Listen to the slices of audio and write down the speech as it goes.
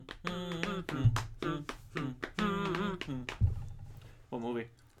What movie?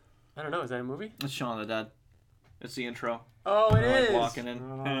 I don't know. Is that a movie? It's Shaun of the Dead. It's the intro. Oh, it is. Like walking in.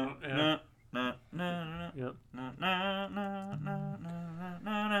 Yeah. Yep.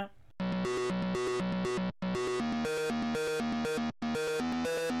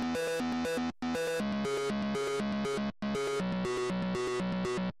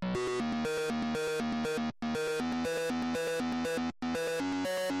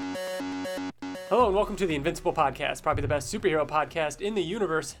 Hello and welcome to the Invincible podcast, probably the best superhero podcast in the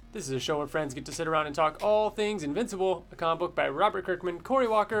universe. This is a show where friends get to sit around and talk all things Invincible, a comic book by Robert Kirkman, Corey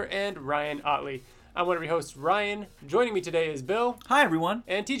Walker, and Ryan Otley. I'm one of your hosts, Ryan. Joining me today is Bill. Hi, everyone.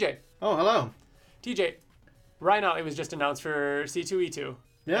 And TJ. Oh, hello. TJ, Ryan Otley was just announced for C2E2.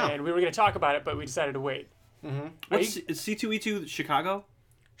 Yeah. And we were going to talk about it, but we decided to wait. Mm-hmm. Is C2E2 Chicago?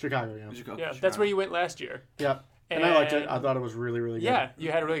 Chicago, yeah. Yeah, that's where you went last year. Yeah. And I liked it. I thought it was really, really good. Yeah,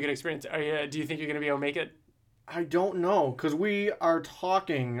 you had a really good experience. Do you think you're going to be able to make it? I don't know, because we are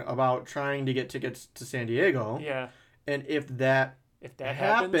talking about trying to get tickets to San Diego. Yeah. And if that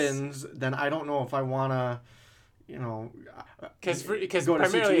happens, then I don't know if I want to, because go to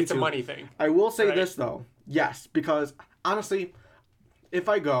primarily C2E2. it's a money thing. I will say right? this, though. Yes, because honestly, if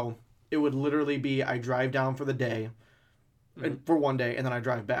I go, it would literally be I drive down for the day. For one day, and then I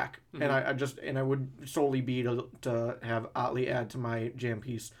drive back, and I would solely be to have Otley add to my jam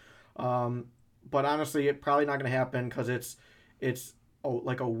piece, but honestly, it's probably not going to happen because it's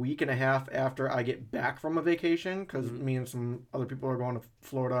like a week and a half after I get back from a vacation because me and some other people are going to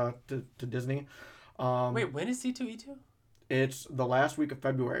Florida to Disney. Wait, when is C2E2? It's the last week of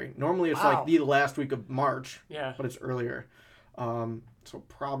February. Normally, it's like the last week of March. Yeah, but it's earlier. So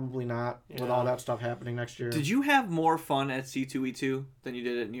probably not with all that stuff happening next year. Did you have more fun at C2E2 than you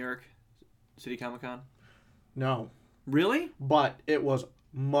did at New York City Comic Con? No. Really? But it was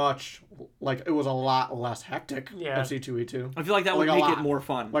it was a lot less hectic at C2E2. I feel like that would make it more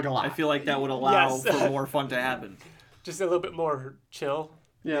fun. Like a lot. I feel like that would allow for more fun to happen. Just a little bit more chill,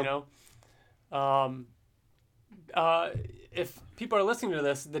 if people are listening to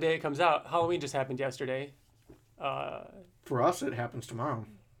this the day it comes out, Halloween just happened yesterday. For us, it happens tomorrow.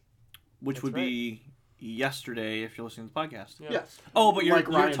 Which would be yesterday if you're listening to the podcast. Yeah. Yes. Oh, but you're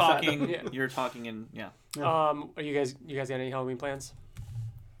Ryan talking. said. You're talking in Are you guys got any Halloween plans?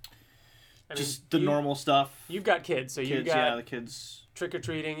 Just the normal stuff. You've got kids, so you got the kids trick or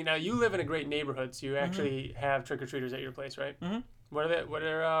treating. Now you live in a great neighborhood, so you actually have trick or treaters at your place, right? Mm-hmm. What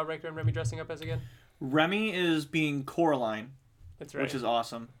are Riker and Remy dressing up as again? Remy is being Coraline. That's right. Which is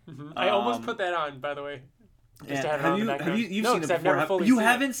awesome. Mm-hmm. I almost put that on, by the way. Just to have it on the background. You've seen it before? I've never fully you seen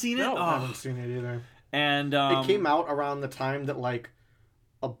haven't seen it? No, I haven't seen it either. And it came out around the time that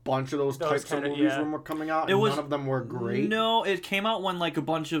a bunch of those types of movies were coming out, and none of them were great. No, it came out when a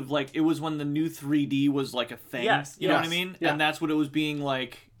bunch of it was when the new 3D was a thing. Yes, you know what I mean? Yeah. And that's what it was being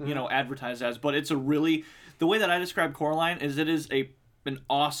advertised as. But it's a really the way that I describe Coraline is it is an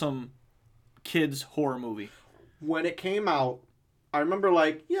awesome kids horror movie. When it came out, I remember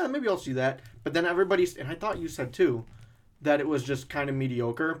maybe I'll see that. But then everybody's, and I thought you said too, that it was just kind of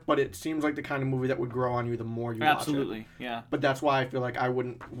mediocre. But it seems like the kind of movie that would grow on you the more you watch it. Absolutely, yeah. But that's why I feel like I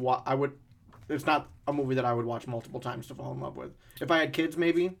wouldn't. It's not a movie that I would watch multiple times to fall in love with. If I had kids,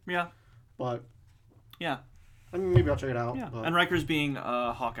 maybe. Yeah. But. Yeah. I mean, maybe I'll check it out. Yeah. But. And Riker's being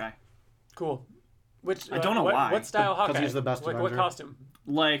Hawkeye. Cool. Which I don't know why. What style Hawkeye? Because he's the best Avenger. What costume?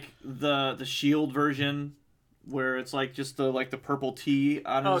 Like the Shield version, where it's just the purple T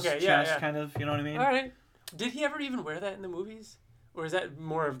on his chest, kind of. You know what I mean? All right. Did he ever even wear that in the movies? Or is that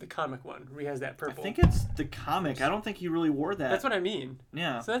more of the comic one where he has that purple? I think it's the comic. I don't think he really wore that. That's what I mean.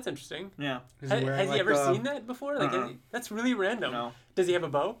 Yeah. So that's interesting. Yeah. Has he ever seen that before? That's really random. No. Does he have a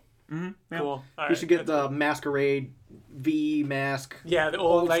bow? Mm-hmm. Yeah. Cool. All You should get the Masquerade V mask. Yeah, the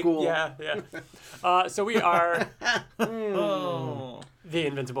old school. Yeah. So we are Oh. the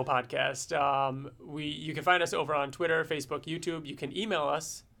Invincible podcast. You can find us over on Twitter, Facebook, YouTube. You can email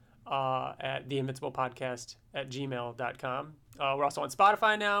us at theinvinciblepodcast@gmail.com. We're also on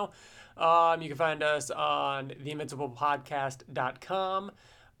Spotify now. You can find us on theinvinciblepodcast.com.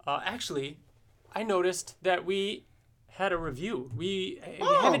 Actually, I noticed that we had a review. We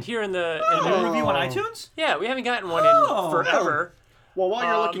haven't here in the review on iTunes? Yeah, we haven't gotten one in forever. Well, while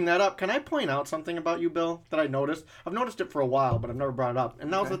you're looking that up, can I point out something about you, Bill, that I noticed? I've noticed it for a while, but I've never brought it up. And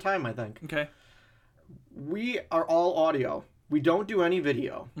now's the time, I think. Okay. We are all audio. We don't do any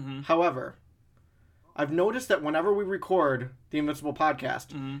video. Mm-hmm. However, I've noticed that whenever we record the Invincible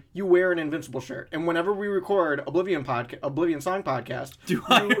podcast, you wear an Invincible shirt. And whenever we record Oblivion Song Podcast, you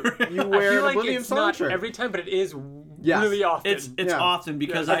wear an I feel like Oblivion it's Song not shirt. every time, but it is Yes. really often. It's Yeah. often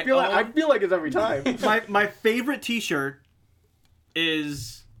because I feel like it's every time. my favorite T-shirt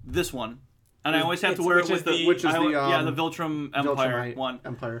is this one, and I always have to wear it with the Viltrum Empire Viltrumite one.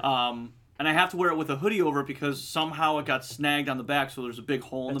 Empire. And I have to wear it with a hoodie over it because somehow it got snagged on the back, so there's a big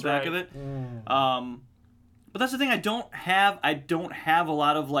hole in the back of it. But that's the thing. I don't have a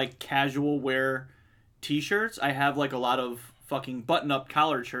lot of like casual wear T-shirts. I have like a lot of fucking button-up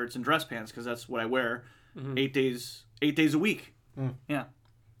collared shirts and dress pants because that's what I wear 8 days a week. Yeah.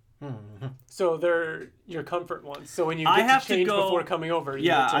 So they're your comfort ones. So when you get to change before coming over,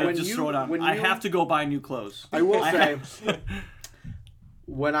 I just throw it on. I have to go buy new clothes. I will say,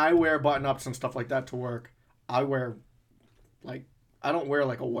 when I wear button-ups and stuff like that to work, I wear, like, I don't wear,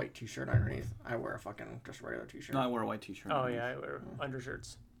 like, a white T-shirt underneath. I wear a fucking just regular T-shirt. No, I wear a white T-shirt. Oh, yeah, I wear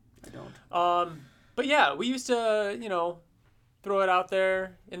undershirts. I don't. But yeah, we used to, throw it out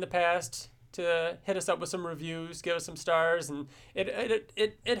there in the past to hit us up with some reviews, give us some stars, and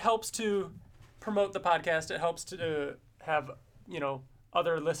it helps to promote the podcast. It helps to have,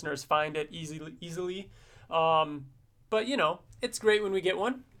 other listeners find it easily. But, it's great when we get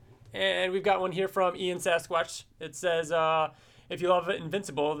one. And we've got one here from Ian Sasquatch. It says, if you love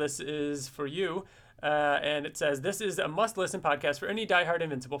Invincible, this is for you. And it says, this is a must-listen podcast for any diehard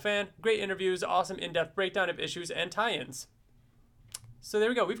Invincible fan. Great interviews, awesome in-depth breakdown of issues, and tie-ins. So there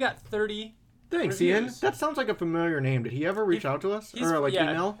we go. We've got 30 Thanks, reviews. Ian. That sounds like a familiar name. Did he ever reach out to us? Or,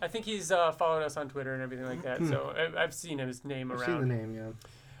 email? I think he's followed us on Twitter and everything like that. So I've seen his name around. I've seen the name,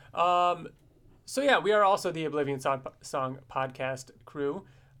 yeah. So yeah, we are also the Oblivion Song podcast crew.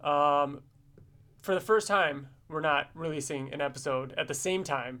 For the first time, we're not releasing an episode at the same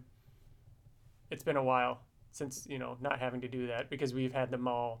time. It's been a while since, not having to do that because we've had them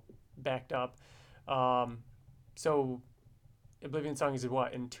all backed up. So Oblivion Song is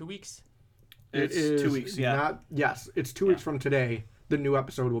in 2 weeks? It's 2 weeks, yeah. It's 2 weeks from today. The new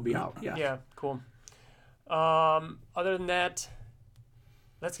episode will be out. Yes. Yeah, cool. Other than that,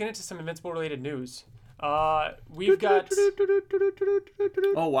 let's get into some Invincible related news. We've got.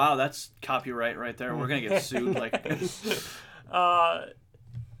 Oh wow, that's copyright right there. We're gonna get sued.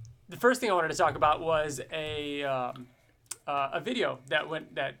 The first thing I wanted to talk about was a video that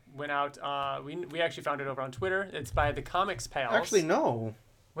went out. We actually found it over on Twitter. It's by the Comics Pals. Actually, no.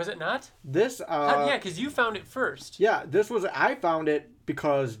 Was it not? This. Yeah, because you found it first. Yeah, I found it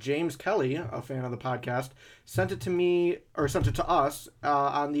because James Kelly, a fan of the podcast, sent it to me or sent it to us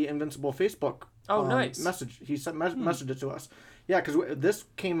on the Invincible Facebook. Oh, nice message. He sent messaged it to us. Yeah, because this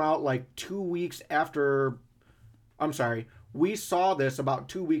came out like 2 weeks after. I'm sorry. We saw this about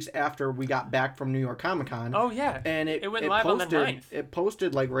 2 weeks after we got back from New York Comic Con. Oh yeah, and it went live posted, on the 9th. It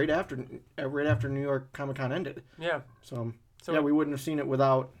posted like right after New York Comic Con ended. Yeah. So yeah, we wouldn't have seen it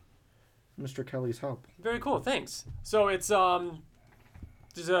without Mr. Kelly's help. Very cool, thanks. So it's by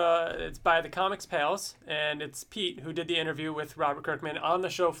the Comics Pals, and it's Pete who did the interview with Robert Kirkman on the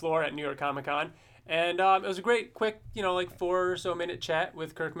show floor at New York Comic Con, and it was a great, quick, 4 or so minute chat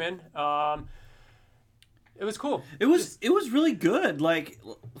with Kirkman. It was cool. It was really good. Like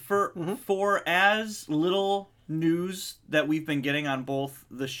for as little news that we've been getting on both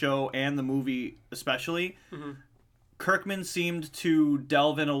the show and the movie, especially. Kirkman seemed to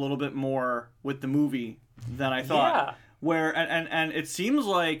delve in a little bit more with the movie than I thought. Yeah. Where and it seems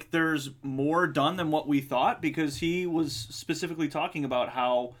like there's more done than what we thought because he was specifically talking about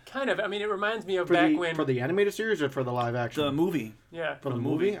how kind of. I mean, it reminds me of for the animated series or for the live action. The movie. Yeah. For the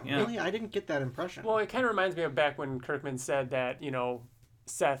movie. Yeah. Really, I didn't get that impression. Well, it kind of reminds me of back when Kirkman said that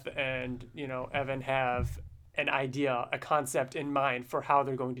Seth and Evan have an idea, a concept in mind for how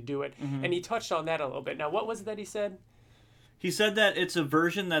they're going to do it, and he touched on that a little bit. Now, what was it that he said? He said that it's a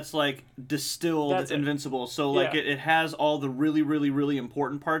version that's like distilled Invincible. So like it has all the really, really, really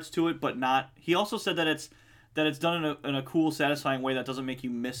important parts to it, but not. He also said that it's done in a cool, satisfying way that doesn't make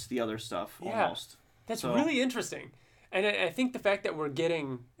you miss the other stuff almost. That's really interesting. And I think the fact that we're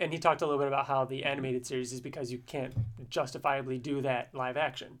getting, and he talked a little bit about how the animated series is because you can't justifiably do that live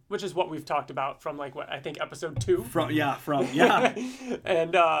action, which is what we've talked about from I think episode 2.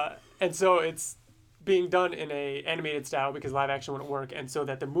 And so it's being done in a animated style because live action wouldn't work, and so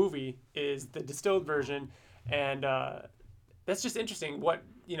that the movie is the distilled version, and that's just interesting. What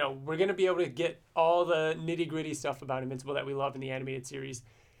we're gonna be able to get all the nitty gritty stuff about Invincible that we love in the animated series,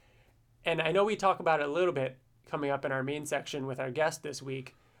 and I know we talk about it a little bit coming up in our main section with our guest this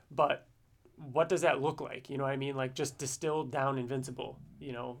week, but what does that look like? You know what I mean? Like just distilled down Invincible.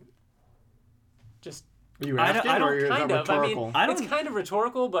 Just you asking, or is that rhetorical? It's kind of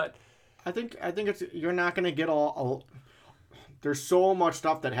rhetorical, but. I think it's you're not going to get all There's so much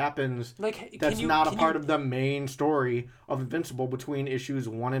stuff that happens Like, that's not a part of the main story of Invincible between issues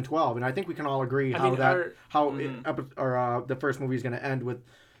 1 and 12. And I think we can all agree the first movie is going to end with,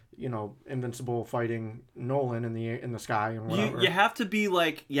 Invincible fighting Nolan in the sky and whatever. You have to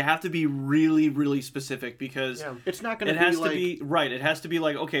be really, really specific because it's not going to be right. It has to be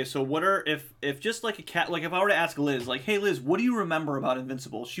like, okay, so what are if just like a cat, like if I were to ask Liz, like, hey Liz, what do you remember about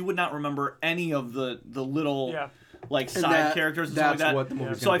Invincible? She would not remember any of the little like side characters and stuff like that. What the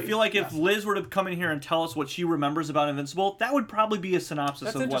movie's so I feel like if Liz were to come in here and tell us what she remembers about Invincible, that would probably be a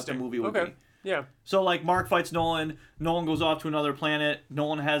synopsis of what the movie would be. Yeah. So like Mark fights Nolan. Nolan goes off to another planet.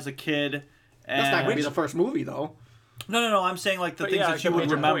 Nolan has a kid. And... That's not going to be the first movie though. No. I'm saying like the things that she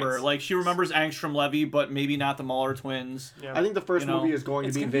would remember. Points. Like she remembers Angstrom Levy, but maybe not the Muller twins. Yeah. I think the first movie is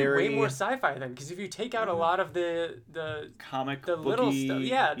going to be way more sci-fi then, because if you take out a lot of the comic, the little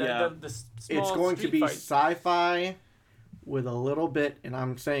stuff, the small it's going to be fight. Sci-fi with a little bit, and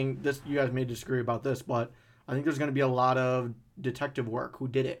I'm saying this. You guys may disagree about this, but I think there's going to be a lot of detective work. Who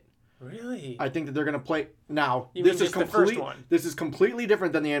did it? Really? I think that they're going to play now. This is completely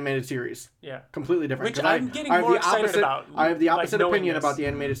different than the animated series. Yeah, completely different. Which I'm getting more excited about. I have the opposite opinion about the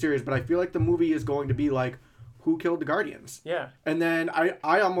animated series, but I feel like the movie is going to be like, who killed the Guardians? Yeah. And then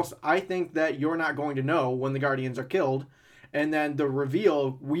I think that you're not going to know when the Guardians are killed, and then the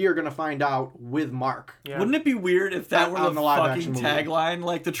reveal we are going to find out with Mark. Yeah. Wouldn't it be weird if that were the fucking tagline?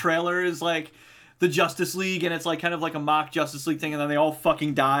 Like the trailer is like the Justice League, and it's like kind of like a mock Justice League thing, and then they all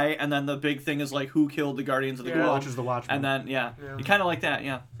fucking die, and then the big thing is like who killed the Guardians of the Globe. Watches the Watchmen. And then you kind of like that,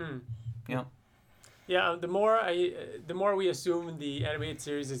 yeah. Yeah. Yeah. The more we assume the animated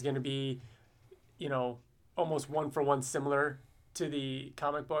series is going to be, almost one for one similar to the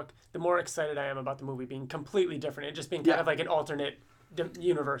comic book, the more excited I am about the movie being completely different and just being kind of like an alternate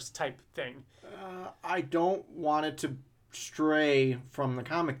universe type thing. I don't want it to stray from the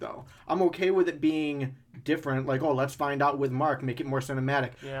comic though. I'm okay with it being different, like, oh, let's find out with Mark, make it more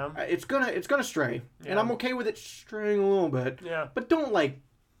cinematic. Yeah. It's gonna stray. And I'm okay with it straying a little bit. Yeah. But don't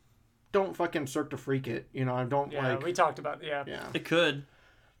fucking Cirque to Freak it. We talked about it could.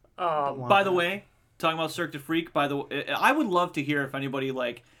 By the way, talking about Cirque to Freak, I would love to hear if anybody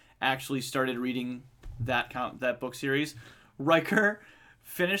like actually started reading that book series. Riker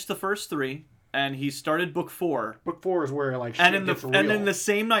finished the first 3. And he started book 4. Book 4 is where like shit gets real. And then the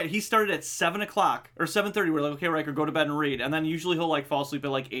same night he started at 7 o'clock or 7:30. We're like, okay, Riker, go to bed and read. And then usually he'll like fall asleep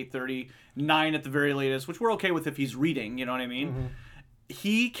at like 8:30, 9 at the very latest, which we're okay with if he's reading. You know what I mean? Mm-hmm.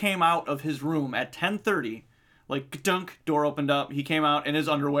 He came out of his room at 10:30, like dunk, door opened up. He came out in his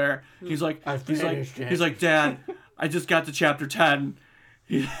underwear. He's like, Dad, I just got to chapter 10.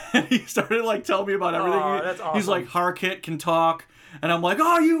 He started like telling me about everything. Oh, that's awesome. He's like, Harkit can talk. And I'm like,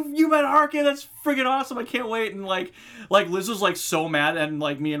 oh, you met Harkit, that's friggin' awesome, I can't wait. And like Liz was like so mad, and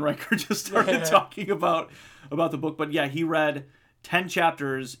like me and Riker just started talking about the book. But yeah, he read 10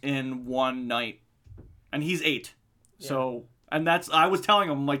 chapters in one night, and he's 8. Yeah. So, and I was telling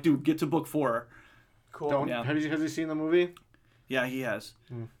him, like, dude, get to book 4. Cool. Has he seen the movie? Yeah, he has.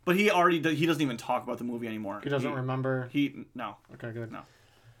 But he doesn't even talk about the movie anymore. He doesn't remember? No. Okay, good. No.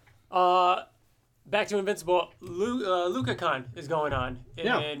 Back to Invincible, LucaCon is going on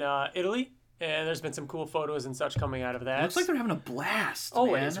in Italy, and there's been some cool photos and such coming out of that. It looks like they're having a blast.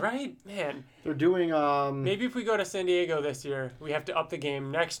 Always, right? Man. They're doing... Maybe if we go to San Diego this year, we have to up the game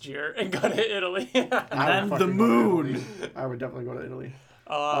next year and go to Italy. And the moon. I would definitely go to Italy.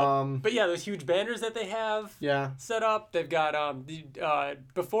 But yeah, those huge banners that they have set up. They've got,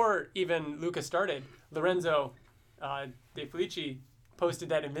 before even Luca started, Lorenzo De Felici posted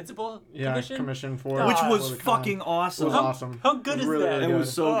that Invincible commission for which was fucking awesome. It was awesome. How good is really, that? Really it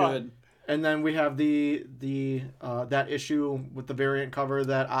was so good. And then we have the that issue with the variant cover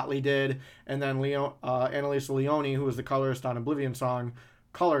that Otley did, and then Annalisa Leone, who was the colorist on Oblivion Song,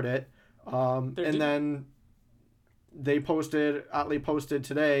 colored it. Then Otley posted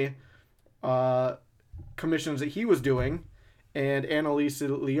today commissions that he was doing, and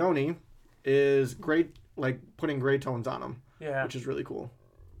Annalisa Leone is great, like putting gray tones on them. Yeah. Which is really cool.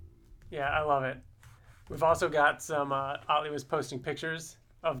 Yeah, I love it. We've also got some, Otley was posting pictures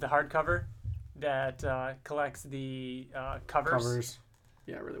of the hardcover that collects the covers.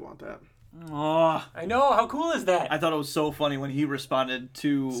 Yeah, I really want that. Oh, I know. How cool is that? I thought it was so funny when he responded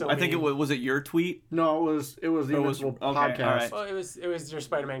to. I think it was it your tweet? No, it was the Invincible podcast. Right. Well, it was your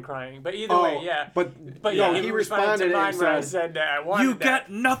Spider-Man crying, but either way, yeah. But yeah, he responded to mine where I said I wanted you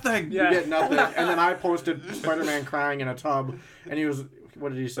get nothing. Yeah. You get nothing. And then I posted Spider-Man crying in a tub, and he was What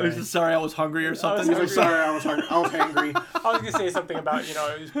did he I say? was just sorry I was hungry or something. He's like, sorry, I was hungry. I was hangry. I was gonna say something about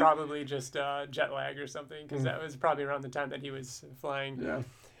it was probably just jet lag or something because that was probably around the time that he was flying.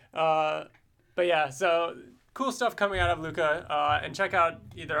 Yeah. But yeah, so cool stuff coming out of Luca, and check out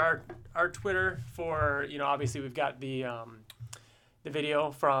either our Twitter for obviously we've got the video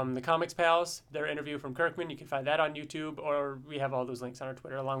from the Comics Pals, their interview from Kirkman. You can find that on YouTube, or we have all those links on our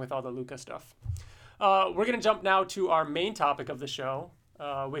Twitter along with all the Luca stuff. We're going to jump now to our main topic of the show,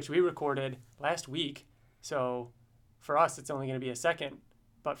 which we recorded last week. So for us, it's only going to be a second.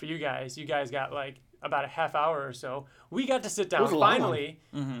 But for you guys got like about a half hour or so. We got to sit down finally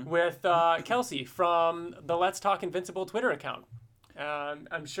with Kelsey from the Let's Talk Invincible Twitter account.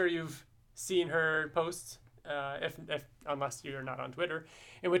 I'm sure you've seen her posts. If unless you're not on Twitter,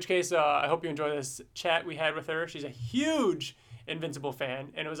 in which case I hope you enjoy this chat we had with her. She's a huge Invincible fan,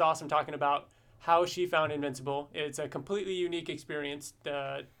 and it was awesome talking about how she found Invincible. It's a completely unique experience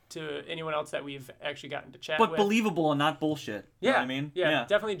to anyone else that we've actually gotten to chat with. But believable and not bullshit. Yeah, You know what I mean? yeah,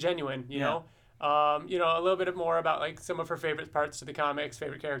 definitely genuine. You know, a little bit more about like some of her favorite parts to the comics,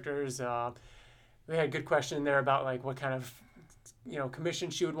 favorite characters. We had a good question there about like what kind of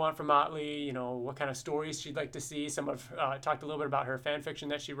commission she would want from Motley, what kind of stories she'd like to see. Talked a little bit about her fan fiction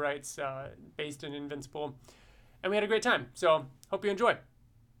that she writes based in Invincible. And we had a great time. So hope you enjoy.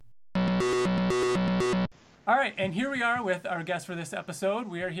 All right, and here we are with our guest for this episode.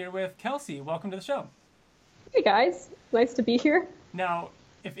 We are here with Kelsey. Welcome to the show. Hey guys, nice to be here. Now,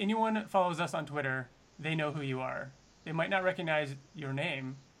 if anyone follows us on Twitter, they know who you are. They might not recognize your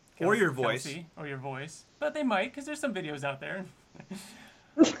name. Or your voice. Kelsey, or your voice. But they might, because there's some videos out there.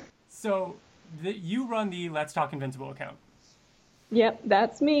 So, you run the Let's Talk Invincible account. Yep,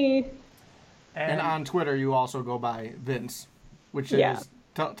 that's me. And on Twitter, you also go by Vince, which is...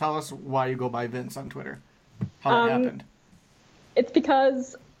 Tell us why you go by Vince on Twitter. How that happened. It's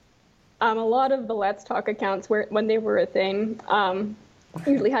because a lot of the Let's Talk accounts, when they were a thing,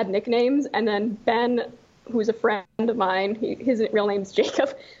 usually had nicknames. And then Ben, who's a friend of mine, his real name's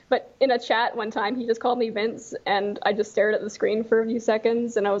Jacob, but in a chat one time, he just called me Vince, and I just stared at the screen for a few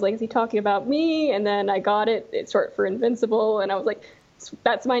seconds, and I was like, is he talking about me? And then I got it. It's short for Invincible, and I was like,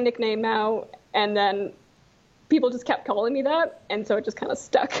 that's my nickname now. And then people just kept calling me that, and so it just kind of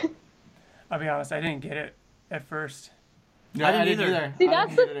stuck. I'll be honest, I didn't get it at first. Yeah, I didn't either. See,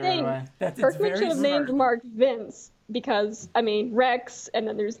 that's the thing. Kirkman should have named Mark Vince, because, Rex, and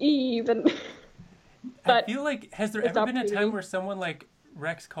then there's Eve, and... But I feel like, has there ever been a time where someone like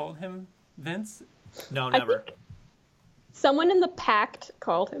Rex called him Vince? No, never. Someone in the Pact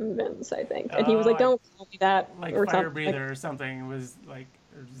called him Vince, I think. And he was like, don't call me that. Like or Fire something. Breather or something was like...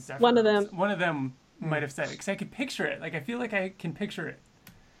 Or Zephyr, one of them. One of them might have said it, because I could picture it. Like, I feel like I can picture it.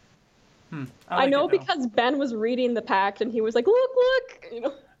 I know because Ben was reading the Pact, and he was like,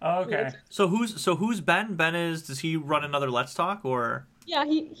 look! Oh, okay. So who's Ben? Does he run another Let's Talk, or? Yeah,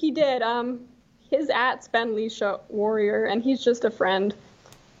 he did. His @'s Ben Leisha Warrior, and he's just a friend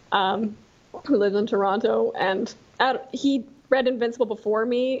who lives in Toronto, and he read Invincible before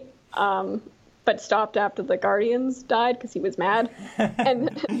me, but stopped after the Guardians died because he was mad. And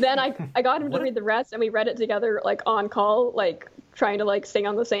then I got him to read the rest, and we read it together, like, on call, like, trying to, like, stay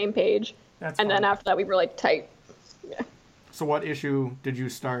on the same page. That's and fun. then after that, we were, like, tight. Yeah. So what issue did you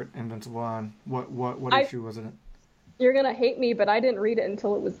start Invincible on? What issue was it? You're going to hate me, but I didn't read it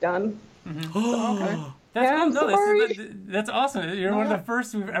until it was done. Okay. That's cool. I'm No, sorry. that's awesome. You're one of the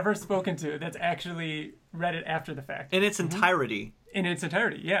first we've ever spoken to that's actually read it after the fact. In its entirety. In its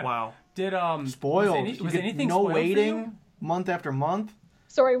entirety, yeah. Wow. Did Spoiled. Was anything no spoiled waiting, for you? month after month?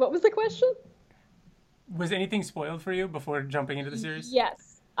 Sorry, what was the question? Was anything spoiled for you before jumping into the series?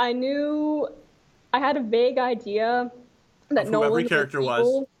 Yes. I knew... I had a vague idea that who Nolan every character was.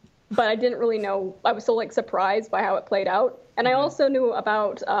 evil, but I didn't really know. I was so, like, surprised by how it played out. And I also knew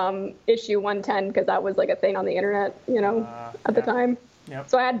about issue 110 because that was, like, a thing on the internet, at the time. Yep.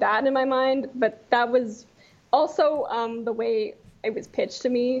 So I had that in my mind, but that was also the way it was pitched to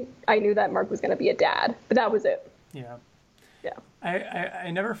me. I knew that Mark was going to be a dad, but that was it. Yeah. Yeah.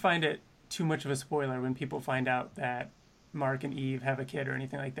 I never find it too much of a spoiler when people find out that Mark and Eve have a kid or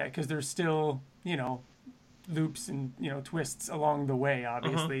anything like that, because there's still, loops and, twists along the way,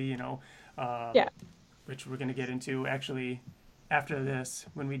 obviously, Yeah. which we're going to get into actually after this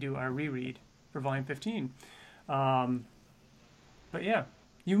when we do our reread for Volume 15. But yeah,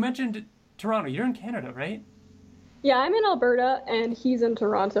 you mentioned Toronto. You're in Canada, right? Yeah, I'm in Alberta, and he's in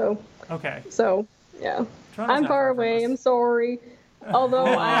Toronto. Okay. So, yeah. Toronto's I'm not far from away. us. I'm sorry. Although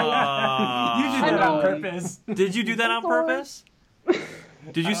You did I that on know. purpose. Did you do that on Sorry. purpose?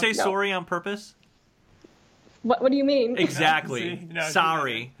 Did you say No. sorry on purpose? What do you mean? Exactly. See? No,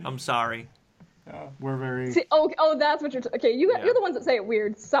 Sorry. I'm sorry. We're very. See, oh, that's what you're. Okay, you're the ones that say it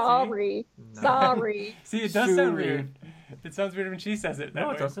weird. Sorry, sorry. See, it does sound Sorry. weird. It sounds weird when she says it. That No,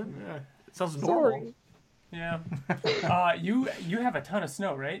 way. it doesn't. Yeah. It sounds normal. Sorry. Yeah. You have a ton of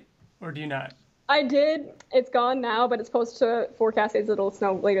snow, right? Or do you not? I did. It's gone now, but it's supposed to forecast is it'll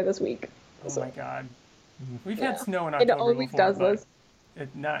snow later this week. Oh my god. We've Yeah. had snow in It October always before, does but this.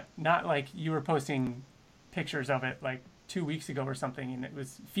 not like you were posting pictures of it like 2 weeks ago or something, and it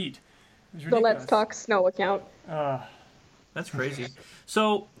was feet. It was The ridiculous. Let's Talk Snow account. That's crazy.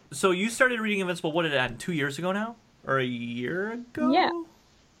 So you started reading Invincible, what did it end, 2 years ago now? Or a year ago? Yeah.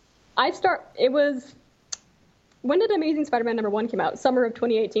 It was, when did Amazing Spider-Man #1 come out? Summer of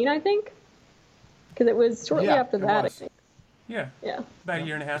 2018, I think? Because it was shortly Yeah, after it that, was. I think. Yeah. Yeah. About a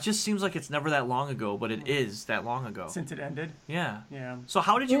year and a It half just seems like it's never that long ago, but it is that long ago. since it ended. Yeah. Yeah. So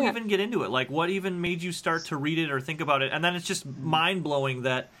how did you Yeah. even get into it? Like, what even made you start to read it or think about it? And then it's just mind-blowing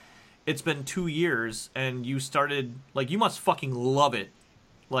that it's been 2 years and you started, like, you must fucking love it,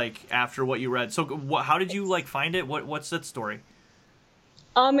 like, after what you read. So how did you, like, find it? What's that story?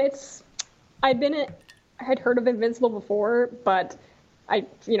 I had heard of Invincible before, but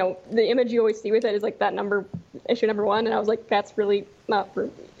the image you always see with it is like that issue #1, and I was like, that's really not for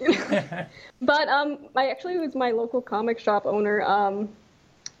me. But I actually was my local comic shop owner.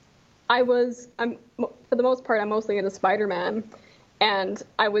 For the most part, I'm mostly into Spider-Man, and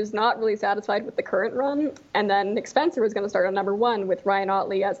I was not really satisfied with the current run. And then Nick Spencer was going to start on #1 with Ryan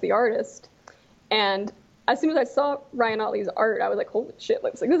Ottley as the artist, and as soon as I saw Ryan Ottley's art, I was like, holy shit,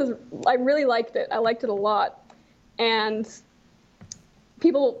 I really liked it. I liked it a lot. And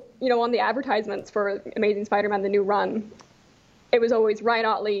people, on the advertisements for Amazing Spider-Man, the new run, it was always Ryan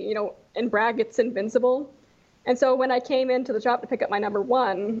Ottley, in brackets, Invincible. And so when I came into the shop to pick up my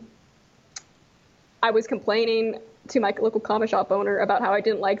 #1, I was complaining to my local comic shop owner about how I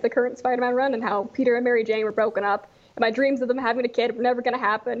didn't like the current Spider-Man run and how Peter and Mary Jane were broken up. And my dreams of them having a kid were never going to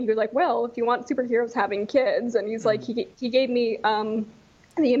happen. He was like, well, if you want superheroes having kids. And he's like, he gave me the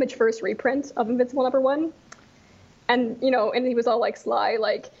Image First reprint of Invincible #1. And, and he was all like sly,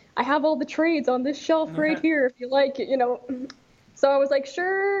 like, I have all the trades on this shelf right here if you like it, So I was like,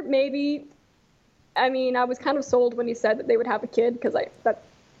 sure, maybe. I mean, I was kind of sold when he said that they would have a kid because I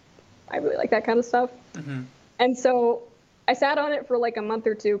really like that kind of stuff. Mm-hmm. And so I sat on it for like a month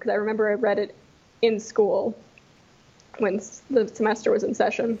or two because I remember I read it in school when the semester was in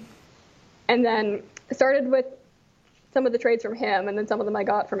session. And then I started with some of the trades from him, and then some of them I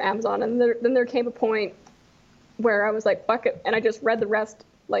got from Amazon. And then there came a point where I was like, fuck it. And I just read the rest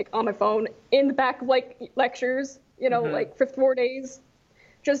like on my phone in the back of like lectures, like for 4 days.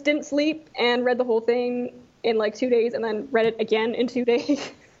 Just didn't sleep and read the whole thing in like 2 days, and then read it again in 2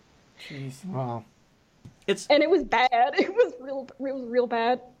 days. Jeez. Wow. And it was bad. It was real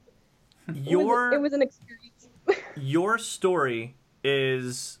bad. It was an experience. Your story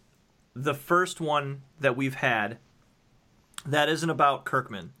is the first one that we've had that isn't about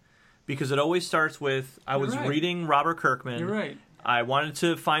Kirkman, because it always starts with I was reading Robert Kirkman. You're right. I wanted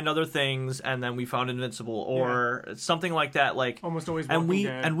to find other things, and then we found Invincible or something like that. Like Almost always. and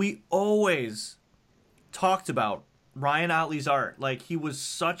we always talked about Ryan Ottley's art. Like, he was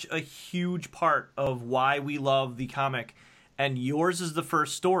such a huge part of why we love the comic, and yours is the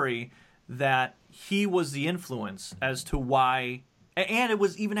first story that he was the influence as to why. And it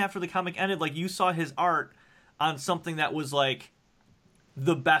was even after the comic ended, like, you saw his art on something that was like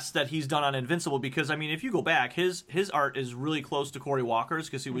the best that he's done on Invincible, because I mean, if you go back, his art is really close to Cory Walker's,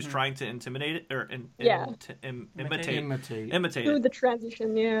 because he was trying to intimidate it or imitate Through it. the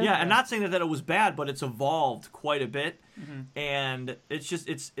transition, Yeah, and not saying that it was bad, but it's evolved quite a bit, and it's just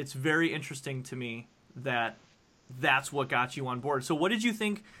it's very interesting to me that that's what got you on board. So what did you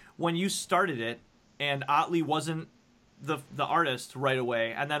think when you started it and Ottley wasn't the artist right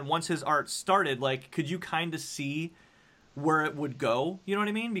away, and then once his art started, like, could you kind of see where it would go? You know what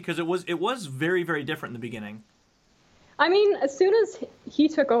I mean? Because it was very, very different in the beginning. I mean, as soon as he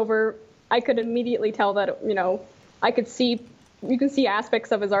took over, I could immediately tell that, I could see, you can see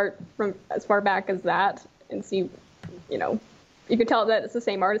aspects of his art from as far back as that, and see, you could tell that it's the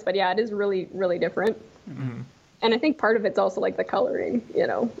same artist, but yeah, it is really, really different. Mm-hmm. And I think part of it's also like the coloring,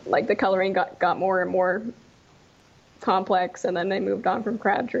 like the coloring got more and more complex, and then they moved on from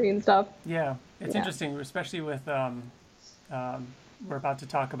Crabtree and stuff. Yeah, it's interesting, especially with we're about to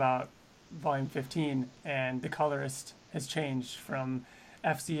talk about volume 15, and the colorist has changed from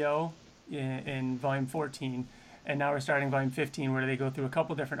FCO in volume 14, and now we're starting volume 15, where they go through a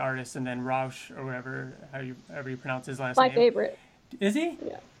couple different artists, and then Rausch, or however you pronounce his last name. My favorite. Is he?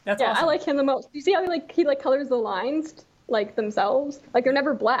 Yeah. That's Yeah, awesome. I like him the most. You see how he colors the lines like themselves? Like they're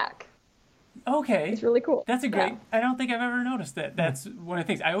never black. Okay. It's really cool. That's a great. Yeah. I don't think I've ever noticed that. That's one of the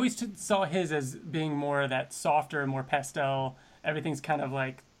things. I always saw his as being more that softer, more pastel. Everything's kind of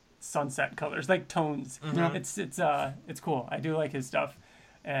like sunset colors, like tones. It's cool. I do like his stuff,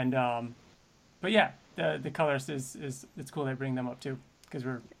 and but yeah, the colors is it's cool they bring them up too, because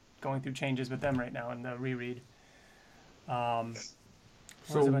we're going through changes with them right now in the reread. So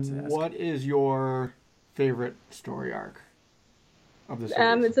what is your favorite story arc of the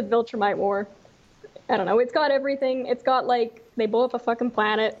series? It's a Viltrumite War. I don't know. It's got everything. It's got like they blow up a fucking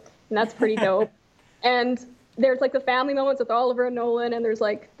planet, and that's pretty dope. And there's like the family moments with Oliver and Nolan, and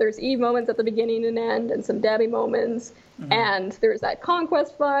there's Eve moments at the beginning and end, and some Debbie moments, and there's that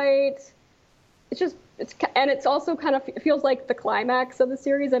conquest fight. It's also kind of feels like the climax of the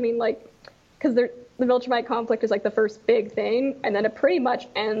series. I mean, like, because the Viltrumite conflict is like the first big thing, and then it pretty much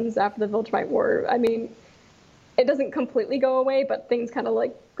ends after the Viltrumite War. I mean, it doesn't completely go away, but things kind of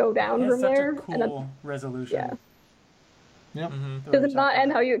like go down from there. Such a cool resolution. Yeah. Yep. Does it not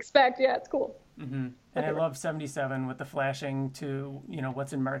end how you expect? Yeah, it's cool. And I love 77 with the flashing to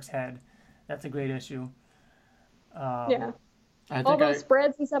what's in Mark's head. That's a great issue. Yeah. I All think those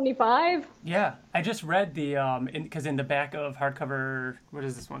spreads in 75. Yeah, I just read the because in the back of hardcover, what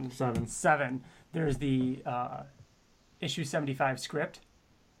is this one? 7. There's the issue 75 script,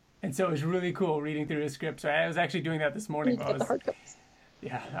 and so it was really cool reading through the script. So I was actually doing that this morning. You get the hardcovers.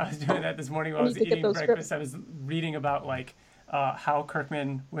 Yeah, I was doing that this morning while I was eating breakfast. Scripts. I was reading about like how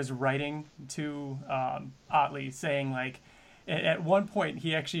Kirkman was writing to Otley, saying like at one point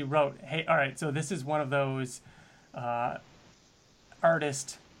he actually wrote, "Hey, all right, so this is one of those."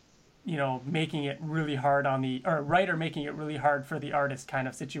 Artist, making it really hard writer making it really hard for the artist kind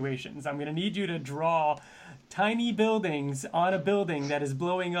of situations. I'm going to need you to draw tiny buildings on a building that is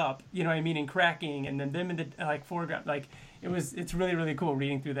blowing up, and cracking, and then them in the foreground. Like it's really, really cool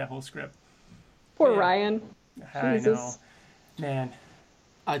reading through that whole script. Poor Ryan. I Jesus. know. Man.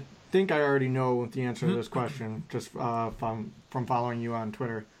 I think I already know the answer to this question just from following you on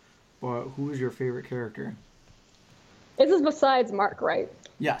Twitter. But who is your favorite character? This is besides Mark, right?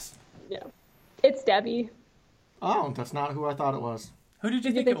 Yes. Yeah. It's Debbie. Oh, that's not who I thought it was. Who did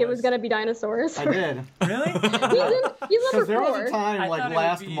you think it was going to be Dinosaurs? I did. Really? He's number 4. There was a time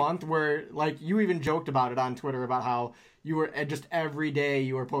last month where you even joked about it on Twitter about how you were just every day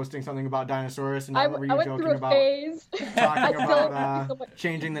you were posting something about Dinosaurs, and I remember you joking about talking about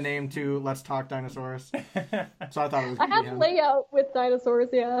changing the name to Let's Talk Dinosaurs. So I thought it was. I have a layout with dinosaurs,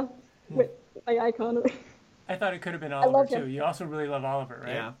 with my icon. I thought it could have been Oliver too. You also really love Oliver,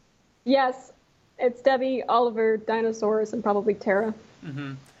 right? Yeah. Yes, it's Debbie, Oliver, dinosaurs, and probably Tara.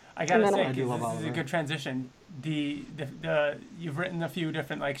 I gotta say, this is a good transition. The you've written a few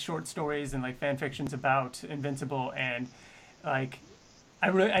different short stories and fan fictions about Invincible, and I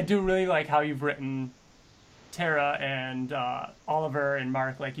do really like how you've written Tara and Oliver and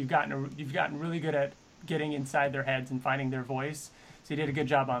Mark. You've gotten really good at getting inside their heads and finding their voice. So you did a good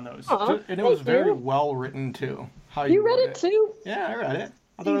job on those. And it was very well written too. How you read it too? Yeah, I read it.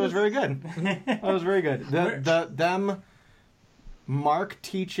 I thought it was very good. It was very good. Mark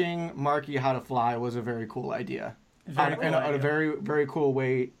teaching Marky how to fly was a very cool idea. A very, very cool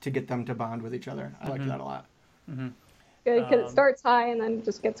way to get them to bond with each other. I liked that a lot. Good, because it starts high and then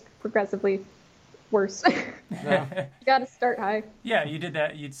just gets progressively worse. Yeah. You got to start high. Yeah, you did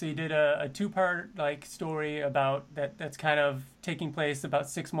that. You did a 2-part story about that's kind of taking place about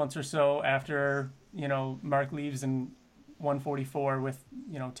 6 months or so after Mark leaves in 144 with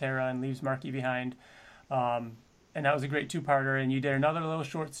Tara and leaves Marky behind. And that was a great 2-parter. And you did another little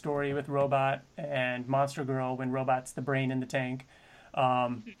short story with Robot and Monster Girl when Robot's the brain in the tank.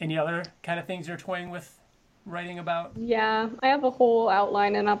 Any other kind of things you're toying with writing about? Yeah, I have a whole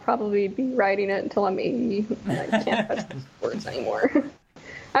outline, and I'll probably be writing it until I'm 80. I can't touch those words anymore.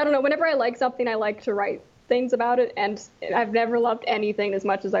 I don't know. Whenever I like something, I like to write things about it, and I've never loved anything as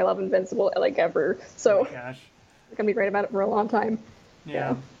much as I love Invincible, ever. So gosh. I'm going to be writing about it for a long time.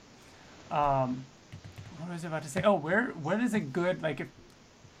 Yeah. What was I about to say? Oh, where is it good?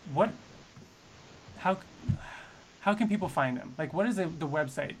 How can people find them? What is the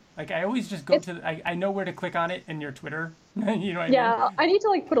website? I always just go I know where to click on it in your Twitter. You know what I mean? Yeah, I need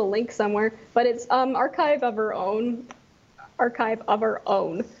to put a link somewhere, but it's Archive of Our Own,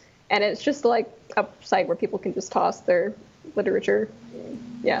 and it's just a site where people can just toss their literature.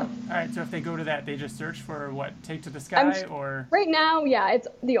 Yeah. All right, so if they go to that, they just search for what, Take to the Sky, or? Right now, yeah, it's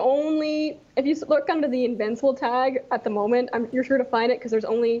the only. If you look under the Invincible tag at the moment, you're sure to find it because there's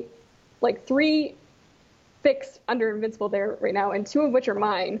only 3 fixed under Invincible there right now, and 2 of which are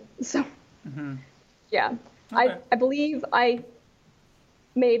mine. So, yeah. Okay. I believe I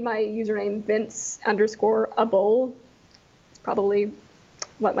made my username Vince_a bull. It's probably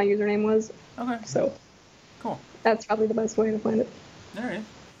what my username was. Okay. So Cool. that's probably the best way to find it. All right.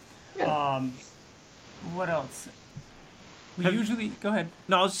 Yeah. What else? We usually go ahead.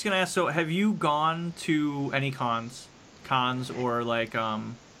 No, I was just gonna ask. So, have you gone to any cons, or like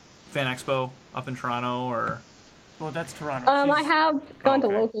Fan Expo up in Toronto, or? Well, that's Toronto. I have gone to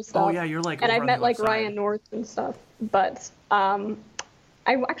okay. local stuff. Oh yeah, you're like. and over I've on met the like other side. Ryan North and stuff. But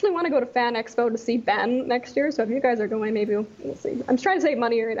I actually want to go to Fan Expo to see Ben next year. So if you guys are going, maybe we'll see. I'm trying to save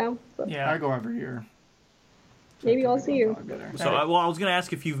money right now. So Yeah. I go every year. maybe I'll see you. So, I was gonna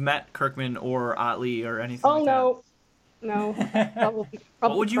ask if you've met Kirkman or Otley or anything. Oh like no, no. Probably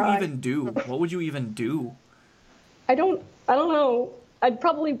What would you try. even do? What would you even do? I don't know. I'd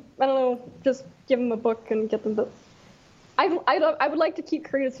probably, I don't know, just give them a book and get them to. I would like to keep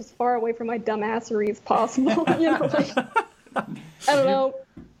creators as far away from my dumbassery as possible. You know, like, I don't know.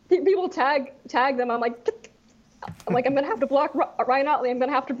 People tag them. I'm like, I'm gonna have to block Ryan Otley. I'm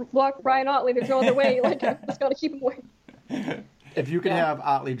gonna have to block Ryan Otley. There's no other way. Like, I just gotta keep him away. If you could Yeah. have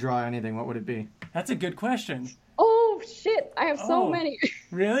Otley draw anything, what would it be? That's a good question. Oh shit! I have so Oh. many.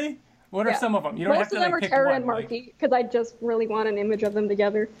 Really? What are Yeah. some of them? You don't Most have to of them like are pick Terra one. and Marky because I just really want an image of them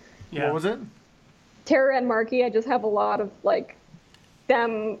together. Yeah. What was it? Terra and Marky, I just have a lot of like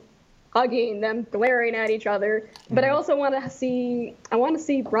them hugging, them glaring at each other. But I also want to see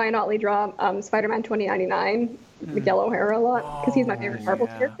Ryan Otley draw Spider-Man 2099, Miguel O'Hara a lot because he's my favorite Marvel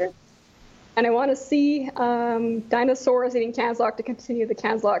yeah. character. And I want to see dinosaurs eating Canslock to continue the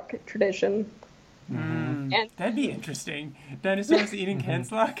Canslock tradition. And That'd be interesting. Dinosaurs eating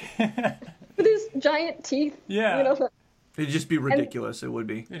Canslock. with his giant teeth, Yeah. you know, It'd just be ridiculous. It would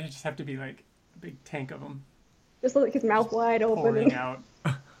be. It'd just have to be like a big tank of them just like his mouth wide open. pouring out.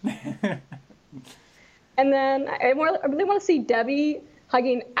 And then I really want to see Debbie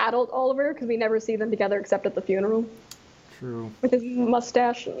hugging adult Oliver because we never see them together except at the funeral True. with his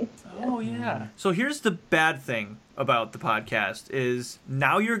mustache. And Oh yeah. So here's the bad thing about the podcast is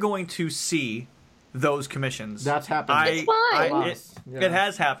now you're going to see those commissions. That's happened. It's fine. It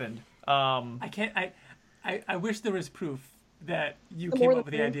has happened. I can't. I wish there was proof that you came more up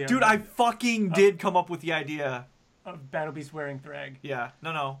with the than- idea. Dude, I fucking did come up with the idea. of Battle Beast wearing Thrag. Yeah.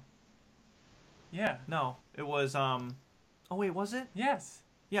 No. Yeah. No. It was Oh wait, was it? Yes.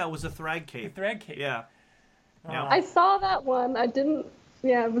 Yeah, it was a Thrag The cape. Thrag cape. Yeah. Yeah. I saw that one. I didn't.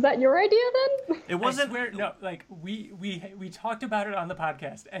 Yeah, was that your idea then? It wasn't. I swear, no. Like we talked about it on the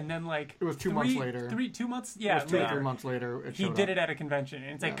podcast, and then like It was 2 months later. 2 months. It Yeah. was 2 or later, 3 months later. He did it at a convention,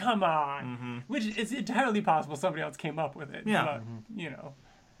 and it's like, Yeah. come on, which is entirely possible somebody else came up with it. Yeah. But, you know.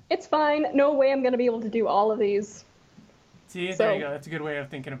 It's fine. No way I'm gonna be able to do all of these. See, there So- you go. That's a good way of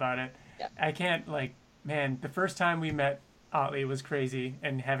thinking about it. Yeah. I can't, like, man, the first time we met Otley was crazy,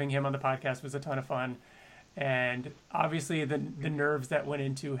 and having him on the podcast was a ton of fun. And obviously, the nerves that went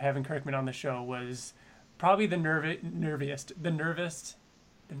into having Kirkman on the show was probably the nerviest. The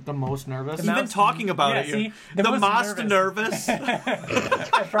most nervous. The Even talking about Yeah, it, see, the most most nervous.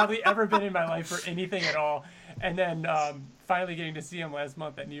 I've probably ever been in my life for anything at all. And then finally getting to see him last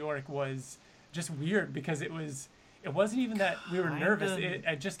month at New York was just weird because it wasn't even that we were nervous.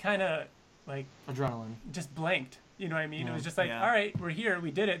 I just kind of like Adrenaline. just blanked. You know what I mean? It was just like, Yeah. all right, we're here,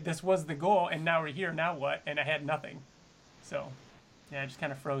 we did it. This was the goal, and now we're here. Now what? And I had nothing. So, yeah, I just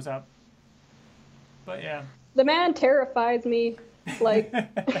kind of froze up. But yeah, The man terrifies me. Like,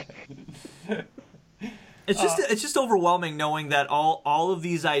 It's just overwhelming knowing that all of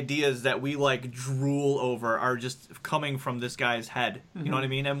these ideas that we like drool over are just coming from this guy's head. You know what I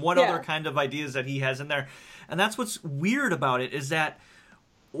mean? And what Yeah. other kind of ideas that he has in there. And that's what's weird about it is that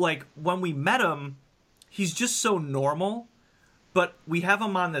like when we met him, he's just so normal, but we have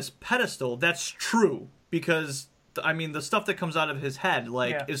him on this pedestal. That's true because I mean the stuff that comes out of his head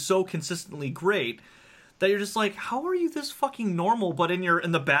like Yeah. is so consistently great that you're just like, how are you this fucking normal? But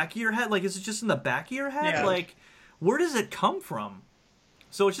in the back of your head, like, is it just in the back of your head? Yeah. Like, where does it come from?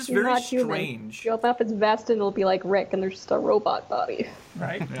 So it's just he's very not human. strange. You open up his vest and it'll be like Rick, and there's just a robot body.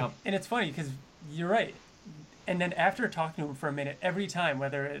 right? Yeah. And it's funny because you're right. And then after talking to him for a minute, every time,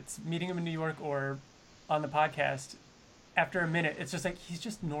 whether it's meeting him in New York or on the podcast, after a minute, it's just like he's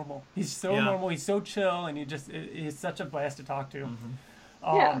just normal. He's so Yeah. normal. He's so chill, and he's such a blast to talk to.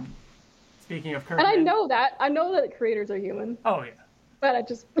 Yeah. Speaking of And Kirkman, I know that. I know that creators are human, Oh yeah, but I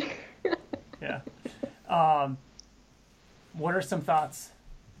just. yeah. What are some thoughts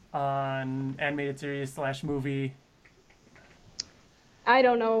on animated series / movie? I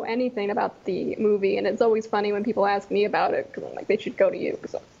don't know anything about the movie, and it's always funny when people ask me about it because I'm like, they should go to you.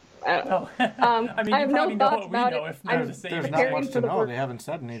 So, I don't know. I mean, I you have probably no know thoughts what we about know it. if not the same. There's not preparing much for to the know. work. They haven't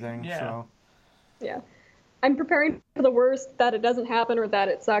said anything. Yeah. So Yeah. I'm preparing for the worst, that it doesn't happen or that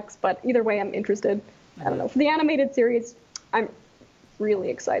it sucks, but either way, I'm interested. I don't know. For the animated series, I'm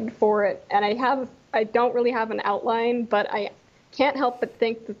really excited for it, and I don't really have an outline, but I can't help but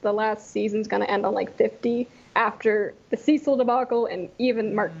think that the last season's going to end on like 50 after the Cecil debacle and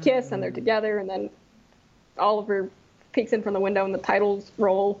even Mark kiss and they're together, and then Oliver peeks in from the window and the titles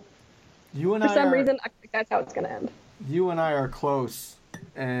roll. For some reason, I think that's how it's going to end. You and I are close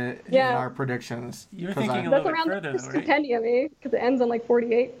in our predictions. You're thinking a That's little bit around the further, first though, right? compendium, because it ends on like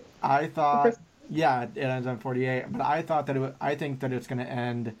 48. I thought, yeah, it ends on 48, but I thought that I think that it's going to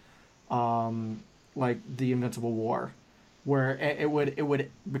end, like the Invincible War, where it would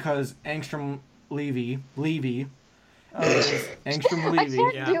because Angstrom Levy, Angstrom I Levy.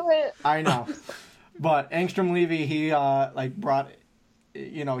 can't do it. I know, but Angstrom Levy, he like brought,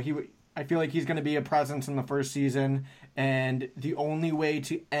 I feel like he's going to be a presence in the first season, and the only way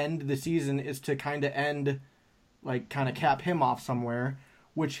to end the season is to kind of cap him off somewhere,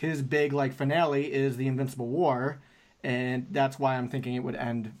 which his big like finale is the Invincible War, and that's why I'm thinking it would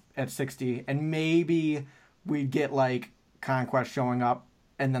end at 60, and maybe we'd get like Conquest showing up,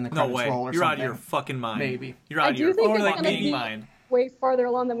 and then the No credits way. roll or You're something. out of your fucking mind. Maybe. You're out I of your do think it's fucking going to be mind. way farther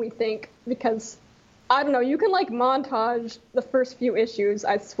along than we think, because I don't know, you can like montage the first few issues,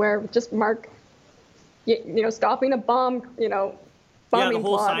 I swear, with just Mark, stopping a bomb, Yeah, bombing the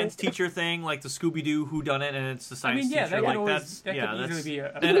whole plot science teacher thing, like the Scooby-Doo whodunit, and it's the science yeah, teacher. that Like could always, that could easily be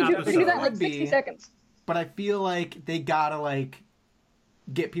an You can episode. do that in like Would be. 60 seconds. But I feel like they gotta like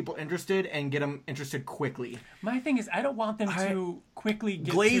get people interested and get them interested quickly. My thing is, I don't want them to quickly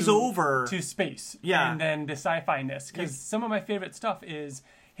get glaze over to space, Yeah. and then the sci-fi-ness, because some of my favorite stuff is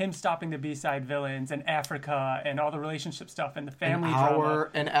him stopping the B-side villains and Africa and all the relationship stuff and the family An drama.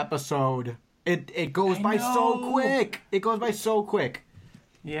 hour an episode. It goes by know. so quick. It goes by so quick.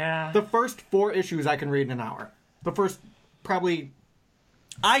 Yeah. The first 4 issues I can read in an hour. The first probably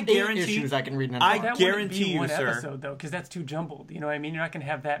I 8 guarantee. issues I can read in an I hour. That guarantee wouldn't be you, one sir. episode though, because that's too jumbled. You know what I mean? You're not going to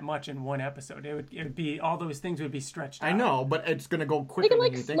have that much in one episode. It would be all those things would be stretched out. I know, but it's gonna go They quicker can than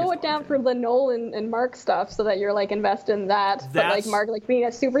like you think. slow it's it down going for the Nolan and Mark stuff so that you're like invested in that. But like That's- Mark like being a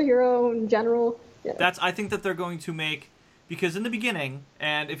superhero in general. Yeah. I think that they're going to make, because in the beginning,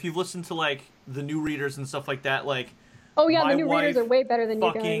 and if you've listened to like the new readers and stuff like that, like Oh yeah, my the new readers wife are way better than you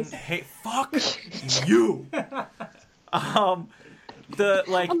fucking guys. fuck you. The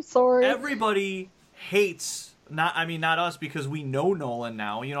like I'm sorry. everybody hates not us because we know Nolan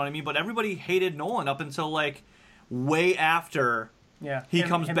now, you know what I mean? But everybody hated Nolan up until like way after Yeah. he Him-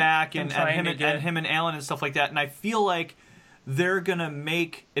 comes him- back him and trying him to and, get- and him and Alan and stuff like that. And I feel like they're gonna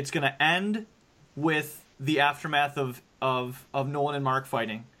it's gonna end with the aftermath of Nolan and Mark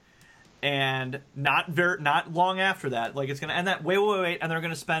fighting. And not long after that, like it's gonna end that wait, and they're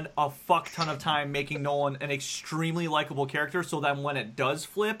gonna spend a fuck ton of time making Nolan an extremely likable character, so that when it does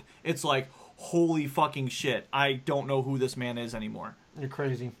flip, it's like, holy fucking shit, I don't know who this man is anymore. You're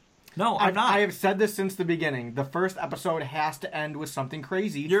crazy. No, I'm not. I have said this since the beginning. The first episode has to end with something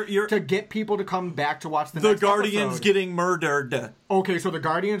crazy You're- to get people to come back to watch the the next Guardians episode. getting murdered. Okay, so the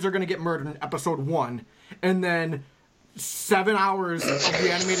Guardians are going to get murdered in episode 1, and then 7 hours of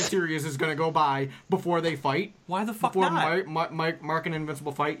the animated series is going to go by before they fight. Why the fuck Before not? Mark and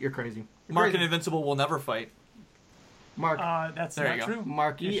Invincible fight. You're crazy. You're Mark crazy. and Invincible will never fight. Mark That's There not you go. true.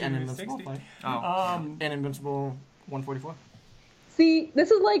 Marky Issue and Invincible 60. fight. Oh. And Invincible 144. See,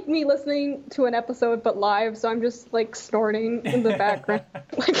 this is like me listening to an episode but live, so I'm just like snorting in the background.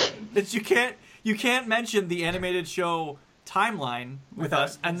 Like, It's you can't mention the animated show timeline with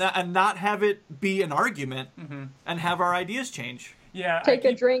us and not have it be an argument and have our ideas change. Yeah. take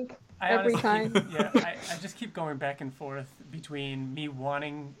a drink I every honestly time. I just keep going back and forth between me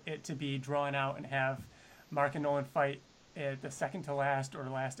wanting it to be drawn out and have Mark and Nolan fight at the second to last or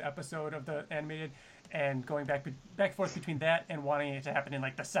last episode of the animated, and going back and forth between that and wanting it to happen in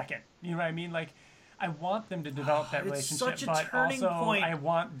like the second. You know what I mean? Like, I want them to develop that It's relationship, such a but turning also point. I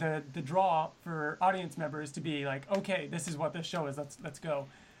want the draw for audience members to be like, okay, this is what this show is. Let's go.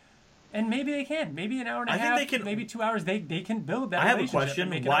 And maybe they can. Maybe an hour and a I think half, they can- maybe 2 hours. They can build that I have a relationship question. and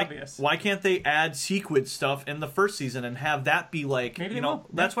make it Why obvious. why can't they add Sequid stuff in the first season and have that be like, Maybe you they know, will.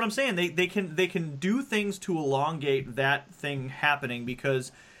 that's what I'm saying. They can do things to elongate that thing happening,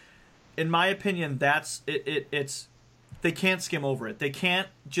 because in my opinion it's they can't skim over it. They can't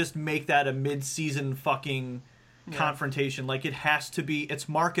just make that a mid-season fucking confrontation. Like, it has to be, it's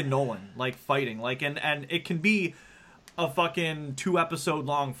Mark and Nolan like fighting. Like, and it can be a fucking 2-episode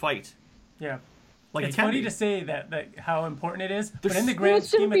long fight. Yeah. Like It's it can funny be. to say that how important it is, but in the grand It shouldn't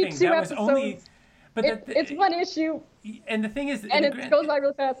scheme of be things, 2 that was only. episodes. But It's one issue, and the thing is, and it goes by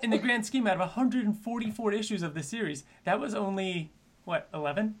really fast. in the grand scheme, out of 144 issues of the series, that was only what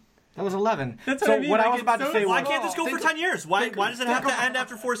 11. That was 11. That's what so I mean, what like, I was it's about to so say Why was, can't this go for 10 years? Why does it have to end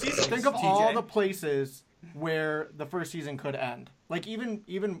after 4 seasons? think of TJ? all the places where the first season could end. Like even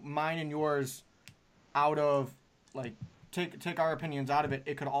mine and yours, out of like take our opinions out of it.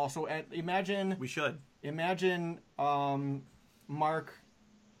 It could also end. We should. Imagine Mark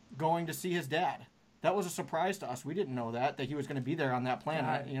going to see his dad. That was a surprise to us. We didn't know that he was going to be there on that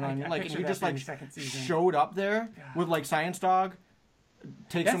planet. God, you know what I mean? Like, and picture he that just being like second season. showed up there with like Science Dog,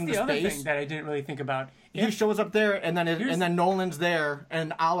 takes That's him the to other space. thing that I didn't really think about. He shows up there, and then Here's- and then Nolan's there,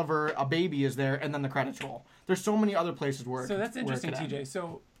 and Oliver, a baby, is there, and then the credits roll. There's so many other places where. So that's where it interesting, could end. TJ.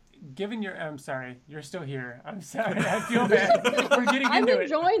 So, given your, I'm sorry, you're still here. I'm sorry. I feel bad. We're getting I'm into it.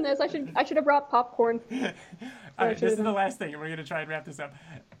 enjoying this. I should have brought popcorn. All right, this is the last thing, and we're gonna try and wrap this up.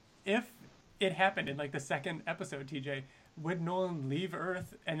 If it happened in like the second episode, TJ, would Nolan leave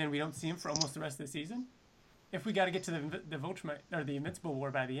Earth and then we don't see him for almost the rest of the season? If we got to get to the Vulture or the Invincible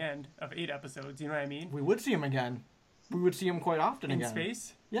War by the end of 8 episodes, you know what I mean? We would see him again. We would see him quite often In again.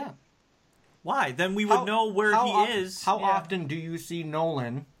 space. Yeah. Why? Then we would know where he is. How Yeah. often do you see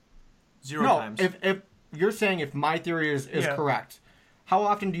Nolan? 0 No, times. if you're saying if my theory is Yeah. correct, how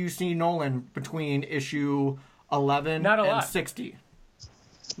often do you see Nolan between issue 11 Not a and lot. 60?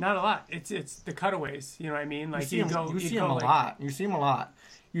 Not a lot. It's the cutaways. You know what I mean? Like You see him a lot. You see him a lot.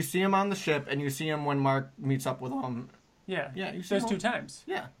 You see him on the ship, and you see him when Mark meets up with him. Yeah. Yeah, you see Those him 2 all- times.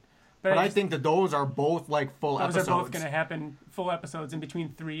 Yeah. But I just- think that those are both like full those episodes. are both going to happen full episodes in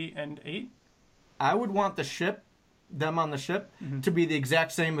between 3 and 8. I would want them on the ship, Mm-hmm. to be the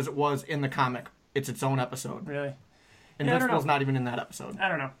exact same as it was in the comic. It's its own episode. Really? Invincible's know. not even in that episode. I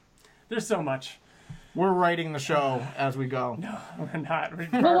don't know. There's so much. We're writing the show as we go. No, we're not.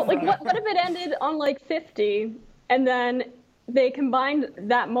 Well, like, what if it ended on like 50, and then they combined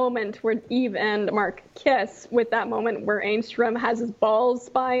that moment where Eve and Mark kiss with that moment where Ainstrom has his balls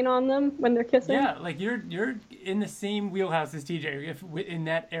spying on them when they're kissing? Yeah, like you're in the same wheelhouse as TJ if in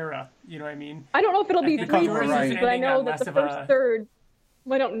that era. You know what I mean? I don't know if it'll be think 3 yours is seasons, but I ending know on that less the of a- first third.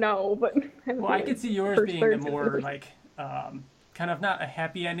 Well, I don't know, but Well, I could see yours First being the third's more really- like kind of not a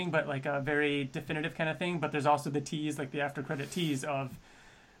happy ending, but like a very definitive kind of thing. But there's also the tease, like the after credit tease of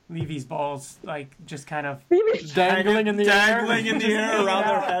Levy's balls, like just kind of Dangling in the Dangling air. in the air around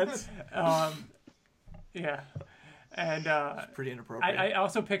their heads. yeah. And Pretty inappropriate. I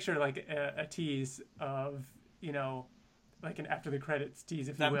also picture like a tease of, you know, like an after the credits tease,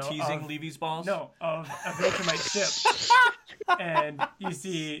 if Them you will. teasing of, Levy's balls? No, of a Viltrumite ship. And you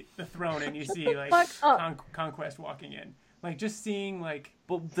see the throne and you see like fuck up. Conquest walking in. Like just seeing like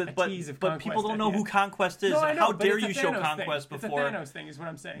But, a tease of but people Conquest don't at know the who end. Conquest is. No, I know, How but dare it's a you show Thanos Conquest thing. before? It's a Thanos thing is what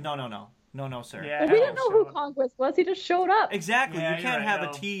I'm saying. No, sir. Yeah, Well, we didn't Thanos know who show up. Conquest was. He just showed up. Exactly. Yeah, you you're can't right, have no.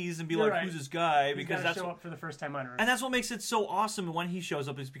 a tease and be You're like, right. "Who's this guy?" He's Because gotta that's show what, up for the first time on Earth. and that's what makes it so awesome when he shows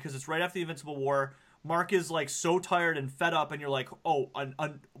up is because it's right after the Invincible War. Mark is like so tired and fed up, and you're like, "Oh,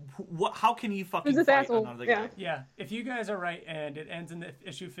 what? How can he fucking Who's this fight asshole? another Yeah. guy?" Yeah, if you guys are right and it ends in the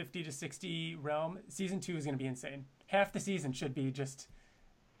issue 50 to 60 realm, season 2 is going to be insane. Half the season should be just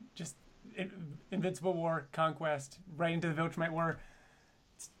Invincible War, Conquest, right into the Viltrumite War.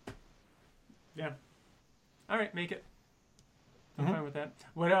 Yeah. All right, make it. I'm fine with that.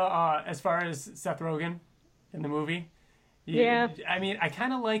 What as far as Seth Rogen in the movie? Yeah. I mean, I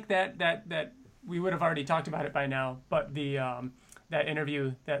kind of like that we would have already talked about it by now, but the that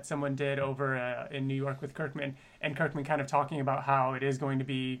interview that someone did over in New York with Kirkman, and Kirkman kind of talking about how it is going to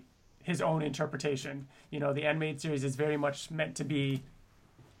be his own interpretation. You know, the animated series is very much meant to be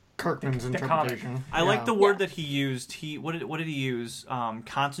Kirkman's comic. interpretation. I like the word Yeah. that he used. What did he use?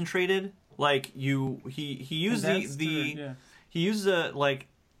 Concentrated. Like he used condensed the or- yeah. he used the like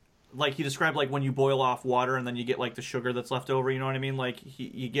he described like when you boil off water and then you get like the sugar that's left over. You know what I mean? Like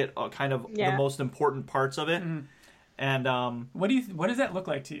you get kind of Yeah. the most important parts of it. And What does that look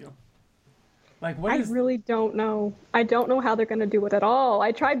like to you? Like what I is really don't know. I don't know how they're going to do it at all.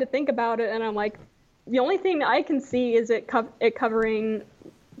 I tried to think about it, and I'm like, the only thing I can see is it covering,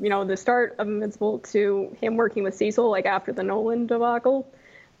 you know, the start of Invincible to him working with Cecil, like after the Nolan debacle.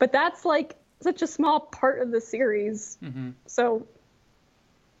 But that's like such a small part of the series. So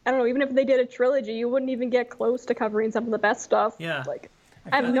I don't know. Even if they did a trilogy, you wouldn't even get close to covering some of the best stuff. Yeah. Like,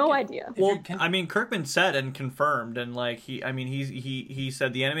 I have feel no like idea. well, I mean, Kirkman said and confirmed, and like he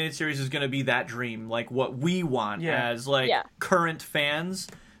said the animated series is going to be that dream, like what we want Yeah. as like Yeah. current fans.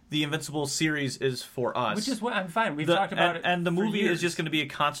 the Invincible series is for us. Which is what I'm fine. We've talked about it. And the movie years. is just going to be a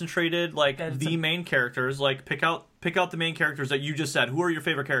concentrated, like, main characters. Like, pick out the main characters that you just said. Who are your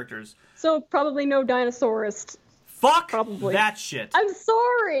favorite characters? So probably no Dinosaurus. Fuck Probably. that shit. I'm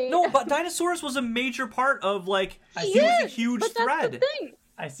sorry. No, but Dinosaurus was a major part of, like, He he was a is, huge but thread. That's the thing.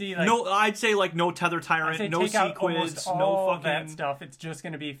 I see, like... No, I'd say, like, no Tether Tyrant, say no take out almost Sequids, all no of that fucking... stuff. It's just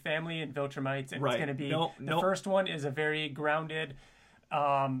going to be family and Viltrumites, and Right. it's going to be... The first one is a very grounded...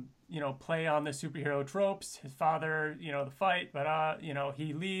 play on the superhero tropes. His father, the fight, but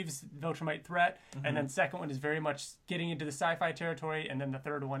he leaves Viltrumite threat, and then second one is very much getting into the sci-fi territory, and then the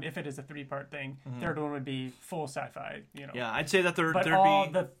third one, if it is a 3-part thing, third one would be full sci-fi. Yeah, I'd say that there'd but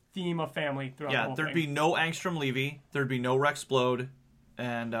be the theme of family throughout the whole there'd thing. be no Angstrom Levy, there'd be no Rexplode,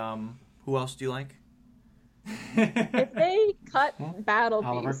 and who else do you like? If they cut Battle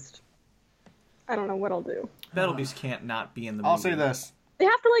Oliver. Beast, I don't know what I'll do. Battle Beast can't not be in the movie. I'll say this. They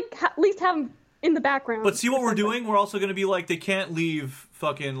have to at least have him in the background. But see what we're doing? We're also going to be like, they can't leave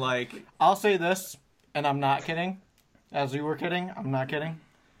fucking, like... I'll say this, and I'm not kidding. As you were kidding, I'm not kidding.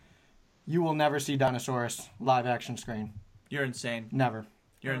 You will never see Dinosaurus live action screen. You're insane. Never.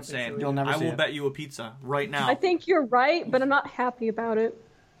 You're insane. You'll never I see will it. bet you a pizza right now. I think you're right, but I'm not happy about it.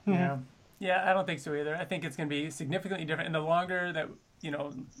 Yeah. Yeah, I don't think so either. I think it's going to be significantly different. And the longer that,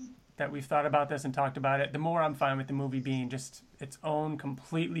 that we've thought about this and talked about it, the more I'm fine with the movie being just its own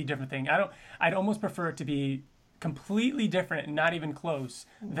completely different thing. I'd almost prefer it to be completely different and not even close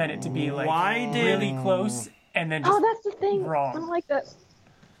than it to be like really close and then just that's the thing. wrong. I don't like that.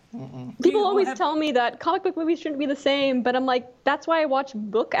 People always tell me that comic book movies shouldn't be the same, but I'm like, that's why I watch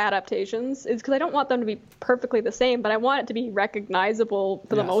book adaptations, is because I don't want them to be perfectly the same, but I want it to be recognizable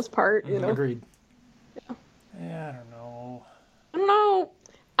for the most part. Agreed. Yeah, I don't know. I don't know.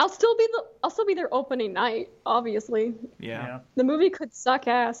 I'll still be their opening night, obviously. Yeah. The movie could suck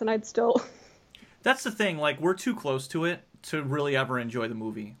ass, and I'd still. That's the thing. Like, we're too close to it to really ever enjoy the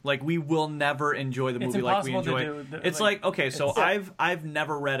movie. Like, we will never enjoy the movie like we enjoy it. It's like, okay, so I've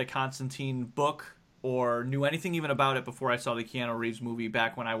never read a Constantine book or knew anything even about it before I saw the Keanu Reeves movie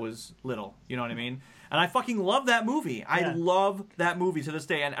back when I was little. You know what I mean? And I fucking love that movie. Yeah. I love that movie to this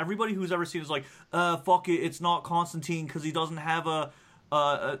day. And everybody who's ever seen it is like, fuck it, it's not Constantine because he doesn't have a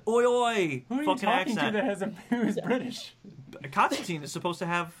oi oi Who are you fucking talking accent. to that has who's British? Constantine is supposed to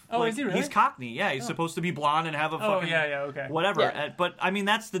have. Oh, like, is he really? He's Cockney. Yeah, he's supposed to be blonde and have a fucking. Oh, yeah, okay. Whatever. Yeah. But I mean,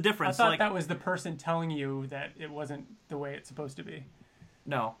 that's the I difference. thought like, that was the person telling you that it wasn't the way it's supposed to be.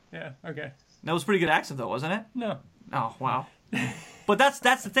 no, Yeah, okay. that was a pretty good accent though, wasn't it? No. Oh wow. But that's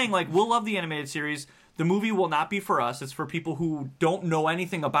the thing. Like, we'll love the animated series. The movie will not be for us. It's for people who don't know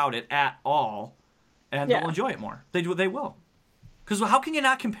anything about it at all, and they'll enjoy it more. They will. Because how can you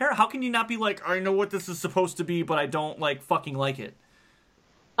not compare? How can you not be like, I know what this is supposed to be, but I don't fucking like it?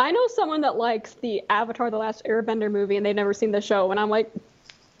 I know someone that likes the Avatar: The Last Airbender movie, and they've never seen the show, and I'm like,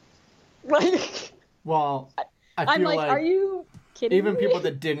 Well, I I'm feel like, are you kidding even me? people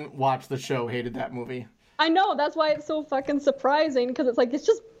that didn't watch the show hated that movie. I know, that's why it's so fucking surprising, because it's like, it's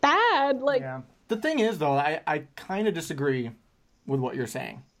just bad. Like, Yeah. The thing is, though, I kind of disagree with what you're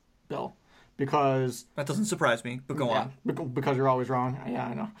saying, Bill, because That doesn't surprise me. But go on. because you're always wrong. Yeah,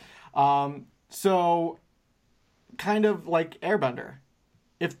 I know. So, kind of like Airbender.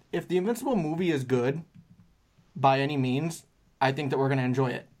 If the Invincible movie is good, by any means, I think that we're going to enjoy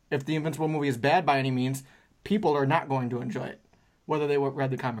it. If the Invincible movie is bad by any means, people are not going to enjoy it, whether they read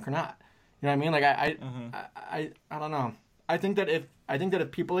the comic or not. You know what I mean? Like I don't know. I think that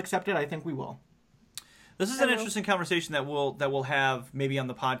if people accept it, I think we will. This is an interesting conversation that we'll have maybe on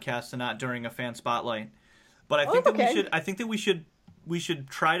the podcast and not during a fan spotlight. But I think that we should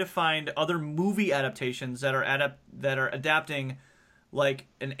try to find other movie adaptations that are adapting like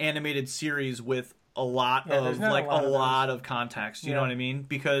an animated series with a lot of context. You know what I mean?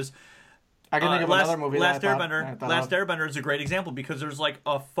 Because I can think of another movie. Last Airbender is a great example because there's like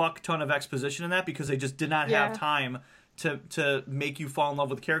a fuck ton of exposition in that because they just did not have time to make you fall in love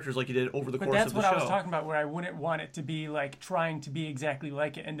with the characters like you did over the course of the show. But that's what I was talking about, where I wouldn't want it to be like trying to be exactly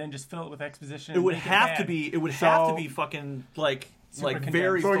like it and then just fill it with exposition. It would have to be. It would have to be fucking like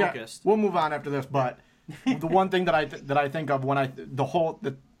very focused. We'll move on after this, but the one thing that I think of when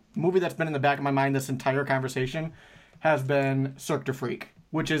the movie that's been in the back of my mind this entire conversation has been Cirque du Freak,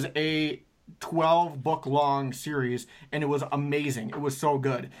 which is a 12-book-long series, and it was amazing. It was so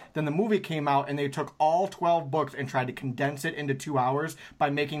good. Then the movie came out, and they took all 12 books and tried to condense it into 2 hours by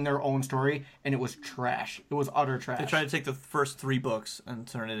making their own story, and it was trash. It was utter trash. They tried to take the first 3 books and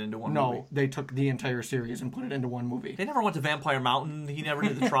turn it into one movie. No, they took the entire series and put it into one movie. They never went to Vampire Mountain. He never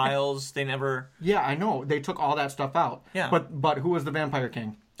did the trials. They never... Yeah, I know. They took all that stuff out. Yeah. But who was the Vampire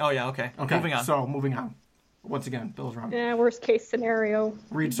King? Oh, yeah, okay. Okay, Moving on. So, moving on. Once again, Bill's wrong. Yeah, worst case scenario.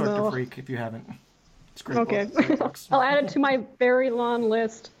 Read Cirque No. du Freak if you haven't. It's a great. Okay. Book. Great books. I'll add it to my very long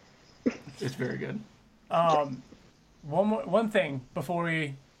list. It's very good. One thing before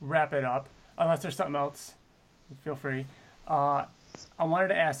we wrap it up, unless there's something else, feel free. I wanted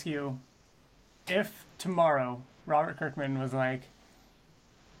to ask you, if tomorrow Robert Kirkman was like,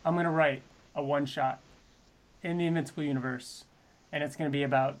 I'm going to write a one-shot in the Invincible universe, and it's going to be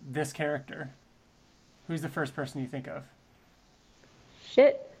about this character, who's the first person you think of?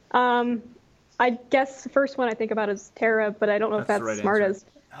 Shit. I guess the first one I think about is Tara, but I don't know if That's that's the right the smartest.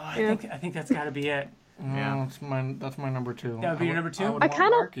 Oh, Yeah. I think that's got to be it. Yeah. That's my number 2. That would be your number 2? I I want kinda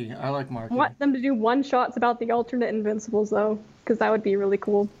Marky. I like Marky. Want them to do one-shots about the alternate Invincibles, though, because that would be really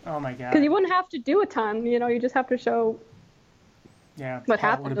cool. Oh my god. Because you wouldn't have to do a ton, you just have to show Yeah. what That would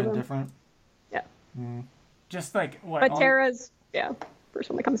happened have to been them. different. Yeah. Just like what? But all Tara's, first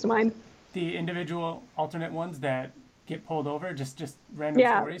one that comes to mind. the individual alternate ones that get pulled over, just random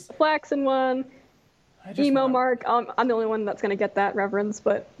Yeah, stories. Flax in one, I just Emo want- Mark. I'm the only one that's gonna get that reference,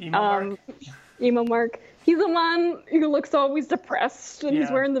 but Emo Mark. Emo Mark. He's the one who looks always depressed, and he's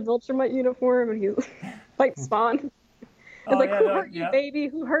Yeah. wearing the Viltrumite uniform, and he's like Spawn. It's Oh, like, yeah, who no, hurt you, yeah. baby?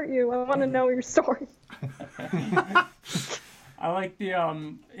 Who hurt you? I want to know your story. I like the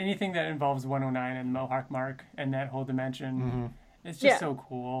anything that involves 109 and Mohawk Mark and that whole dimension. It's just Yeah. so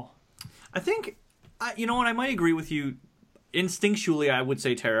cool. I think, you know what, I might agree with you. Instinctually, I would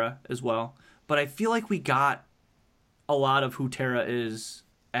say Tara as well. But I feel like we got a lot of who Tara is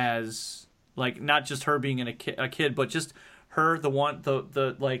as, like, not just her being a kid, but just her, the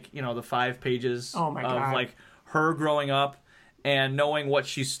 5 pages Oh my of, God. like, her growing up and knowing what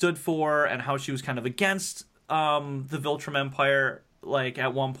she stood for and how she was kind of against the Viltrum Empire, like,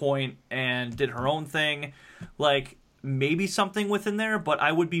 at one point and did her own thing. Like, maybe something within there, but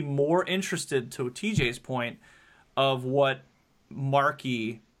I would be more interested, to TJ's point, of what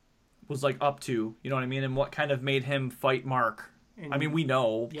Marky was, like, up to, you know what I mean, and what kind of made him fight Mark. I mean, we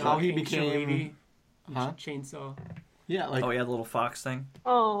know. Yeah, How he Ancient became- Lady, Huh? chainsaw. Yeah, like Oh, yeah, the little fox thing.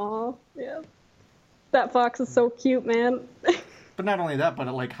 Aw, yeah. That fox is so cute, man. But not only that, but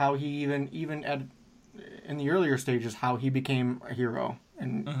like how he even at in the earlier stages, how he became a hero,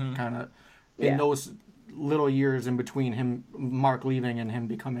 and kind of in Yeah. those little years in between him, Mark leaving and him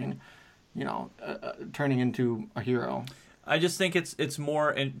becoming, turning into a hero. I just think it's more,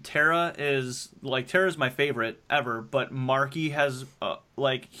 and Tara's my favorite ever, but Marky has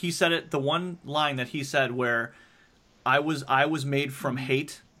like, he said it, the one line that he said where I was made from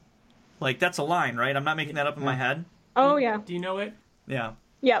hate, like, that's a line, right? I'm not making that up in my head. Oh yeah, Do you know it? Yeah.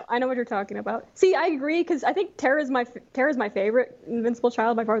 yeah. I know what you're talking about. See, I agree because I think Tara's my favorite Invincible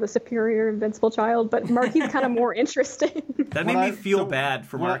child, by far the superior Invincible child. But Marky's kind of more interesting. That made me feel bad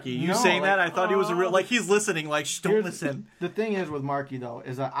for Marky. You saying that, I thought he was a real, like, he's listening, like, shh, don't listen. The thing is with Marky though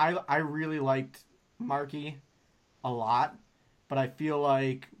is that I really liked Marky a lot, but I feel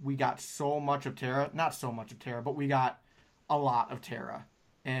like we got so much of Tara, not so much of Tara, but we got a lot of Tara,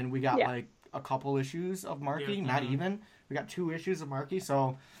 and we got Yeah. like a couple issues of Marky, Yeah. not even. We got 2 issues of Marky,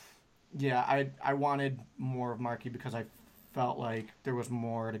 so yeah, I wanted more of Marky because I felt like there was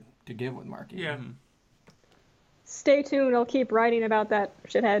more to give with Marky. Yeah. Stay tuned. I'll keep writing about that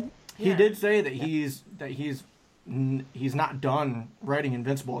shithead. He Yeah. did say that he's not done writing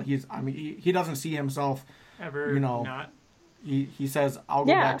Invincible. He doesn't see himself. Ever not? He says I'll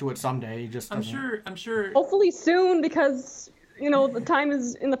go Yeah. back to it someday. He just I'm doesn't. sure. Hopefully soon, because the time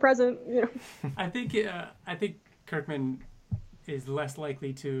is in the present. I think Kirkman is less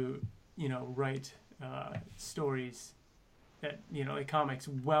likely to, write stories that, like comics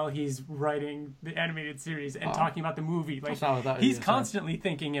while he's writing the animated series and talking about the movie. Like, That's not what that he's is, constantly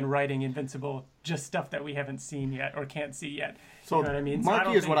thinking and writing Invincible, just stuff that we haven't seen yet or can't see yet. So You know what I mean? So I Marky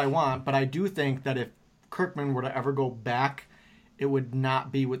don't is what I think- want, but I do think that if Kirkman were to ever go back, it would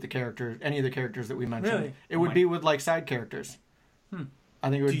not be with the characters, any of the characters that we mentioned. Really? It would be with like side characters. I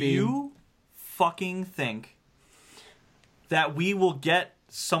think it would Do be. you fucking think that we will get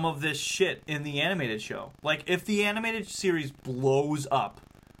some of this shit in the animated show? Like, if the animated series blows up,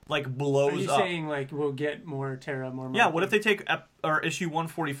 like, Are blows you up. saying, like, we'll get more Tara, more Marky? Yeah, what if they take issue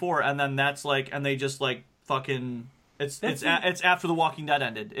 144 and then that's like, and they just like fucking It's after The Walking Dead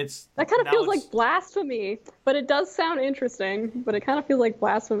ended. That kind of feels like blasphemy, but it does sound interesting. But it kind of feels like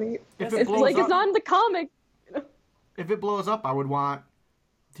blasphemy. It's not in the comic. If it blows up, I would want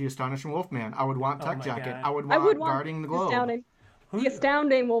the Astonishing Wolfman. I would want Tech Jacket. God. I would want Guarding the Globe. The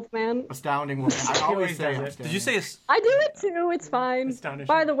Astounding Wolfman. Astounding Wolfman. I always say it. Did you say I do it too. It's fine. Astonishing.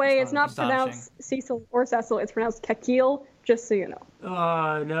 By the way, it's not pronounced Cecil or Cecil. It's pronounced Kekil, just so you know.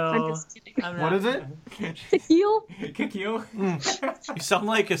 Oh, no. I'm just kidding. What is it? Kekil? Kekil? You sound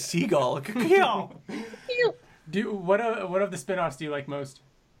like a seagull. Kekil. What of the spin-offs do you like most?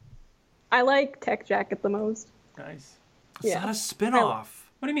 I like Tech Jacket the most. Nice. It's not a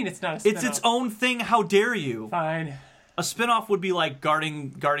spin-off. What do you mean it's not a spin-off? It's its own thing. How dare you? Fine. A spin-off would be like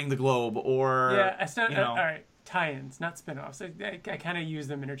guarding the globe, or all right, tie-ins, not spin-offs. I kind of use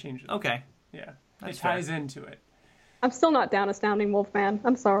them interchangeably. Okay. Yeah, That's it ties into it. I'm still not down Astounding Wolfman.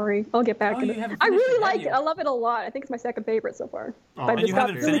 I'm sorry. I'll get back to it. I really like it. I love it a lot. I think it's my second favorite so far. Oh, and you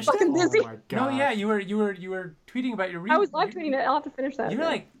haven't finished it? Busy. Oh my God. No, yeah, you were tweeting about your. I was live tweeting it. I'll have to finish that.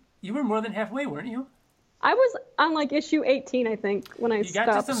 You were more than halfway, weren't you? I was on like issue 18, I think, when I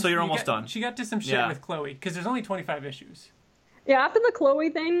stopped. So you're almost done. She got to some shit with Chloe because there's only 25 issues. Yeah, after the Chloe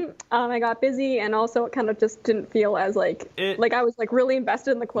thing, I got busy, and also it kind of just didn't feel as I was like really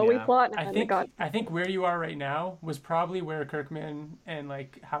invested in the Chloe plot. And I think where you are right now was probably where Kirkman and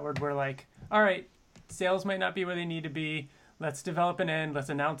like Howard were like, all right, sales might not be where they need to be. Let's develop an end. Let's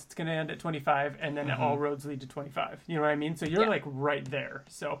announce it's going to end at 25, and then all roads lead to 25. You know what I mean? So you're like right there.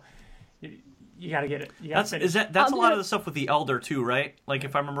 So you got to get it. That's a lot of the stuff with the Elder too, right? Like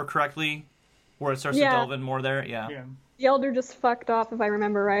if I remember correctly, where it starts to delve in more there. Yeah. The Elder just fucked off, if I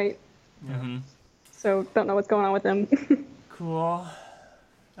remember right. Mm-hmm. So don't know what's going on with him. Cool. All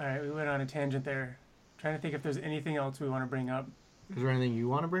right, we went on a tangent there. Trying to think if there's anything else we want to bring up. Is there anything you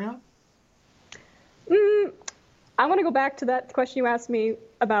want to bring up? I want to go back to that question you asked me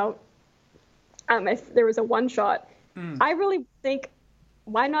about if there was a one-shot. I really think,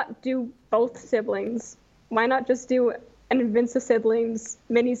 why not do both siblings? Why not just do an Invincible Siblings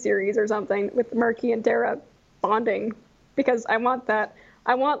miniseries or something with Murky and Tara bonding? Because I want that.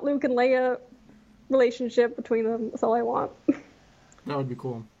 I want Luke and Leia relationship between them. That's all I want. That would be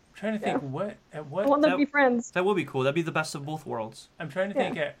cool. I'm trying to think what I want them to be friends. That would be cool. That'd be the best of both worlds. I'm trying to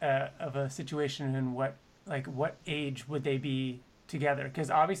think of a situation in what age would they be together?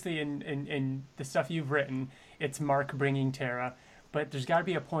 Because obviously in the stuff you've written, it's Mark bringing Tara, but there's got to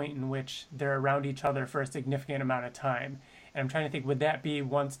be a point in which they're around each other for a significant amount of time. And I'm trying to think, would that be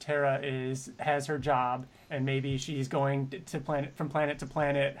once Tara has her job and maybe she's going from planet to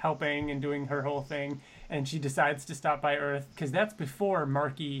planet, helping and doing her whole thing, and she decides to stop by Earth? Because that's before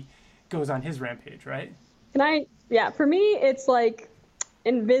Marky goes on his rampage, right? For me, it's like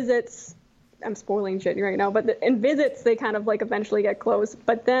in Visits, I'm spoiling shit right now, but in Visits, they kind of like eventually get close.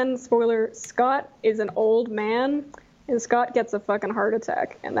 But then, spoiler, Scott is an old man, and Scott gets a fucking heart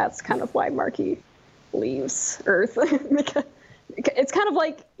attack, and that's kind of why Marky leaves Earth. It's kind of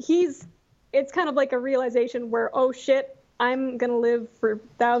like it's kind of like a realization where, oh shit, I'm gonna live for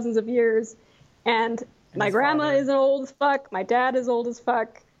thousands of years, and my grandma is old as fuck, my dad is old as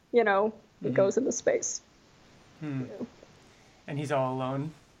fuck, it goes into space. And he's all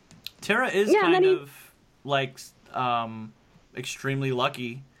alone. Tara is kind of like extremely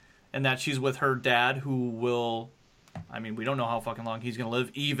lucky in that she's with her dad, who will, I mean, we don't know how fucking long he's gonna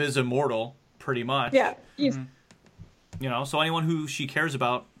live. Eve is immortal, pretty much. Yeah. So anyone who she cares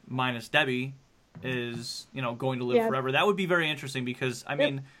about, minus Debbie, is, going to live forever. That would be very interesting because, I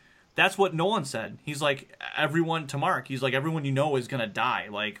mean, that's what Nolan said. He's like, everyone to Mark, he's like, everyone is going to die.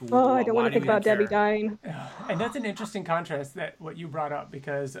 Like, I don't want to think about Debbie dying. And that's an interesting contrast, that what you brought up,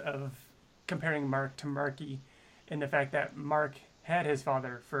 because of comparing Mark to Marky, and the fact that Mark had his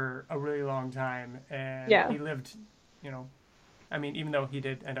father for a really long time, and he lived, I mean, even though he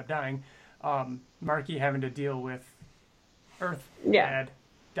did end up dying, Marky having to deal with Earth Dad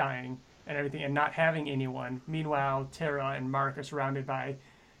dying and everything, and not having anyone. Meanwhile, Tara and Mark are surrounded by,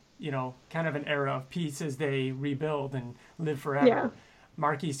 kind of an era of peace as they rebuild and live forever. Yeah.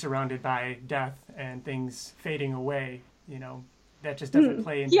 Marky's surrounded by death and things fading away. That just doesn't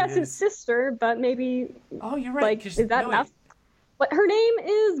play into. He has his sister, but maybe. Oh, you're right. Like, is that enough? But her name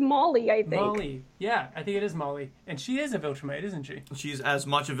is Molly, I think. Molly. Yeah, I think it is Molly. And she is a Viltrumite, isn't she? She's as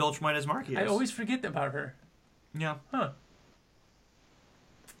much a Viltrumite as Marky is. I always forget about her. Yeah. Huh.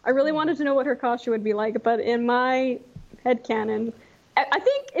 I really wanted to know what her costume would be like, but in my headcanon, I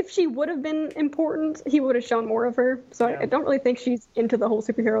think if she would have been important, he would have shown more of her. So I don't really think she's into the whole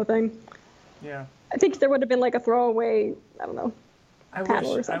superhero thing. Yeah. I think there would have been like a throwaway, I don't know, I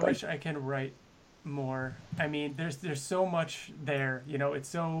wish I can write more. I mean, there's so much there. You know, it's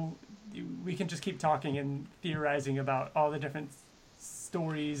so we can just keep talking and theorizing about all the different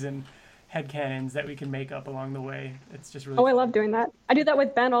stories and headcanons that we can make up along the way. It's just really Oh, I fun. love doing that. I do that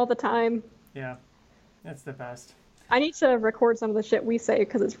with Ben all the time. Yeah, that's the best. I need to record some of the shit we say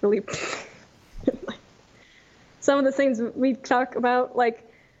because it's really some of the things we talk about. Like,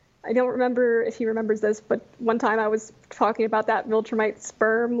 I don't remember if he remembers this, but one time I was talking about that Viltrumite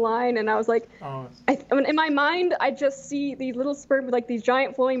sperm line, and I was like, Oh, in my mind, I just see these little sperm with like these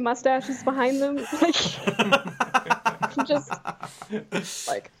giant flowing mustaches behind them, like just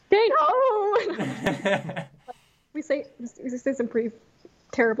like, okay, no. we say some pretty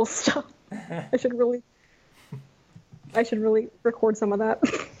terrible stuff. I should really record some of that.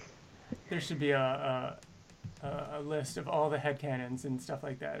 there should be a list of all the headcanons and stuff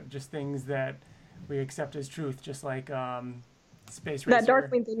like that. Just things that we accept as truth, just like Space Racer. That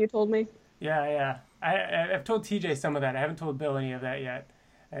Darkwing thing you told me. Yeah. I've told TJ some of that. I haven't told Bill any of that yet.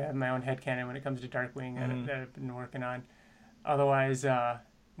 I have my own headcanon when it comes to Darkwing that I've been working on. Otherwise,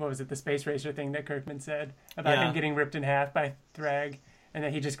 what was it, the Space Racer thing that Kirkman said about him getting ripped in half by Thrag, and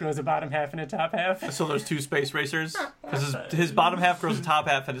that he just grows a bottom half and a top half? So there's two Space Racers? Because his bottom half grows a top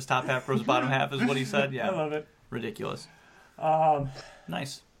half, and his top half grows a bottom half, is what he said? Yeah. I love it. Ridiculous.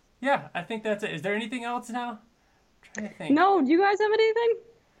 Nice. Yeah, I think that's it. Is there anything else now? I'm trying to think. No, do you guys have anything?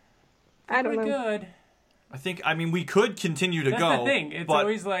 I don't We're know. good. I mean, we could continue to That's go. the thing. It's but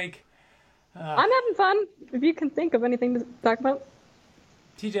always like, I'm having fun. If you can think of anything to talk about.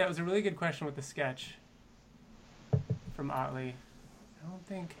 TJ, that was a really good question with the sketch from Otley. I don't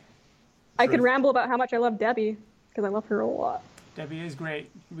think I could ramble about how much I love Debbie, because I love her a lot. Debbie is great.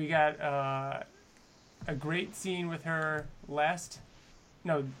 We got a great scene with her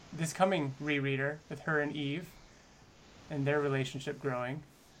this coming rereader with her and Eve and their relationship growing.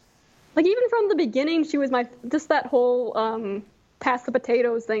 Like, even from the beginning, she was just that whole pass the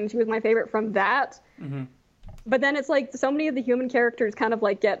potatoes thing, she was my favorite from that. Mm-hmm. But then it's like so many of the human characters kind of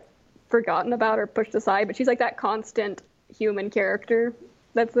like get forgotten about or pushed aside, but she's like that constant human character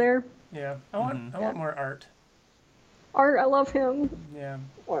that's there. Yeah. I want more art. Art, I love him. Yeah.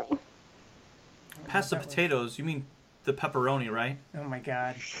 Well, pass the potatoes. You mean the pepperoni, right? Oh my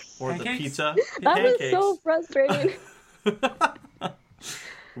god. Or Pancakes? the pizza? that was Pancakes. so frustrating.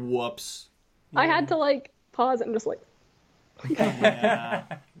 Whoops. I had to like pause it and just like, Yeah.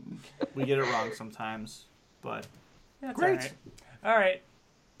 We get it wrong sometimes, but That's great. All right.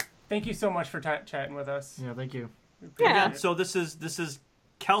 Thank you so much for chatting with us. Yeah, thank you. yeah. Again, so this is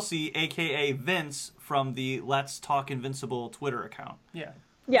Kelsey, aka Vince, from the Let's Talk Invincible Twitter account. Yeah.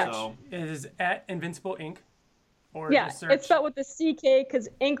 Yeah. So It is at Invincible Inc. Or Yeah, just search. it's spelled with a CK because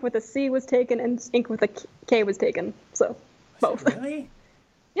ink with a C was taken and ink with a K was taken. So, both. Really?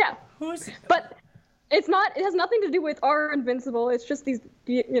 Yeah. Who's? But it's not, it has nothing to do with our Invincible. It's just these,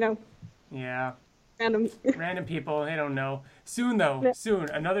 Yeah. random. Random people, they don't know. Soon, though. Yeah. Soon.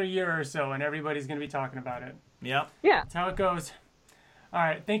 Another year or so, and everybody's going to be talking about it. yeah. Yeah. That's how it goes. All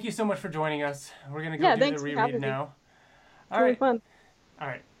right. Thank you so much for joining us. We're going to go Yeah, do the thanks for reread having me. now. It's All really right. fun. All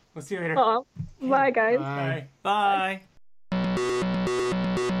right. We'll see you later. Oh, bye, guys. Bye. Bye.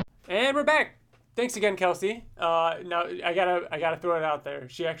 And we're back. Thanks again, Kelsey. Now I gotta throw it out there.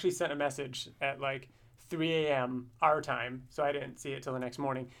 She actually sent a message at like 3 a.m. our time, so I didn't see it till the next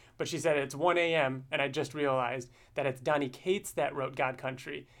morning. But she said it's 1 a.m. and I just realized that it's Donnie Cates that wrote God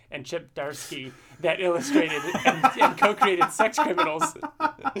Country and Chip Darsky that illustrated and co-created Sex Criminals.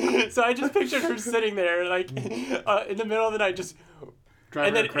 So I just pictured her sitting there like in the middle of the night, just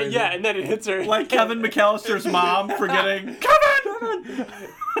Driving her crazy. and then it hits her Like Kevin McAllister's mom forgetting. Kevin!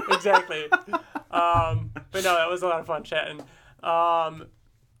 Exactly. But no, that was a lot of fun chatting.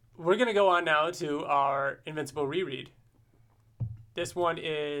 We're going to go on now to our Invincible reread. This one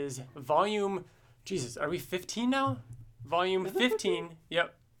is volume... Jesus, are we 15 now? Volume 15.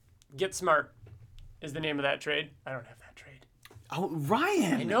 Yep. Get Smart is the name of that trade. I don't have that trade. Oh,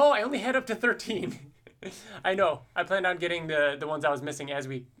 Ryan. I know, I only had up to 13. I know. I planned on getting the ones I was missing as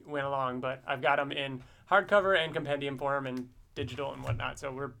we went along, but I've got them in hardcover and compendium form and digital and whatnot,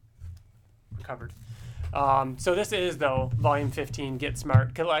 so we're covered. So this is, though, Volume 15, Get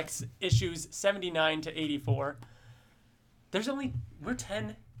Smart, collects issues 79 to 84. There's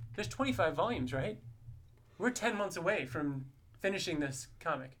 25 volumes, right? We're 10 months away from finishing this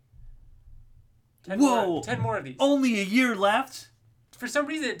comic. 10 Whoa. 10 more of these. Only a year left? For some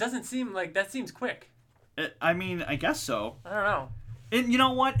reason, it doesn't seem like that seems quick. I mean, I guess so. I don't know. And you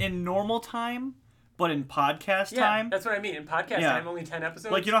know what? In normal time, but in podcast Yeah, time, that's what I mean. In podcast Yeah. time, only 10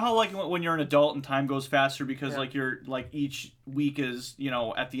 episodes. like, you know how like when you're an adult and time goes faster because Yeah. like you're like each week is,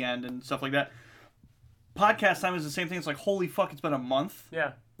 at the end and stuff like that. podcast time is the same thing. It's like, holy fuck, it's been a month.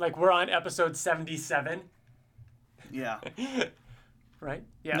 Yeah. Like, we're on episode 77. Yeah. Right?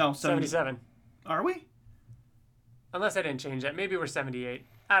 Yeah. No, 77. Are we? Unless I didn't change that. Maybe we're 78.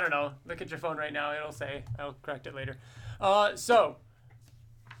 I don't know. Look at your phone right now. It'll say. I'll correct it later. So,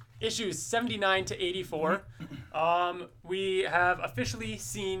 issues 79 to 84. We have officially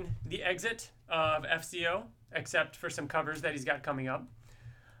seen the exit of FCO, except for some covers that he's got coming up.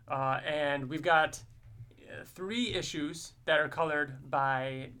 And we've got 3 issues that are colored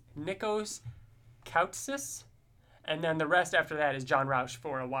by Nikos Koutsis, and then the rest after that is John Rauch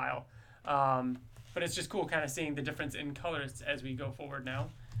for a while. But it's just cool kind of seeing the difference in colors as we go forward now.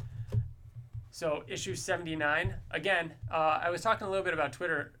 So issue 79. Again, I was talking a little bit about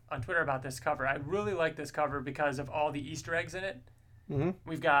Twitter about this cover. I really like this cover because of all the Easter eggs in it. Mm-hmm.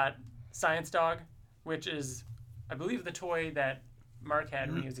 We've got Science Dog, which is, I believe, the toy that Mark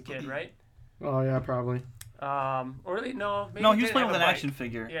had when he was a kid, right? Oh yeah, probably. Or maybe No, he was didn't playing have with a an bike. action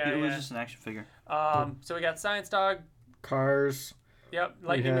figure. Yeah, it was yeah. just an action figure. So we got Science Dog. Cars. Yep,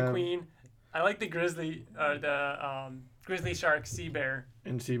 Lightning have- McQueen. I like the grizzly shark sea bear.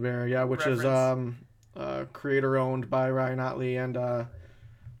 And Sea Bear, yeah, which Reference. is creator owned by Ryan Otley and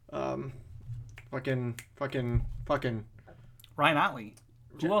fucking Ryan Otley.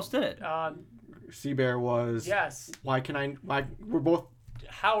 Who else did it? Sea Bear was. Yes, Why we're both.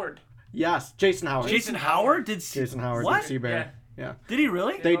 Howard. Yes, Jason Howard. Jason Howard did. Jason Howard What? did Sea Bear. Yeah. Did he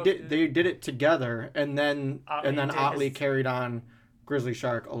really? They did it together, and then Otley did Otley his- carried on Grizzly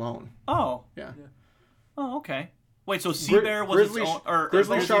Shark alone. Oh. Yeah. Oh, okay. Wait, so Sea Bear was Grizzly- its own, or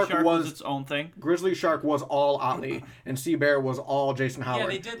Grizzly Shark was was- its own thing? Grizzly Shark was all Otley, and Sea Bear was all Jason Howard.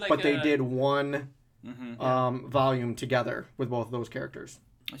 they did like but they a- did one volume together with both of those characters.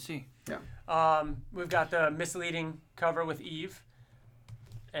 I see. We've got the misleading cover with Eve,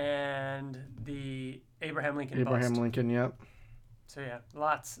 and the Abraham Lincoln Abraham bust. Lincoln, yep. So yeah,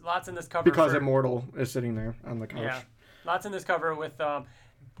 lots in this cover. Because for- Immortal is sitting there on the couch. Yeah, lots in this cover with.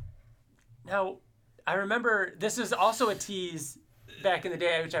 Now, I remember this is also a tease back in the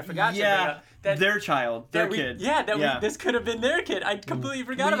day, which I forgot to bring up. Their child, their that we- kid. Yeah, this could have been their kid. I completely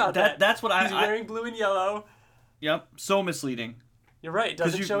forgot about that. That's what He's wearing blue and yellow. Yep, so misleading. You're right.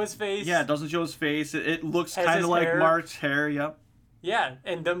 Doesn't show his face. Yeah, it doesn't show his face. It looks Has kind his of like hair. Mark's hair. Yep. Yeah,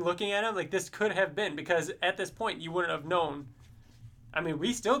 and them looking at him like this could have been, because at this point you wouldn't have known. I mean,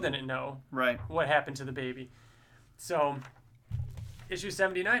 we still didn't know Right. what happened to the baby. So, issue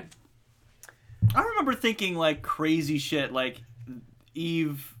 79. I remember thinking like crazy shit, like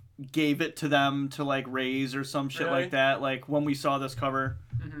Eve gave it to them to like raise or some shit Really? like that. Like when we saw this cover.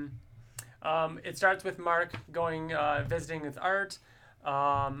 It starts with Mark going visiting with Art.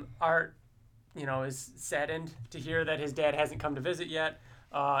 Art, is saddened to hear that his dad hasn't come to visit yet.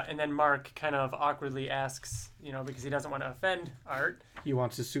 And then Mark kind of awkwardly asks, because he doesn't want to offend Art. He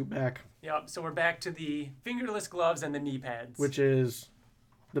wants his suit back, Yep. So we're back to the fingerless gloves and the knee pads. which is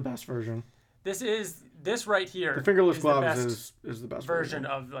the best version. This right here. The fingerless is gloves the best is the best version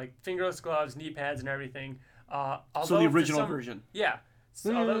of like fingerless gloves, knee pads, and everything. So Although the for original some- version. Yeah.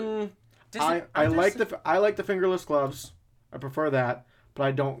 So although, I like the fingerless gloves. I prefer that, but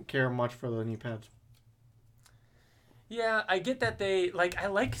I don't care much for the knee pads. Yeah, I get that I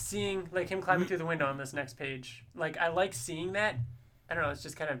like seeing like him climbing through the window on this next page. Like I like seeing that. I don't know. It's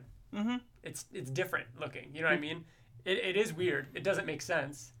just kind of it's different looking. You know what I mean? It is weird. It doesn't make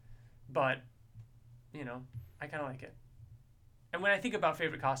sense, but I kind of like it. And when I think about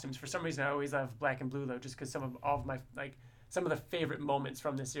favorite costumes, for some reason I always love black and blue though, just because some of my some of the favorite moments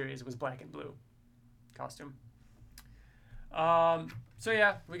from this series was black and blue costume. So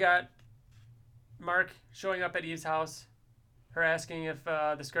yeah, we got Mark showing up at Eve's house, her asking if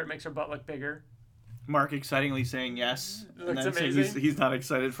the skirt makes her butt look bigger. Mark excitingly saying yes. Looks and then saying amazing. he's not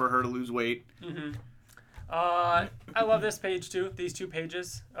excited for her to lose weight. I love this page too. These 2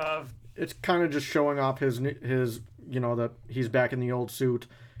 pages of It's kind of just showing off his that he's back in the old suit,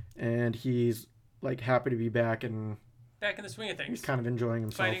 and he's like happy to be back, and back in the swing of things, he's kind of enjoying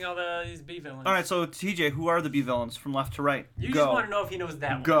himself. fighting all these B villains. All right, so TJ, who are the B villains from left to right? You Go. just want to know if he knows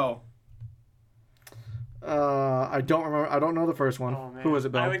that one. Go. I don't remember. I don't know the first one. Oh, man. Who is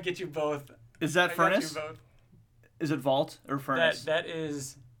it, Bill? I would get you both. Is that I got Furnace? you both. Is it Vault or Furnace? That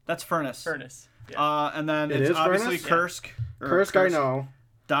is That's Furnace. Furnace. Yeah. And then It it's is obviously Furnace? Kursk. or Kursk, I know.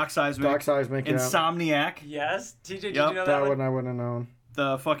 Doc Seismic. Doc Seismic, yeah. Insomniac. Yes. TJ, did Yep, you know That that one I wouldn't have known.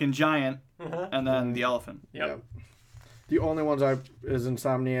 The fucking giant. Uh-huh. And then the elephant. Yep. The only ones is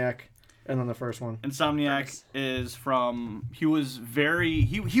Insomniac, and then the first one. Insomniac Furnace. is from... He was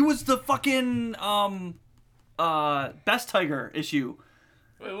the fucking... Best Tiger issue.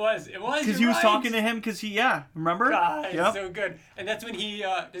 It was. Because he was talking to him. Because remember? God, it's so good. And that's when he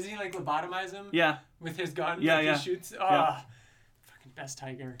does he like lobotomize him? Yeah. With his gun. Yeah, He shoots. Fucking best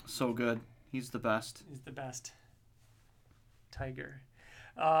Tiger. So good. He's the best. He's the best. Tiger.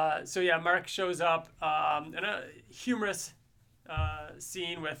 Mark shows up in a humorous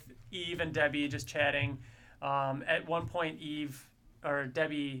scene with Eve and Debbie just chatting. At one point,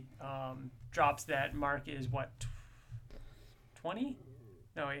 Debbie drops that Mark is what, 20?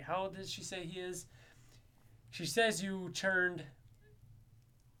 No, wait, how old does she say he is? She says you turned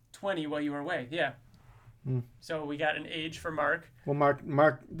 20 while you were away. Yeah. So we got an age for Mark. Well,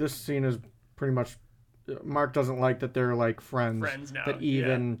 Mark, this scene is pretty much. Mark doesn't like that they're like friends. Friends now. That Eve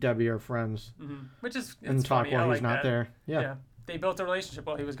and Debbie are friends. Mm-hmm. Which is and talk funny. while I he's like not that. there. Yeah. They built a relationship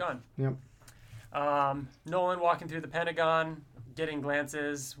while he was gone. Yep. Nolan walking through the Pentagon, getting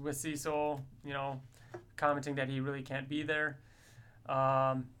glances with Cecil, commenting that he really can't be there.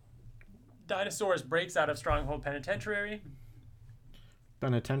 Dinosaurs breaks out of Stronghold Penitentiary.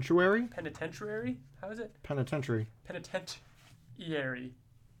 Penitentiary? Penitentiary? How is it? Penitentiary. Penitentiary.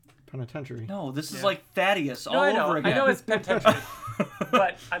 Penitentiary. No, this is like Thaddeus all over again. I know it's penitentiary,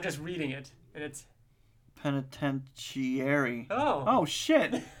 but I'm just reading it, and it's penitentiary. Oh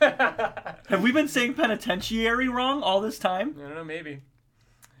shit. Have we been saying penitentiary wrong all this time? I don't know, maybe.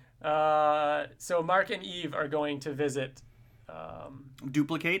 So Mark and Eve are going to visit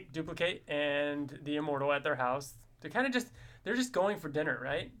Duplicate and the Immortal at their house. They're just going for dinner,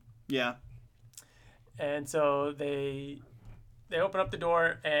 right? Yeah. And so they open up the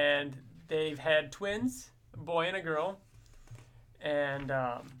door, and they've had twins, a boy and a girl. And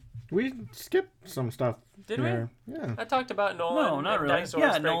we skipped some stuff. Did there. we? Yeah. I talked about Nolan. No, not and really.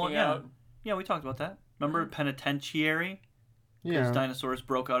 Dinosaurs breaking out. Yeah, we talked about that. Remember penitentiary? Yeah. Because dinosaurs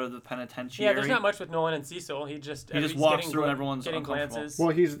broke out of the penitentiary. Yeah, there's not much with Nolan and Cecil. He just walks through and everyone's getting uncomfortable. glances.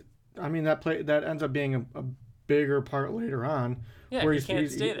 Well, that ends up being a bigger part later on. Yeah, where he can't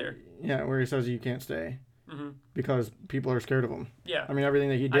stay there. Yeah, where he says you can't stay. Mm-hmm. Because people are scared of him. Yeah. I mean, everything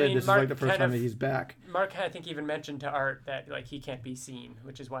that he did, this Mark is like the first time that he's back. Mark, I think, even mentioned to Art that like he can't be seen,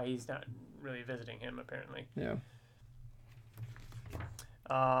 which is why he's not really visiting him, apparently. Yeah.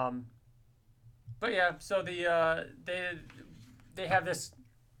 But yeah, so they have this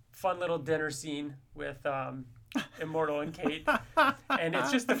fun little dinner scene with Immortal and Kate, and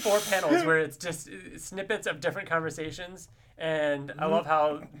it's just the 4 panels where it's just snippets of different conversations. And I love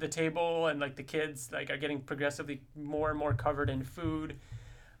how the table and like the kids like are getting progressively more and more covered in food.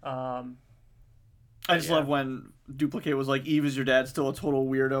 I just love when Duplicate was like, Eve is your dad, still a total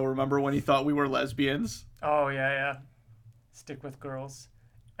weirdo. Remember when he thought we were lesbians? Oh, yeah. Stick with girls.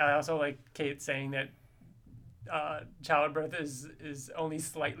 I also like Kate saying that childbirth is only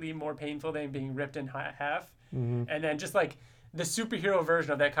slightly more painful than being ripped in half. Mm-hmm. And then just like the superhero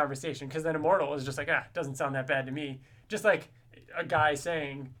version of that conversation, because then Immortal is just like, doesn't sound that bad to me. Just like a guy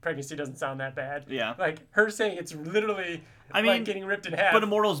saying pregnancy doesn't sound that bad. Yeah. Like her saying it's literally like getting ripped in half. But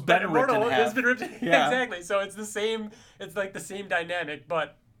Immortal's been ripped in half. Has been ripped in half. Yeah. Exactly. So it's the same. It's like the same dynamic,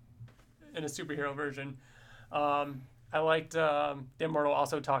 but in a superhero version. I liked the Immortal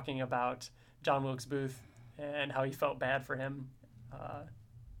also talking about John Wilkes Booth and how he felt bad for him.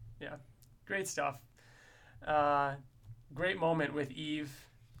 Great stuff. Great moment with Eve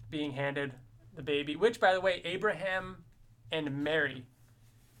being handed the baby, which, by the way, Abraham and Mary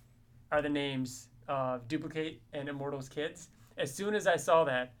are the names of Duplicate and Immortal's kids. As soon as I saw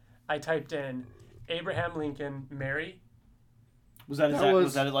that, I typed in Abraham Lincoln, Mary. Was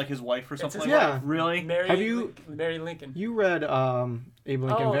that like his wife or something? Yeah. Really? Mary Lincoln. You read Abe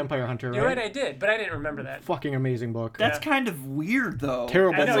Lincoln Vampire Hunter, right? You're right, I did, but I didn't remember that. Fucking amazing book. That's kind of weird, though.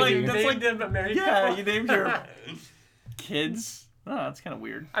 Terrible. I know, movie. you named them American. Yeah, you named your kids. Oh, that's kind of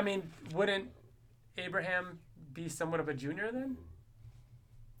weird. I mean, wouldn't Abraham be somewhat of a junior then?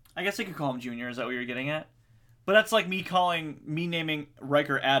 I guess I could call him Junior. Is that what you're getting at? But that's like me naming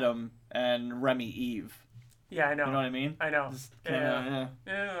Riker Adam and Remy Eve. Yeah, I know. You know what I mean? I know. Yeah.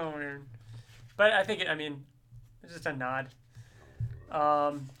 It's a little weird. But I think it's just a nod.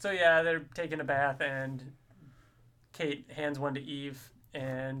 So yeah, they're taking a bath, and Kate hands one to Eve,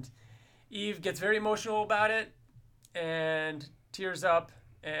 and Eve gets very emotional about it, and tears up,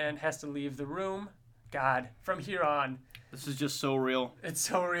 and has to leave the room. God, from here on, this is just so real. It's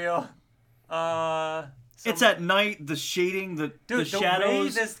so real. It's at night, the shading, the shadows. The way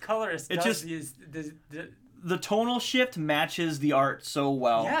this colorist does the tonal shift matches the art so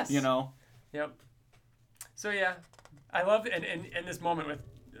well. Yes. Yep. So yeah, I love and this moment with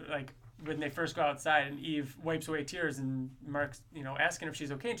like when they first go outside and Eve wipes away tears and Mark's asking if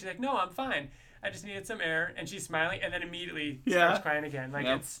she's okay and she's like, no, I'm fine. I just needed some air. And she's smiling and then immediately Yeah. starts crying again. Like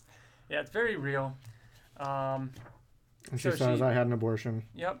it's very real. And she so says, I had an abortion.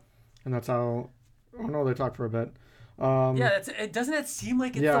 Yep. And that's how... Oh, no, they talk for a bit. Doesn't it seem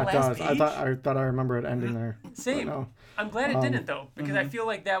like it's yeah, the it last does. page? I thought I remember it ending there. Same. No. I'm glad it didn't though, because I feel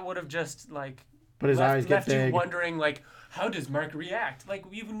like that would have just like But his eyes get left you big. wondering like, how does Mark react? Like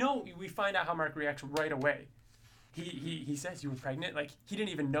we find out how Mark reacts right away. He says you were pregnant. Like he didn't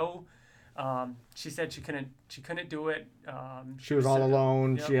even know. She said she couldn't do it. She was all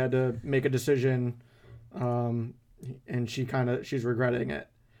alone. Yep. She had to make a decision, and she's regretting it.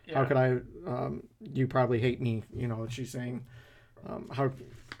 Yeah. How could I? You probably hate me. You know, she's saying, how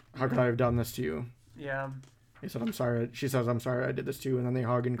could I have done this to you? Yeah. He said, I'm sorry. She says, I'm sorry I did this to you, and then they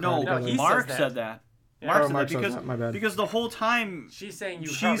hug and cry No, together. he Mark says said that. Yeah. Mark Oh, said Mark that says because that, my bad. because the whole time She's saying you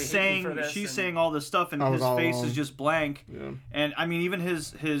probably hate me for this. she's saying all this stuff, and I was his all face alone. is just blank. Yeah. And I mean, even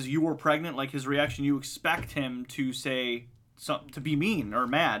his you were pregnant, like his reaction, you expect him to say something, to be mean or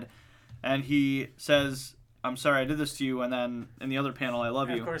mad, and he says, I'm sorry I did this to you, and then in the other panel, I love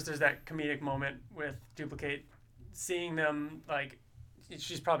And you. of course, there's that comedic moment with Duplicate, seeing them like.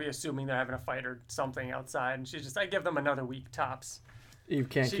 She's probably assuming they're having a fight or something outside, and she's just, I give them another week tops. You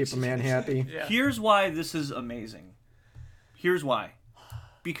can't keep a man happy. Yeah. Here's why this is amazing. Here's why.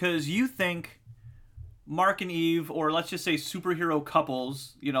 Because you think Mark and Eve, or let's just say superhero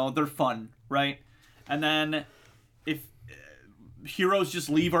couples, you know, they're fun, right? And then if heroes just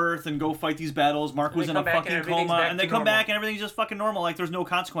leave Earth and go fight these battles, Mark was in a fucking coma, and they come back and everything's just fucking normal, like there's no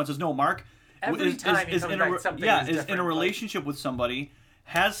consequences. No, Mark Every time he comes back, something is is in different, a like- relationship with somebody,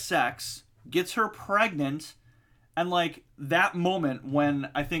 has sex, gets her pregnant, and like that moment when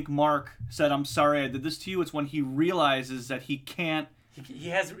I think Mark said, I'm sorry I did this to you, it's when he realizes that he can't.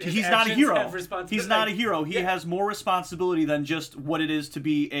 He's not a hero. He's not a hero. He has more responsibility than just what it is to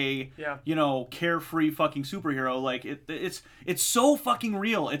be a carefree fucking superhero. Like it's so fucking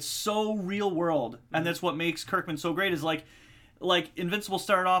real. It's so real world, and that's what makes Kirkman so great. Is like Invincible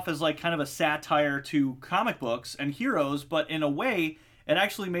started off as like kind of a satire to comic books and heroes, but in a way, it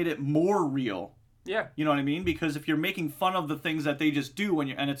actually made it more real. Yeah. You know what I mean? Because if you're making fun of the things that they just do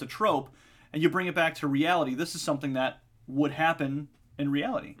and it's a trope, and you bring it back to reality, this is something that would happen in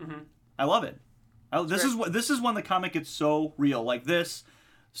reality. Mm-hmm. I love it. This is when the comic gets so real. Like this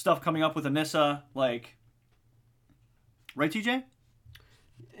stuff coming up with Anissa, like, right, TJ?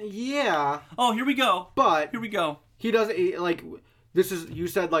 Yeah. Oh, here we go. But Here we go. he doesn't like. This is you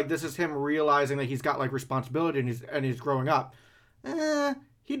said like this is him realizing that he's got like responsibility and he's growing up.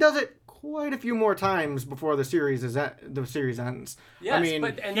 He does it quite a few more times before the series ends. Yes, I mean,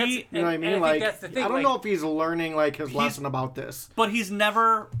 but, and you know what I mean? and I Like, think that's the thing. I don't know if he's learning like his lesson about this. But he's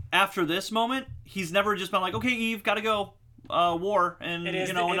never, after this moment, he's never just been like, okay, Eve, gotta go. War and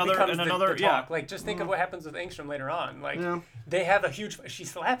another talk. Like just think of what happens with Engstrom later on. Like they have a huge. She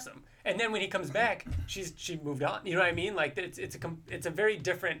slaps him, and then when he comes back, she moved on. You know what I mean? Like it's a very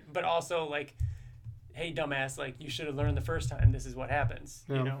different, but also like, hey dumbass, like you should have learned the first time. This is what happens.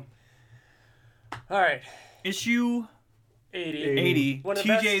 Yeah. You know. All right. Issue 80. One of the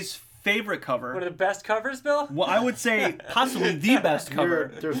TJ's favorite cover. One of the best covers, Bill. Well, I would say possibly the best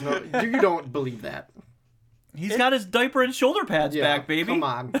cover. There's no. You don't believe that. He's got his diaper and shoulder pads back, baby. Come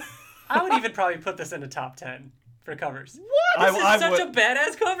on. I would even probably put this in the top 10 for covers. What? This is such a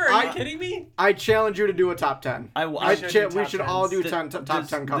badass cover. Are you kidding me? I challenge you to do a top 10. We should all do top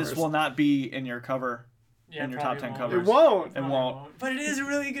 10 covers. This will not be in your cover. Yeah, in your top 10 won't. covers. It won't. It won't. But it is a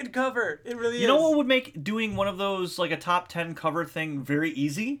really good cover. It really is. You know what would make doing one of those, like a top 10 cover thing, very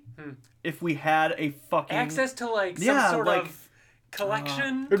easy? If we had a fucking... access to like some sort of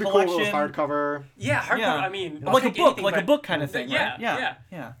collection. It'd be cool, a little hardcover. Yeah, hardcover. Yeah. I mean, like a book, a book kind of thing, yeah, right?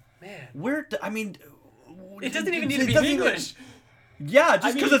 Yeah. Man. I mean... It doesn't even need to be in English. Yeah,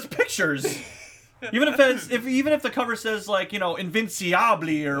 just because it's pictures. Even if the cover says like,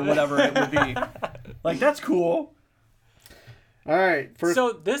 Invincible or whatever it would be. Like, that's cool. All right.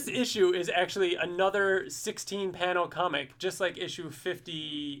 So this issue is actually another 16-panel comic, just like issue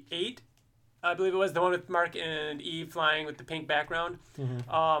 58, I believe it was, the one with Mark and Eve flying with the pink background,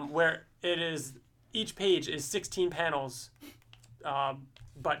 where it is, each page is 16 panels,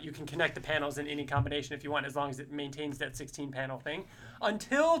 but you can connect the panels in any combination if you want, as long as it maintains that 16-panel thing.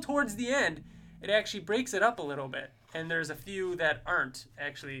 Until towards the end, it actually breaks it up a little bit. And there's a few that aren't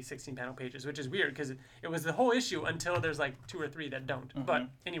actually 16-panel pages, which is weird because it was the whole issue until there's like 2 or 3 that don't. But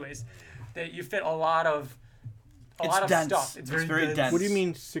anyways, that you fit a lot of dense. stuff. It's very dense. What do you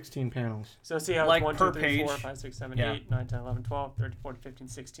mean 16 panels? So see how Like it's 1, per 2, 3, 4, page? 5, 6, 7, Yeah. 8, 9, 10, 11, 12, 13, 14, 15,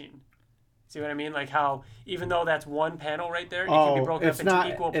 16. See what I mean? Like how even though that's one panel right there, it can be broken up into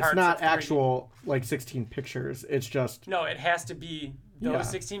equal parts. It's not of 30. actual like 16 pictures. It's just No, it has to be those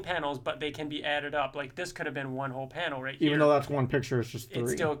 16 panels, but they can be added up. Like this could have been one whole panel right here. Even though that's one picture, it's just 3. It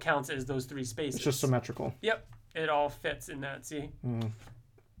still counts as those 3 spaces. It's just symmetrical. Yep, it all fits in that. See,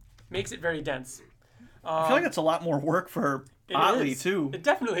 makes it very dense. I feel like it's a lot more work for Otley too. It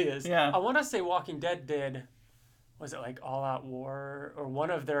definitely is. Yeah. I want to say Walking Dead did. Was it like All Out War or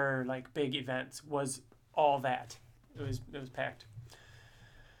one of their like big events was all that. It was packed.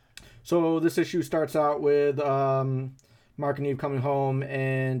 So this issue starts out with Mark and Eve coming home,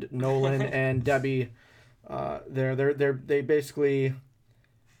 and Nolan and Debbie. They basically.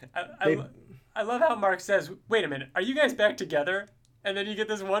 I love how Mark says, "Wait a minute, are you guys back together?" And then you get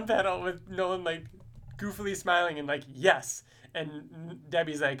this one panel with Nolan like goofily smiling and like yes, and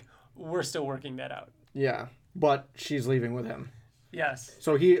Debbie's like, "We're still working that out." Yeah. But she's leaving with him. Yes.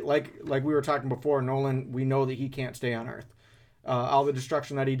 So he, like we were talking before, Nolan, we know that he can't stay on Earth. All the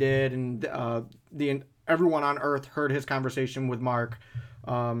destruction that he did, and everyone on Earth heard his conversation with Mark,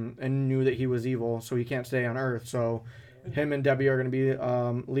 and knew that he was evil, so he can't stay on Earth. So him and Debbie are going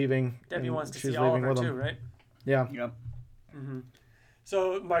to be leaving. Debbie wants to see Oliver too, right? Yeah. Yep. Mm-hmm.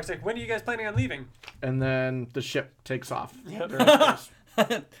 So Mark's like, when are you guys planning on leaving? And then the ship takes off. Yep.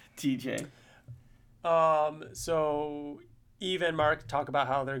 TJ. So Eve and Mark talk about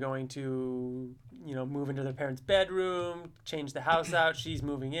how they're going to, move into their parents' bedroom, change the house out. She's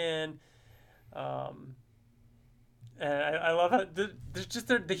moving in. And I love how there's just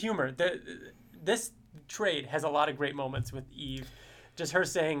the humor. This trade has a lot of great moments with Eve. Just her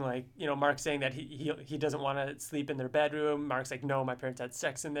saying Mark saying that he doesn't want to sleep in their bedroom. Mark's like, no, my parents had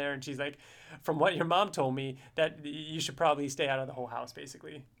sex in there. And she's like, from what your mom told me, that you should probably stay out of the whole house,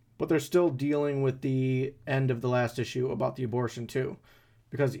 basically. But they're still dealing with the end of the last issue about the abortion too,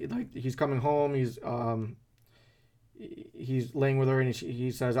 because he's coming home, he's laying with her, and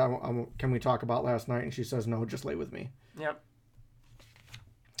he says, "Can we talk about last night?" And she says, "No, just lay with me." Yep.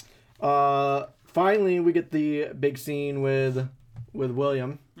 Finally, we get the big scene with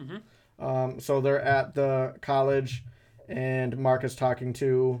William. Mm-hmm. So they're at the college, and Mark is talking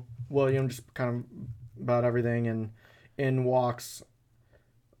to William just kind of about everything, and in walks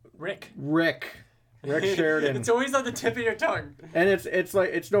Rick Sheridan. It's always on the tip of your tongue. And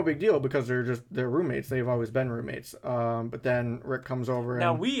it's no big deal because they're roommates. They've always been roommates. But then Rick comes over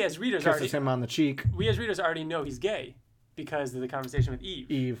and we as readers kisses him on the cheek. We as readers already know he's gay because of the conversation with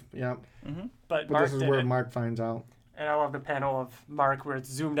Eve. Yeah. Mm-hmm. But this is where Mark finds out. And I love the panel of Mark where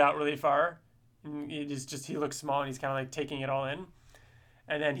it's zoomed out really far. And he looks small and he's kind of like taking it all in.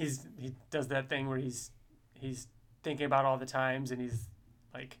 And then he does that thing where he's thinking about all the times and he's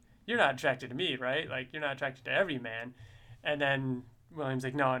like, you're not attracted to me, right? Like, you're not attracted to every man. And then William's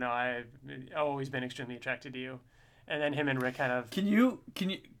like, no, I've always been extremely attracted to you. And then him and Rick kind of...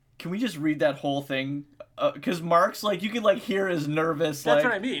 Can we just read that whole thing? Because Mark's like, you can like hear his nervous. That's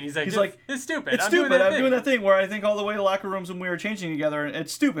what I mean. He's like, it's stupid. It's stupid. I'm doing that thing where I think all the way to locker rooms when we were changing together.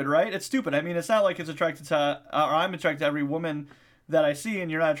 It's stupid, right? It's stupid. I mean, it's not like it's attracted to, or I'm attracted to every woman that I see, and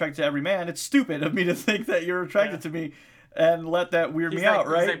you're not attracted to every man. It's stupid of me to think that you're attracted to me. And let that weird me out,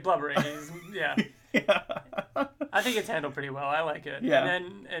 right? He's like blubbering. Yeah. I think it's handled pretty well. I like it. Yeah.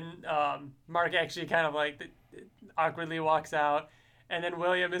 And Mark actually kind of like awkwardly walks out, and then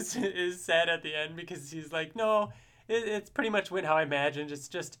William is sad at the end because he's like, no, it's pretty much went how I imagined. It's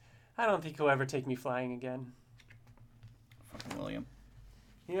just I don't think he'll ever take me flying again. Fucking William.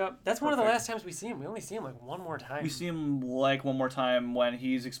 Yeah, that's one of the last times we see him. We only see him like one more time. We see him like one more time when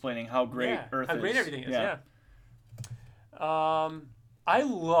he's explaining how great Earth is. How great everything is. Yeah. I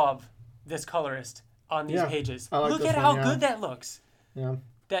love this colorist on these pages. Look at how good that looks. Yeah.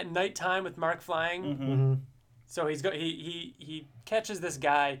 That nighttime with Mark flying. Mm-hmm. So he catches this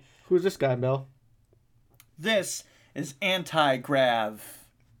guy. Who's this guy, Bill? This is anti-grav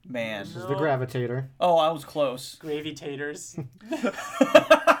man. This is the gravitator. Oh, I was close. Gravy taters.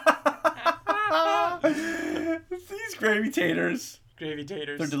 These gravy taters. Gravy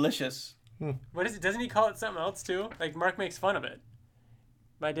taters. They're delicious. What is it? Doesn't he call it something else too? Like Mark makes fun of it.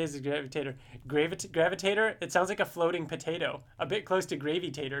 My days is gravitator. Gravitator? It sounds like a floating potato. A bit close to gravy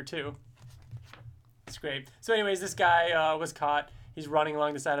tater too. It's great. So anyways, this guy was caught. He's running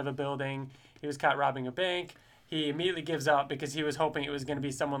along the side of a building. He was caught robbing a bank. He immediately gives up because he was hoping it was going to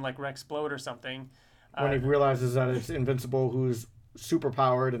be someone like Rex Blode or something. When he realizes that it's Invincible, who's super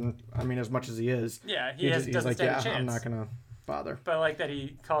powered, and I mean, as much as he is. Yeah, he's like, yeah, I'm not going to bother. But I like that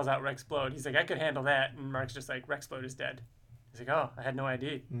he calls out Rex Blode. He's like, I could handle that. And Mark's just like, Rex Blode is dead. He's like, oh, I had no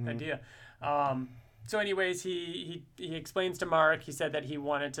idea. So anyways, he explains to Mark. He said that he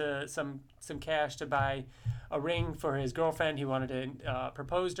wanted some cash to buy a ring for his girlfriend. He wanted to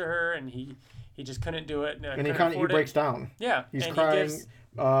propose to her, and he just couldn't do it. And he breaks down. Yeah, he's and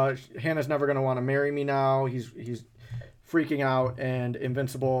crying. Hannah's never gonna want to marry me now. He's freaking out, and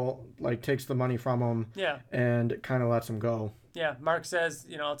Invincible like takes the money from him. Yeah, and kind of lets him go. Yeah, Mark says,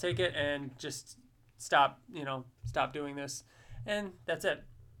 I'll take it and just stop doing this, and that's it.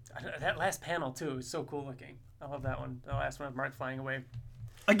 That last panel too is so cool looking. I love that one. The last one of Mark flying away.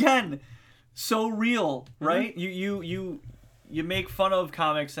 Again, so real, right? You make fun of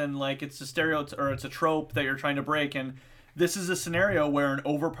comics and like it's a or it's a trope that you're trying to break, and this is a scenario where an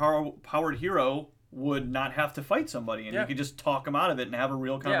overpowered hero would not have to fight somebody, and you could just talk them out of it and have a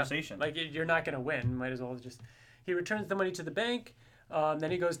real conversation. Yeah, like you're not gonna win. Might as well just. He returns the money to the bank.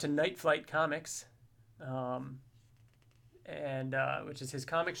 Then he goes to Night Flight Comics. Which is his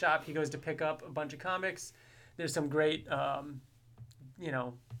comic shop. He goes to pick up a bunch of comics. There's some great,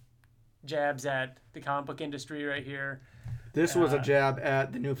 jabs at the comic book industry right here. This was a jab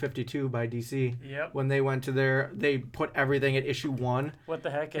at the New 52 by DC. Yep. When they went to they put everything at issue 1. What the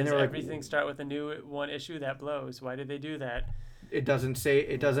heck is everything start with a new one issue? That blows. Why did they do that? It doesn't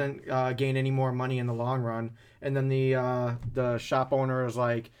gain any more money in the long run. And then the shop owner is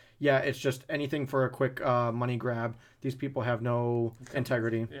like, yeah, it's just anything for a quick money grab. These people have no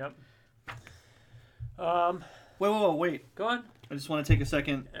integrity. Yep. Wait. Go on. I just want to take a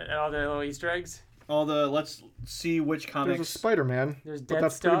second. All the little Easter eggs. Let's see which comics. There's a Spider-Man. There's but dead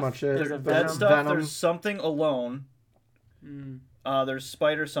that's stuff. pretty much it. There's a Dead stuff. Venom. There's something alone. There's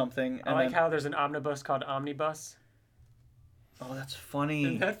Spider something. I like how there's an omnibus called Omnibus. Oh, that's funny.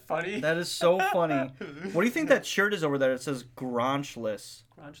 Isn't that funny? That is so funny. What do you think that shirt is over there? It says Graunchless.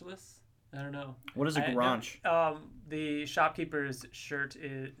 Graunchless? I don't know. What is a Graunch? The shopkeeper's shirt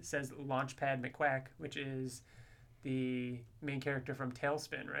says Launchpad McQuack, which is the main character from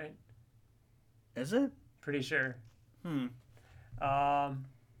Tailspin, right? Is it? Pretty sure. Yeah.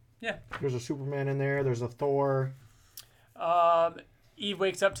 There's a Superman in there. There's a Thor. Eve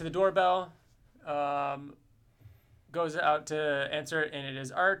wakes up to the doorbell. Goes out to answer it, and it is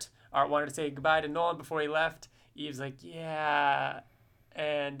Art. Art wanted to say goodbye to Nolan before he left. Eve's like, yeah.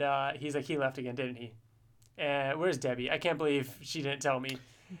 And he's like, he left again, didn't he? And where's Debbie? I can't believe she didn't tell me.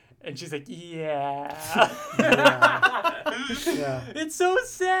 And she's like, yeah. Yeah. It's so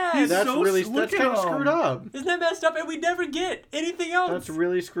sad. That's kind of screwed up. Isn't that messed up? And we never get anything else. That's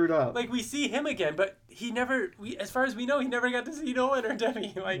really screwed up. Like, we see him again, but as far as we know, he never got to see Nolan or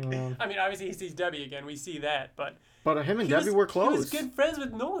Debbie. Like, I mean, obviously he sees Debbie again. We see that, but him and Debbie were close. He was good friends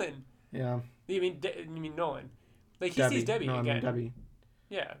with Nolan. Yeah. You mean Nolan? Like, he sees Debbie again. I mean Debbie.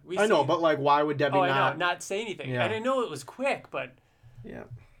 Yeah, I know, but like, why would Debbie not say anything? Yeah. I didn't know it was quick, but yeah,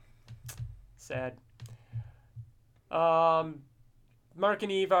 sad. Mark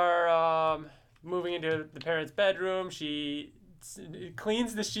and Eve are moving into the parents' bedroom. She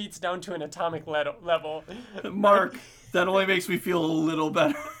cleans the sheets down to an atomic level. Mark, that only makes me feel a little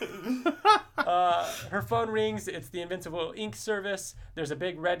better. Her phone rings. It's the Invincible Inc. service. There's a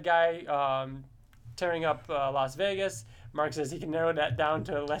big red guy tearing up Las Vegas. Mark says he can narrow that down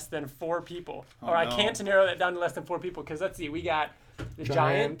to less than 4 people. I can't narrow that down to less than 4 people because let's see. We got the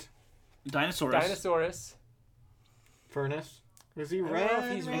giant Dinosaurus. Furnace. Is he I don't red? know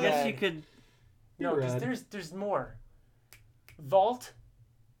if he's I guess you could. No, because there's more. Vault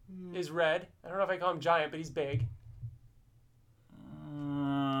is red. I don't know if I call him giant, but he's big.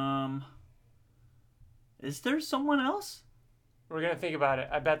 Is there someone else? We're going to think about it.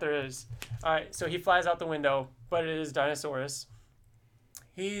 I bet there is. All right, so he flies out the window, but it is Dinosaurus.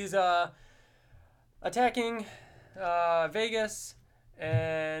 He's attacking Vegas,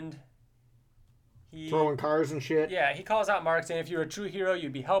 and he... Throwing cars and shit. Yeah, he calls out Mark saying, if you're a true hero,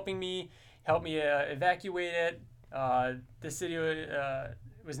 you'd be helping me. Help me evacuate it. This city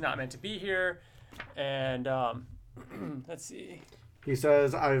was not meant to be here. And let's see. He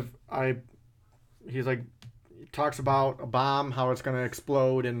says, he's like, talks about a bomb, how it's going to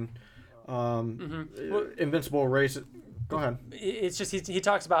explode, and Invincible race. Go ahead. It's just he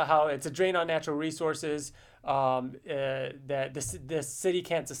talks about how it's a drain on natural resources, that this city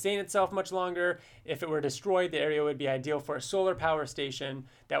can't sustain itself much longer. If it were destroyed, the area would be ideal for a solar power station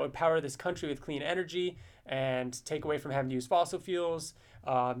that would power this country with clean energy and take away from having to use fossil fuels.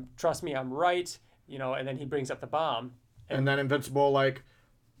 Trust me, I'm right. And then he brings up the bomb. And then Invincible, like,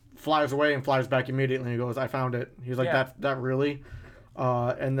 flies away and flies back immediately. He goes, I found it. He's like, that really?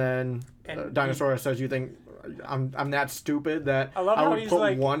 And then Dinosaurus says, you think I'm that stupid that I love I how would he's put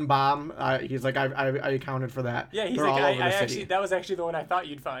like- one bomb. He's like, I accounted for that. Yeah, he's They're like, all over the I city. actually, that was actually the one I thought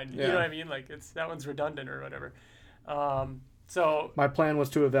you'd find. You Yeah. know what I mean? Like, that one's redundant or whatever. So My plan was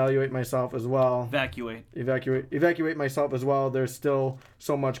to evaluate myself as well. Evacuate myself as well. There's still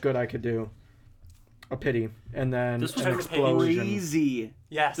so much good I could do. A pity. And then This was an explosion. crazy.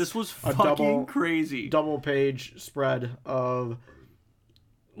 yes, This was A fucking crazy. Double page spread of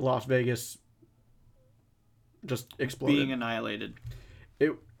Las Vegas just exploded. Being annihilated.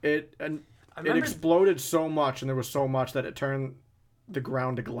 It remember- exploded so much, and there was so much that it turned the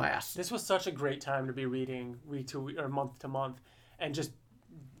ground to glass. This was such a great time to be reading week to week or month to month, and just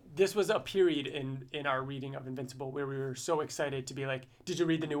this was a period in our reading of Invincible where we were so excited to be like, "Did you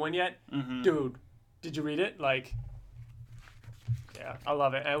read the new one yet, dude? Did you read it?" Like, yeah, I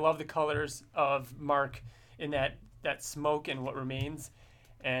love it. I love the colors of Mark in that smoke and what remains,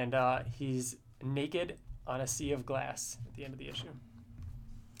 and he's naked on a sea of glass at the end of the issue.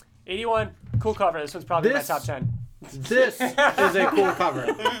 81, cool cover. This one's probably This- my top 10. This is a cool cover.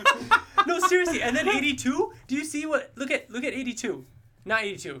 No, seriously. And then 82. Do you see what? Look at 82. Not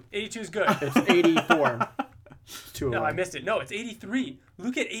 82. 82 is good. It's 84. It's two No, away. I missed it. No, it's 83.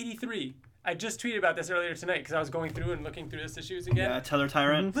 Look at 83. I just tweeted about this earlier tonight because I was going through and looking through this issues again. Yeah, Tether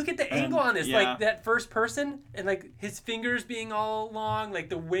Tyrant. Look at the angle on this, yeah. like that first person, and like his fingers being all long, like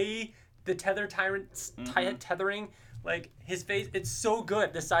the way the Tether Tyrant's tethering, like his face. It's so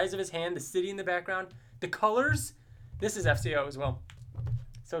good. The size of his hand, the city in the background, the colors. This is FCO as well.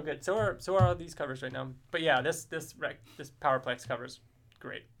 So good. So are all these covers right now. But yeah, this Powerplex cover's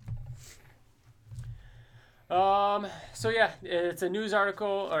great. So yeah, it's a news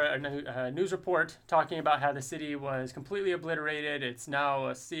article or a news report talking about how the city was completely obliterated. It's now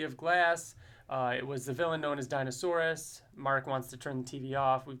a sea of glass. It was the villain known as Dinosaurus. Mark wants to turn the TV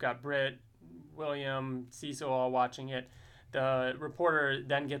off. We've got Britt, William, Cecil all watching it. The reporter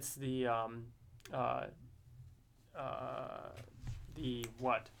then gets the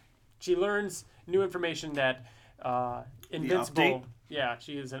what? She learns new information that Invincible. update? Yeah,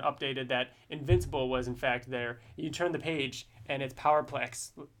 she is an updated that Invincible was in fact there. You turn the page and it's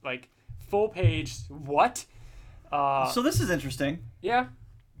Powerplex, like full page. What? So this is interesting. Yeah,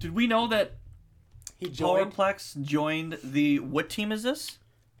 Did we know that he joined. Powerplex joined the... What team is this?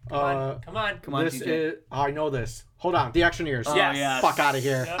 Come on. Come on, This TJ. is. I know this. Hold on. The Actioneers. Oh, Yes. yes. Fuck out of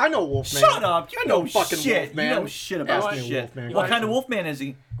here. Yep. I know Wolfman. Shut up! You I know fucking shit. Wolfman. You know shit about Ask me shit. Wolfman. What kind of Wolfman is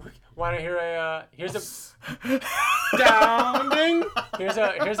he? Want to hear a? Here's a Astounding.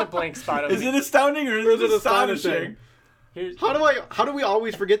 here's a blank spot of Is it astounding or is it astonishing? Here's, How do we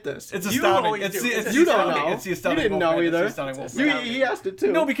always forget this? It's You astounding. always It's do. the, it's You the don't astounding. know. It's the You astounding didn't know Wolfman. either. It's the astounding Wolfman. He asked it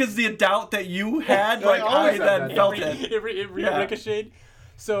too. No, because the doubt that you had, I like, I always had then that. felt it. it Yeah. ricocheted.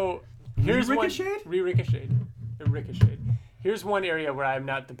 So here's Re-ricocheted? one re-ricocheted. It ricocheted. Here's one area where I'm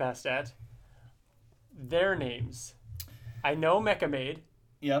not the best at. Their names. I know Mecha Maid.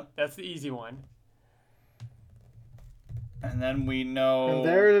 Yep. That's the easy one. And then we know... And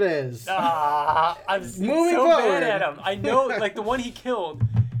there it is. I'm Moving so forward. bad at him. I know, like the one he killed,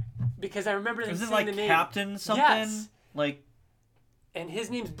 because I remember Is seeing it like the name. Captain something? Yes. Like And his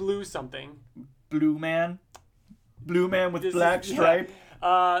name's Blue something. Blue Man? Blue Man with This black is- stripe?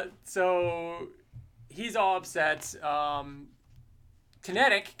 yeah. So he's all upset.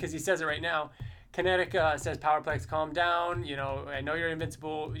 Kinetic, because he says it right now. Kinetic says, Powerplex, calm down. You know, I know you're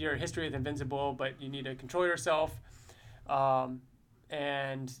invincible. Your history is invincible, but you need to control yourself.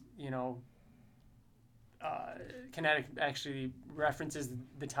 And, you know, Kinetic actually references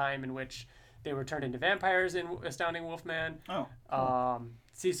the time in which they were turned into vampires in Astounding Wolfman. Oh.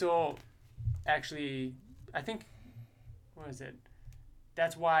 Cecil actually, I think, what is it?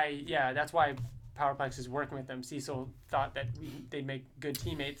 That's why Powerplex is working with them. Cecil thought that they'd make good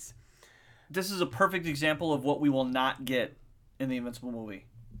teammates. This is a perfect example of what we will not get in the Invincible movie.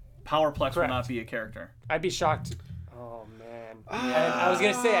 Powerplex will Correct. not be a character. I'd be shocked. Oh, man. I was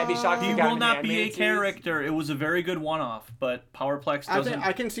going to say, I'd be shocked if He you got will him in the not be a animated series. character. It was a very good one-off, but Powerplex doesn't...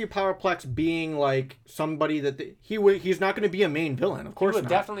 I can see Powerplex being like somebody that he's not going to be a main villain. Of He course would not.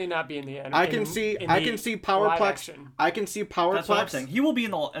 definitely not be in the anime. I can see live Powerplex. action. I can see Powerplex. That's what I'm saying. He will be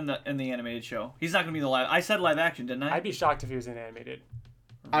in the animated show. He's not going to be in the live... I said live action, didn't I? I'd be shocked if he was in animated.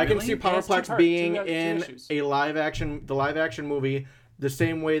 I can Really? see Yeah, it's Powerplex two being two in issues. the live action movie the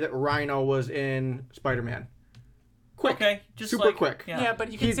same way that Rhino was in Spider-Man. Quick. Okay. Just Super like, quick. Yeah, but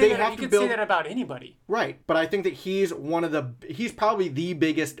you can They say that. have You to can build- say that about anybody. Right, but I think that he's probably the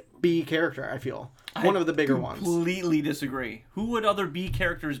biggest B character, I feel. One of the bigger ones. Completely disagree. Who would other B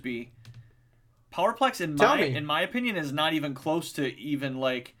characters be? Powerplex, Tell me. in my opinion, is not even close to even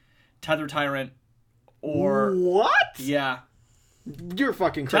like Tether Tyrant Or what? Yeah. You're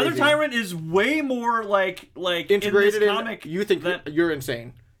fucking crazy. Tether Tyrant is way more like integrated in this comic. You think you're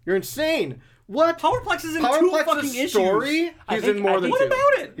insane. You're insane. What? Powerplex is in two fucking story, issues. He's in more than two. What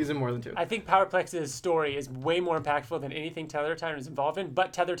about it? He's in more than two. I think Powerplex's story is way more impactful than anything Tether Tyrant is involved in,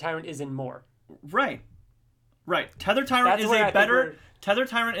 but Tether Tyrant is in more. Right. Tether Tyrant Tether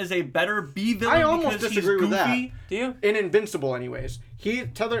Tyrant is a better B villain. I almost because disagree he's with that. goofy. Do you? In Invincible, anyways.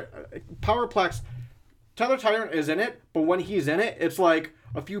 Powerplex, Tether Tyrant is in it, but when he's in it, it's like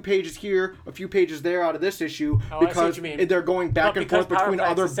a few pages here, a few pages there out of this issue, because they're going back and forth between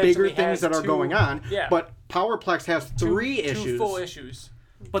other bigger things that are going on. Yeah. But Powerplex has three issues. Two full issues.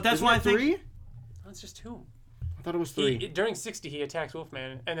 But that's why I think... 3? No, it's just 2. I thought it was 3. During 60, he attacks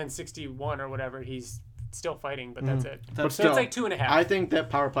Wolfman, and then 61 or whatever, he's still fighting, but that's it. But so still, it's like 2.5. I think that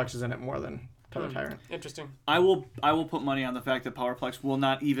Powerplex is in it more than Tether Tyrant. Interesting. I will put money on the fact that Powerplex will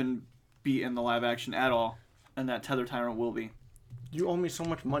not even be in the live action at all, and that Tether Tyrant will be. You owe me so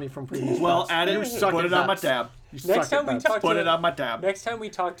much money from previous Well, bets. add it. Put it on my tab. Next time we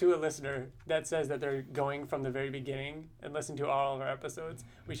talk to a listener that says that they're going from the very beginning and listen to all of our episodes,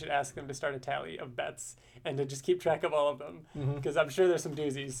 we should ask them to start a tally of bets and to just keep track of all of them, because I'm sure there's some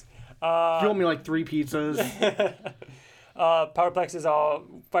doozies. You owe me like 3 pizzas. Powerplex is all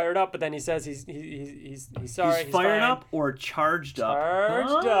fired up, but then he says he's sorry. He's fired fine. up or charged up?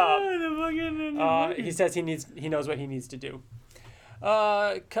 He says he knows what he needs to do.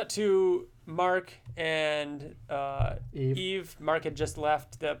 Cut to Mark and Eve. Mark had just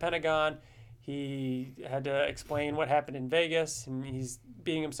left the Pentagon. He had to explain what happened in Vegas, and he's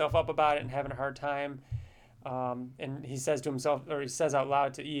beating himself up about it and having a hard time. And he says to himself, or he says out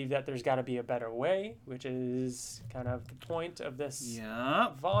loud to Eve, that there's got to be a better way, which is kind of the point of this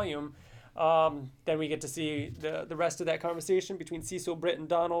volume. Then we get to see the rest of that conversation between Cecil, Britt, and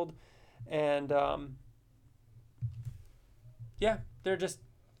Donald. And they're just,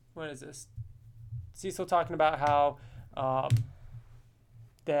 what is this? Cecil talking about how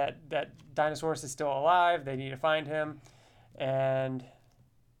that Dinosaurus is still alive. They need to find him. And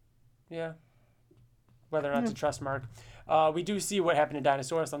whether or not to trust Mark. We do see what happened to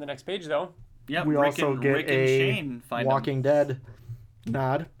Dinosaurus on the next page, though. Yeah, we also get Rick and a Shane find Walking Dead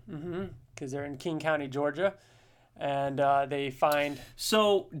nod. Because they're in King County, Georgia. And they find...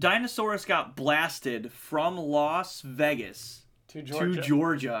 So, Dinosaurus got blasted from Las Vegas to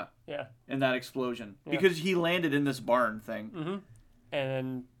Georgia yeah. in that explosion. Yeah. Because he landed in this barn thing.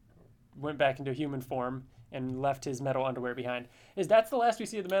 And went back into human form and left his metal underwear behind. That's the last we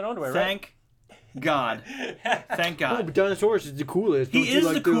see of the metal underwear, right? Thank God. Thank God. Oh, but Dinosaurus is the coolest. He is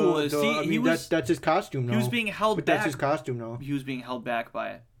the coolest. That's his costume now. He was being held back. That's his costume now. He was being held back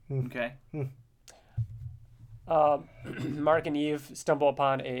by it. Okay. Mark and Eve stumble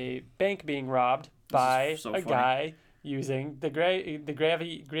upon a bank being robbed by a guy using the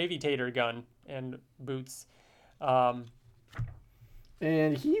gravitator gun and boots. And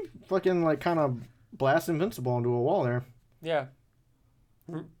he fucking kind of blasts Invincible into a wall there. Yeah.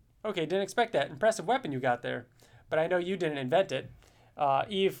 Okay, didn't expect that. Impressive weapon you got there. But I know you didn't invent it.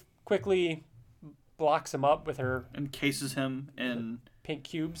 Eve quickly blocks him up with her... Encases him in... pink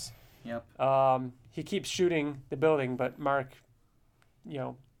cubes. Yep. He keeps shooting the building, but Mark,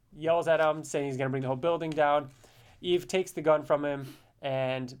 yells at him, saying he's going to bring the whole building down. Eve takes the gun from him,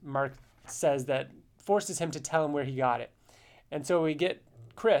 and Mark forces him to tell him where he got it. And so we get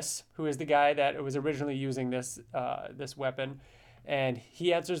Chris, who is the guy that was originally using this weapon, and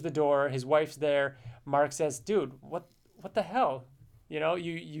he answers the door. His wife's there. Mark says, "Dude, what the hell?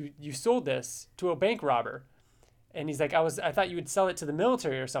 You sold this to a bank robber." And he's like, I thought you would sell it to the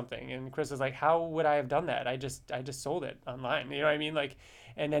military or something. And Chris was like, how would I have done that? I just sold it online. You know what I mean?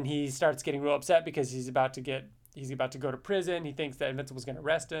 And then he starts getting real upset because he's about to go to prison. He thinks that Invincible's going to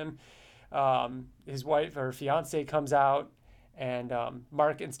arrest him. His wife or fiance comes out, and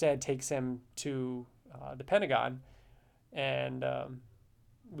Mark instead takes him to the Pentagon. And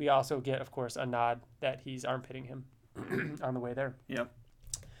we also get, of course, a nod that he's armpitting him on the way there. Yep.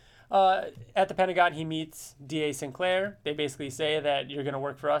 At the Pentagon, he meets D.A. Sinclair. They basically say that you're going to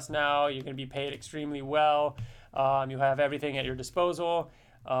work for us now. You're going to be paid extremely well. You have everything at your disposal.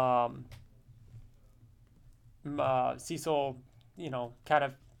 Cecil, kind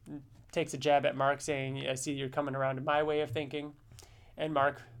of takes a jab at Mark, saying, I see you're coming around to my way of thinking. And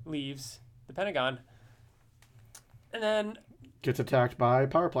Mark leaves the Pentagon. And then... gets attacked by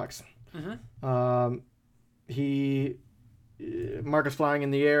Powerplex. Mark is flying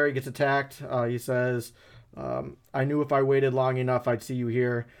in the air. He gets attacked. He says, I knew if I waited long enough, I'd see you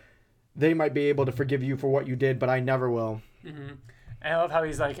here. They might be able to forgive you for what you did, but I never will. And I love how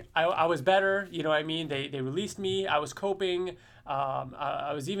he's like, I was better, you know what I mean? They released me, I was coping,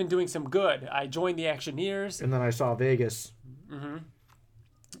 I was even doing some good. I joined the Actioneers. And then I saw Vegas.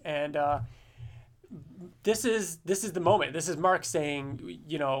 And this is the moment. This is Mark saying,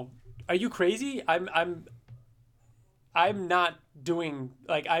 you know, are you crazy? I'm not doing,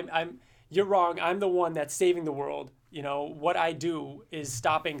 like, you're wrong. I'm the one that's saving the world. You know, what I do is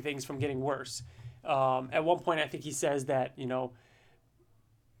stopping things from getting worse. At one point, I think he says that, you know,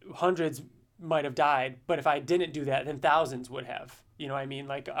 hundreds might have died, but if I didn't do that, then thousands would have. You know what I mean?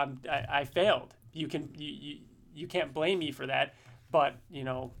 Like, I failed. You can't blame me for that, but, you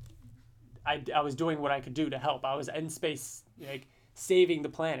know, I was doing what I could do to help. I was in space, like, saving the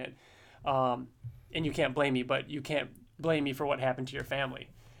planet. And you can't blame me, but you can't blame me for what happened to your family.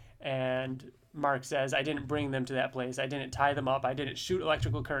 And Mark says, I didn't bring them to that place. I didn't tie them up. I didn't shoot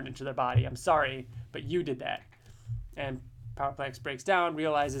electrical current into their body. I'm sorry, but you did that. And Powerplex breaks down,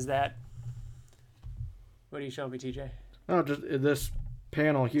 realizes that. What are you showing me, TJ? Oh, just this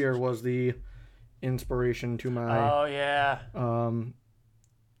panel here was the inspiration to my. Oh yeah. Dylan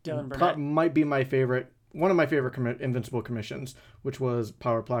Burnett might be my favorite. One of my favorite Invincible commissions, which was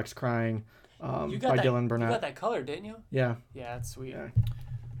Powerplex crying by Dylan Burnett. You got that color, didn't you? Yeah. Yeah, that's sweet. Yeah.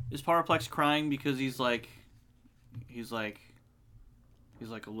 Is Powerplex crying because he's like a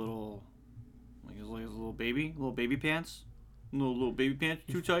little, like he's like a little baby pants, little baby pants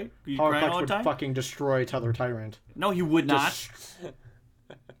too tight? He's crying all Powerplex the would time. fucking destroy Tether Tyrant. No, he would not.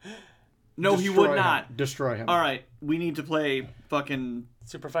 No, he would not. Destroy him. All right, we need to play fucking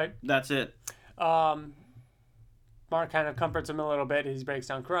Super fight. That's it. Mark kind of comforts him a little bit. He breaks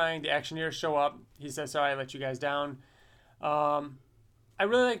down crying. The Actioneers show up. He says, sorry, I let you guys down. I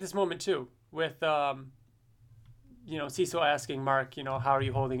really like this moment, too, with, you know, Cecil asking Mark, you know, how are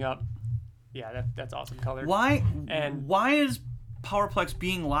you holding up? Yeah, that's awesome color. Why is Powerplex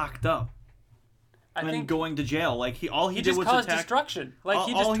being locked up and going to jail? Like, he did was caused attack. Destruction. Like,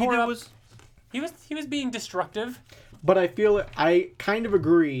 he just all tore he did up. was... He was being destructive. But I kind of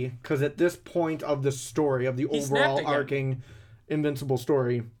agree, because at this point of the story, of the overall arcing Invincible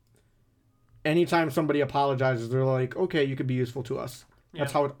story, anytime somebody apologizes, they're like, okay, you could be useful to us.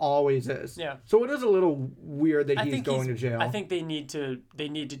 That's how it always is. Yeah. So it is a little weird that he's going to jail. I think they need to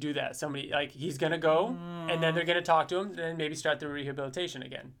do that. Somebody, like, he's gonna go, and then they're gonna talk to him, and then maybe start the rehabilitation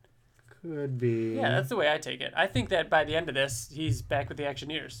again. Could be. Yeah, that's the way I take it. I think that by the end of this, he's back with the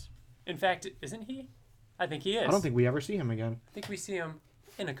Actioneers. In fact, isn't he? I think he is. I don't think we ever see him again. I think we see him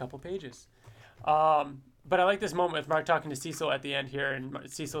in a couple pages. But I like this moment with Mark talking to Cecil at the end here, and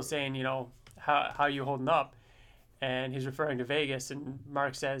Cecil saying, you know, how are you holding up? And he's referring to Vegas, and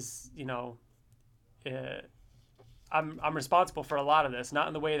Mark says, you know, I'm responsible for a lot of this, not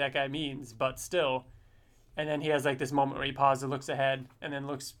in the way that guy means, but still. And then he has like this moment where he pauses, looks ahead, and then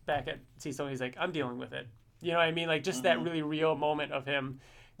looks back at Cecil. And he's like, I'm dealing with it. You know what I mean? Like just that really real moment of him.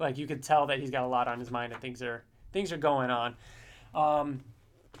 Like you could tell that he's got a lot on his mind and things are going on.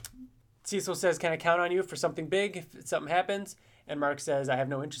 Cecil says, can I count on you for something big if something happens? And Mark says, I have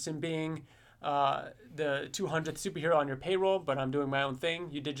no interest in being the 200th superhero on your payroll, but I'm doing my own thing.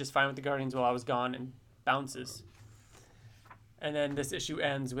 You did just fine with the Guardians while I was gone, and bounces. And then this issue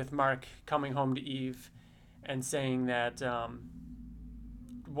ends with Mark coming home to Eve and saying that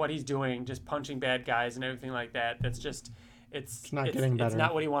what he's doing, just punching bad guys and everything like that, that's just... It's not getting better. It's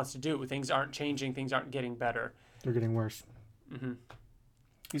not what he wants to do. Things aren't changing. Things aren't getting better. They're getting worse. Mm-hmm.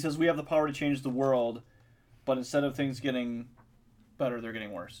 He says we have the power to change the world, but instead of things getting better, they're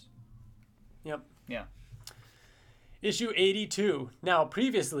getting worse. Yep. Yeah. Issue 82. Now,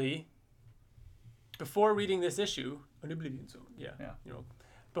 previously, before reading this issue, you know,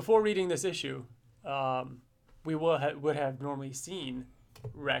 before reading this issue, we would have normally seen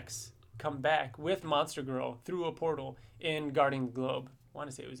Rex come back with Monster Girl through a portal in Guarding the Globe. I want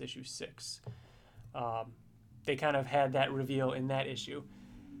to say it was issue 6. They kind of had that reveal in that issue.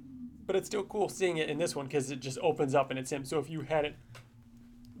 But it's still cool seeing it in this one because it just opens up and it's him. So if you hadn't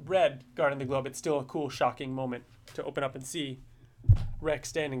read Guarding the Globe, it's still a cool, shocking moment to open up and see Rex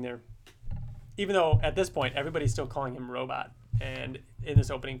standing there. Even though at this point, everybody's still calling him Robot. And in this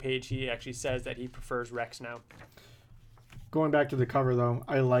opening page, he actually says that he prefers Rex now. Going back to the cover, though,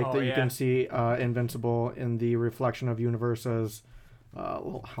 I like that you can see Invincible in the reflection of Universe's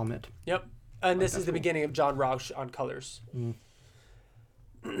little helmet. Yep. And this is the beginning of John Rauch on colors.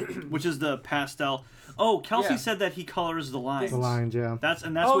 Which is the pastel. Oh, Kelsey said that he colors the lines. The lines, yeah. That's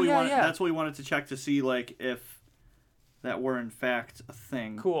what we wanted. That's what we wanted to check to see, like, if that were in fact a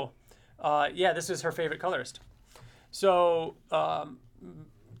thing. Cool. This is her favorite colorist. So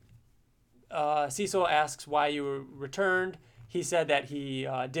Cecil asks why you returned. he said that he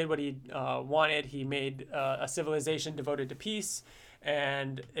did what he wanted. He made a civilization devoted to peace,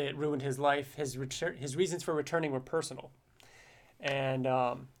 and it ruined his life. His reasons for returning were personal, and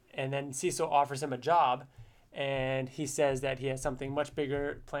then Cecil offers him a job, and he says that he has something much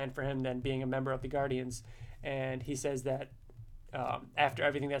bigger planned for him than being a member of the Guardians, and he says that after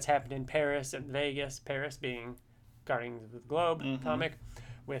everything that's happened in Paris and Vegas, Paris being Guardians of the Globe comic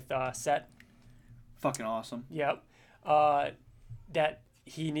with Set. Fucking awesome. Yep. That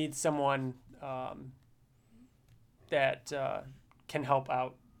he needs someone that can help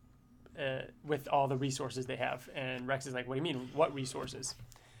out with all the resources they have. And Rex is like, what do you mean? What resources?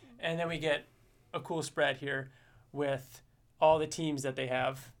 And then we get a cool spread here with all the teams that they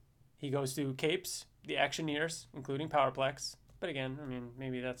have. He goes through Capes, the Actioneers, including Powerplex. But again, I mean,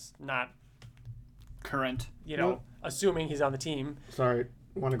 maybe that's not current. Assuming he's on the team. Sorry,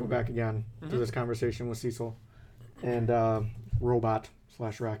 I want to go back again to this conversation with Cecil and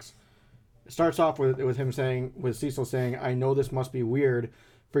Robot/Rex. It starts off with him saying, with Cecil saying, "I know this must be weird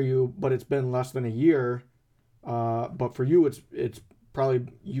for you, but it's been less than a year. But for you, it's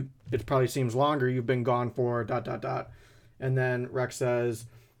probably seems longer. You've been gone for ... And then Rex says,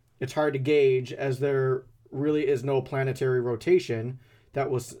 "It's hard to gauge as there really is no planetary rotation that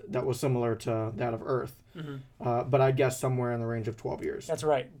was similar to that of Earth. But I guess somewhere in the range of 12 years." That's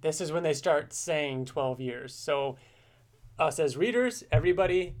right. This is when they start saying 12 years. So us as readers,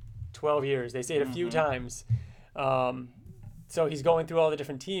 everybody, 12 years. They say it a few times. So he's going through all the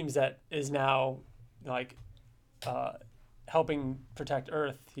different teams that is now like helping protect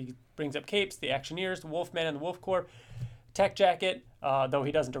Earth. He brings up Capes, the Actioneers, the Wolfmen, and the Wolf Corps. Tech Jacket, though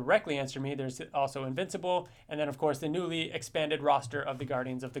he doesn't directly answer me, there's also Invincible, and then of course the newly expanded roster of the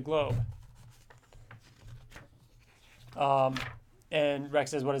Guardians of the Globe. And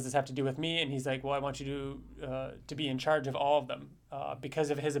Rex says, "What does this have to do with me?" And he's like, "Well, I want you to be in charge of all of them because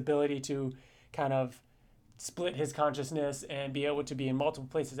of his ability to kind of split his consciousness and be able to be in multiple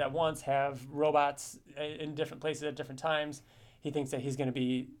places at once, have robots in different places at different times. He thinks that he's going to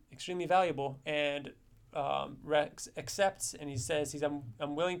be extremely valuable." And Rex accepts, and he says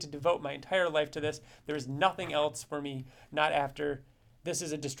I'm willing to devote my entire life to this. There is nothing else for me, not after. This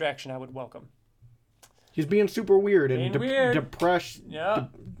is a distraction I would welcome. He's being super weird and depressed. Yeah.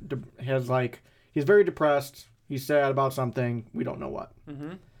 He's very depressed. He's sad about something. We don't know what.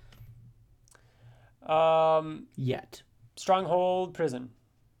 Yet. Stronghold Prison.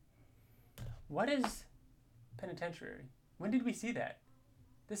 What is penitentiary? When did we see that?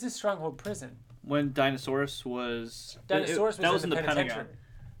 This is Stronghold Prison. When Dinosaurus was... That was in the Pentagon.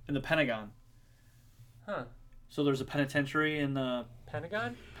 In the Pentagon. Huh. So there's a penitentiary in the...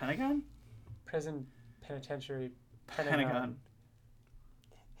 Pentagon? Pentagon? Prison, penitentiary, Pentagon.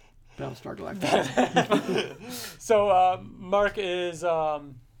 Battlestar Galactica. So Mark is...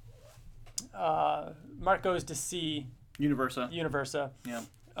 Mark goes to see... Universa. Yeah.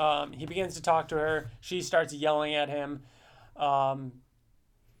 He begins to talk to her. She starts yelling at him.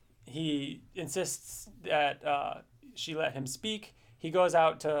 He insists that she let him speak. He goes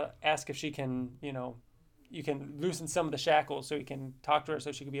out to ask if she can, you can loosen some of the shackles so he can talk to her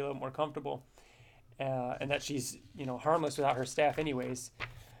so she can be a little more comfortable. And that she's, harmless without her staff anyways.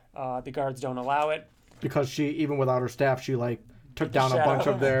 The guards don't allow it. Because she, even without her staff, she took down a bunch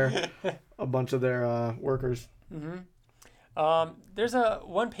of their workers. There's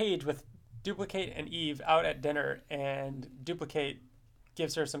one page with Duplicate and Eve out at dinner, and Duplicate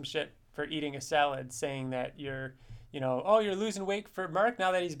gives her some shit for eating a salad, saying that you're losing weight for Mark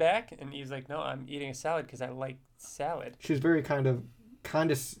now that he's back. And Eve's like, "No, I'm eating a salad because I like salad." She's very kind of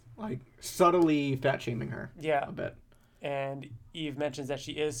subtly fat shaming her. Yeah, a bit. And Eve mentions that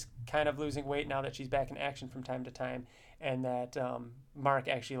she is kind of losing weight now that she's back in action from time to time, and that Mark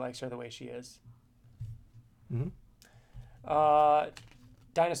actually likes her the way she is.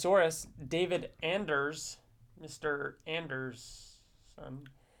 Dinosaurus, David Anders, Mr. Anders' son,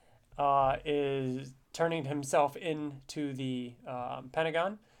 is turning himself into the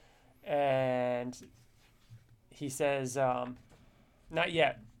Pentagon, and he says, "Not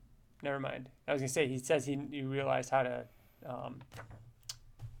yet. Never mind." I was gonna say he says he realized how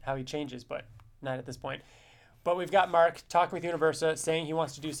he changes, but not at this point. But we've got Mark talking with Universa, saying he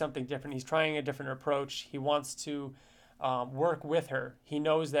wants to do something different. He's trying a different approach. He wants to work with her. He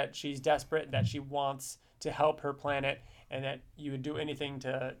knows that she's desperate, that she wants to help her planet, and that you would do anything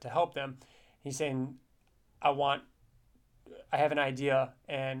to help them. He's saying, I have an idea,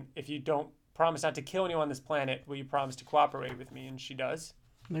 and if you don't promise not to kill anyone on this planet, will you promise to cooperate with me? And she does.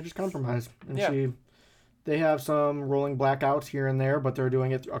 And they just compromise. And They have some rolling blackouts here and there, but they're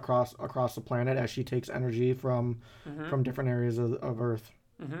doing it across the planet as she takes energy from different areas of Earth.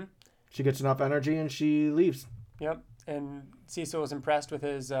 Mm-hmm. She gets enough energy and she leaves. Yep. And Cecil was impressed with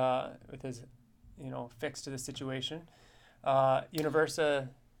his fix to the situation. Universa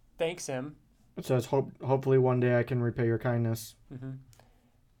thanks him. It says, hopefully one day I can repay your kindness. Mm-hmm.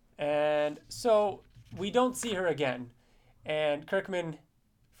 And so we don't see her again. And Kirkman,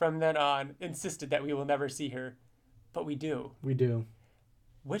 from then on, insisted that we will never see her. But we do. We do.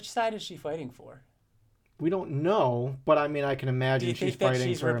 Which side is she fighting for? We don't know, but I mean, I can imagine she's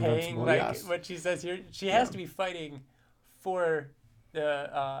fighting for Invincible. Like yes. what she says here? She has to be fighting for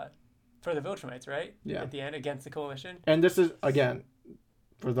the Viltrumites, right? Yeah. At the end, against the Coalition. And this is, again,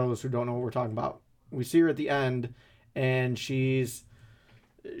 for those who don't know what we're talking about, we see her at the end, and she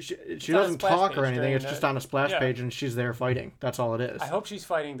doesn't talk or anything. It's just on a splash page, and she's there fighting. That's all it is. I hope she's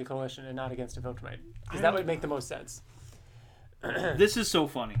fighting the Coalition and not against a Viltrumite, because that would make the most sense. This is so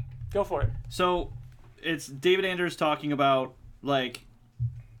funny. Go for it. So, it's David Anders talking about, like,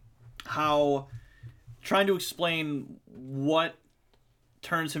 how trying to explain what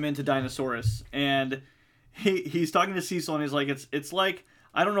turns him into Dinosaurus, and he's talking to Cecil, and he's like, it's like,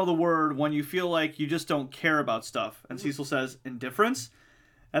 I don't know the word, when you feel like you just don't care about stuff. And Cecil says, indifference?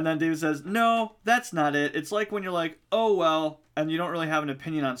 And then David says, no, that's not it. It's like when you're like, oh, well, and you don't really have an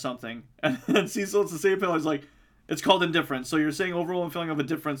opinion on something. And then Cecil, it's the same thing. He's like, it's called indifference. So you're saying overall feeling of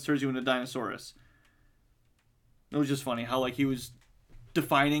indifference turns you into Dinosaurus. It was just funny how, like, he was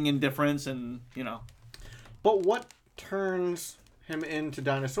defining indifference and, you know. But what turns him into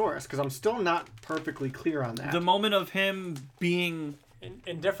Dinosaurus? Because I'm still not perfectly clear on that. The moment of him being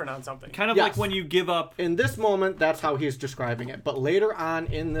indifferent on something. Kind of like when you give up. In this moment, that's how he's describing it. But later on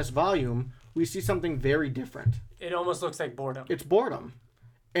in this volume, we see something very different. It almost looks like boredom. It's boredom.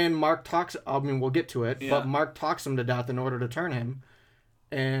 And Mark talks, I mean, we'll get to it, but Mark talks him to death in order to turn him.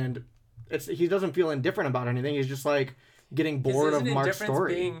 And he doesn't feel indifferent about anything. He's just like getting bored of Mark's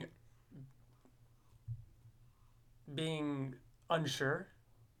story. Being unsure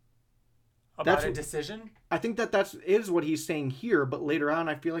about a decision? I think that is what he's saying here, but later on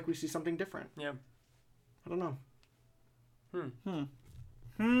I feel like we see something different. Yeah. I don't know.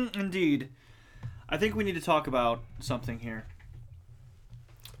 Indeed. I think we need to talk about something here.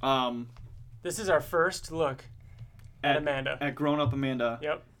 This is our first look at Amanda. At grown-up Amanda.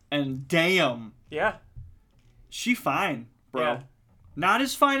 Yep. And damn. Yeah. She fine, bro. Yeah. Not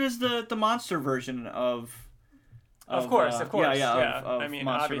as fine as the monster version of course. Of I mean,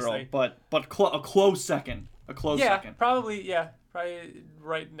 Monster obviously. Girl, but a close second. Second. Probably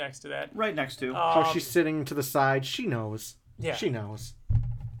right next to that. Right next to. How she's sitting to the side. She knows. Yeah. She knows.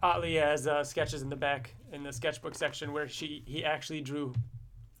 Otley has sketches in the back in the sketchbook section where he actually drew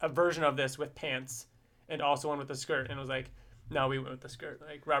a version of this with pants and also one with the skirt, and was like, no, we went with the skirt.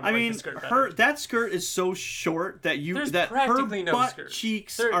 Like Robert liked the skirt better. That skirt is so short that There's her butt skirt.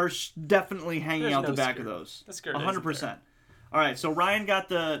 cheeks are definitely hanging out the back of those. The skirt 100%. All right, so Ryan got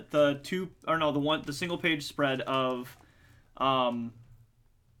the single page spread of the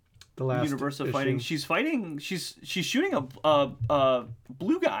last Universa issue. fighting. She's fighting. She's shooting a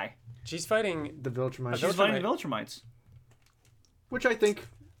blue guy. She's fighting the Viltrumites. She's fighting the Viltrumites. Which I think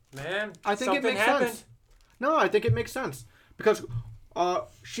it makes sense. No, I think it makes sense. Because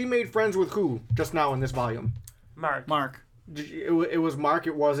she made friends with who just now in this volume? Mark. It was Mark.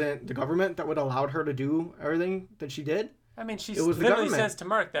 It wasn't the government that would allowed her to do everything that she did. I mean, she literally says to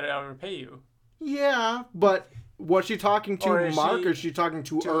Mark that I'll repay you. Yeah, but was she talking to Mark or is she talking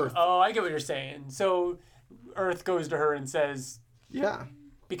to Earth? Oh, I get what you're saying. So Earth goes to her and says, yeah.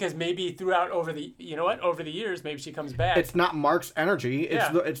 Because maybe over the years, maybe she comes back. It's not Mark's energy.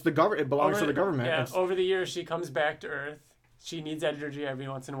 It's the government. It belongs to the government. Yeah. Over the years, she comes back to Earth. She needs energy every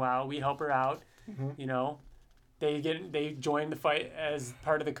once in a while. We help her out. Mm-hmm. You know, they join the fight as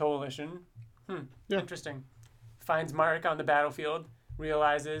part of the coalition. Yeah. Interesting. Finds Mark on the battlefield,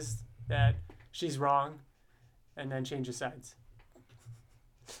 realizes that she's wrong, and then changes sides.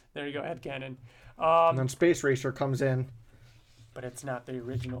 There you go, headcanon. And then Space Racer comes in. But it's not the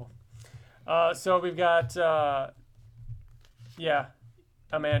original. So we've got,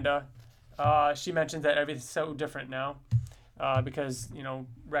 Amanda. She mentions that everything's so different now because,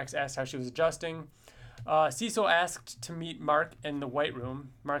 Rex asked how she was adjusting. Cecil asked to meet Mark in the White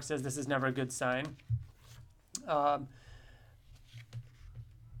Room. Mark says this is never a good sign.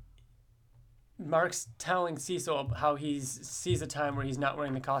 Mark's telling Cecil how he sees a time where he's not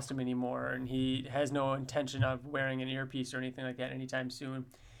wearing the costume anymore, and he has no intention of wearing an earpiece or anything like that anytime soon.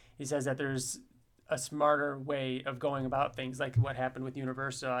 He says that there's a smarter way of going about things, like what happened with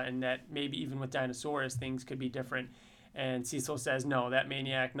Universa, and that maybe even with Dinosaurus, things could be different. And Cecil says, no, that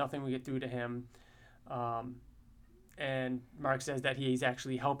maniac, nothing will get through to him. And Mark says that he's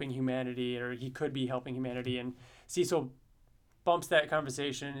actually helping humanity, or he could be helping humanity. And Cecil bumps that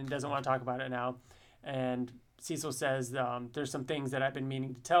conversation and doesn't want to talk about it now. And Cecil says, there's some things that I've been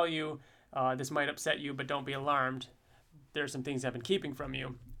meaning to tell you. This might upset you, but don't be alarmed. There's some things I've been keeping from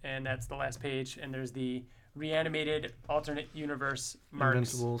you. And that's the last page. And there's the reanimated alternate universe Marks.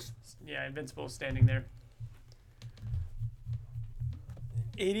 Invincibles. Yeah, Invincible standing there.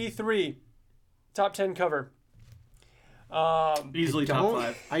 83. Top 10 cover. Easily top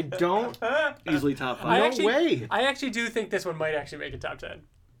 5. I don't. Easily top 5. No way. I actually do think this one might actually make a top 10.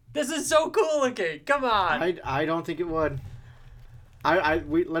 This is so cool looking. Come on. I don't think it would.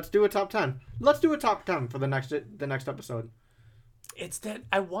 Let's do a top 10. Let's do a top 10 for the next episode. It's that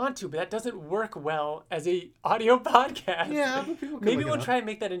I want to, but that doesn't work well as a audio podcast. Yeah, but people can Maybe look we'll it up. try and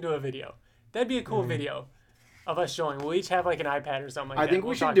make that into a video. That'd be a cool video of us showing. We'll each have like an iPad or something like that. I think we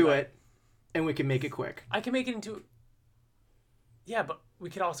We'll should talk do about it, and we can make it quick. I can make it into... Yeah, but we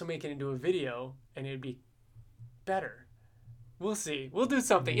could also make it into a video, and it'd be better. We'll see. We'll do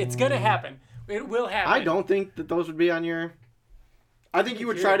something. It's going to happen. It will happen. I don't think that those would be on your... I think you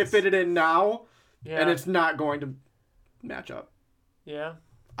would try to Yours. fit it in now, Yeah. and it's not going to match up. Yeah.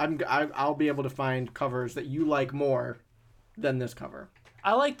 I'll be able to find covers that you like more than this cover.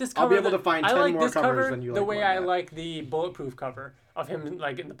 I like this I'll cover. be able to find 10 more this covers cover than you the like way more I than that. like the bulletproof cover of him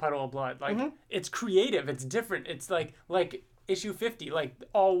like in the puddle of blood. Like it's creative. It's different. It's like issue 50, like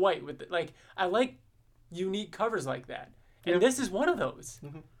all white with like I like unique covers like that. And this is one of those.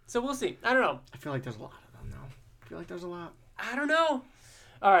 So we'll see. I don't know. I feel like there's a lot of them, though. I feel like there's a lot. I don't know.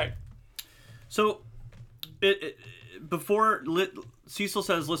 All right. So, Cecil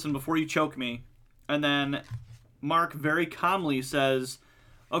says, "Listen, before you choke me," and then Mark very calmly says,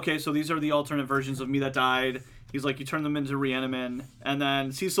 "Okay, so these are the alternate versions of me that died." He's like, "You turn them into Reanimin," and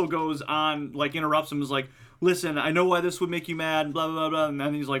then Cecil goes on, like interrupts him, is like, "Listen, I know why this would make you mad," blah blah blah blah, and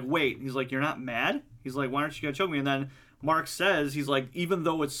then he's like, "Wait," he's like, "You're not mad?" He's like, "Why aren't you gonna choke me?" And then Mark says, he's like, even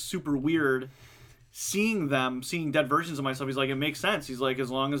though it's super weird seeing dead versions of myself, he's like, it makes sense. He's like, as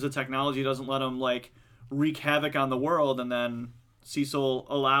long as the technology doesn't let him like wreak havoc on the world. And then Cecil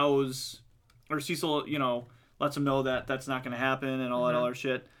lets him know that that's not going to happen and all that other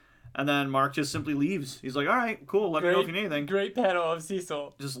shit. And then Mark just simply leaves. He's like, all right, cool. Let me know if you need anything. Great panel of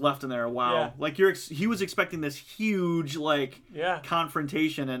Cecil. Just left in there. Wow. Yeah. Like he was expecting this huge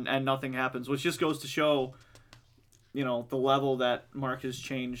confrontation and nothing happens, which just goes to show, the level that Mark has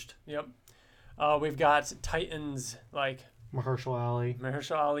changed. Yep. We've got Titans like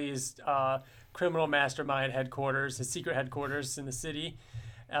Mahershala Ali's criminal mastermind headquarters, his secret headquarters in the city.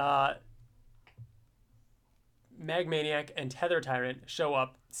 Magmaniac and Tether Tyrant show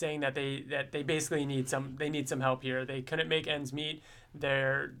up, saying that they basically need some help here. They couldn't make ends meet.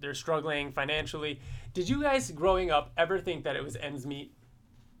 They're struggling financially. Did you guys growing up ever think that it was ends meet?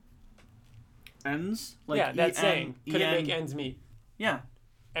 Ends? Like that saying. Couldn't make ends meet. Yeah.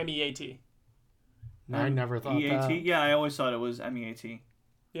 MEAT. I never thought EAT? that. Yeah, I always thought it was MEAT.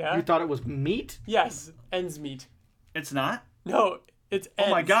 Yeah. You thought it was meat? Yes, ends meet. It's not? No, it's ends.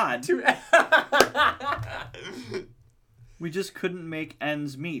 Oh my god. Two We just couldn't make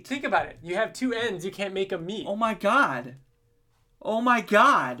ends meet. Think about it. You have two ends, you can't make them meet. Oh my god. Oh my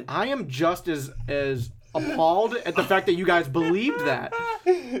god. I am just as appalled at the fact that you guys believed that.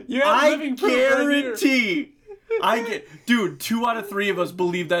 You have I living proof right here. guarantee. Dude, 2 out of 3 of us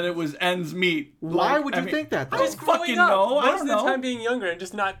believe that it was ends meet. Why would you think that, though? I don't Just growing fucking up, know. I most don't of the know. time being younger and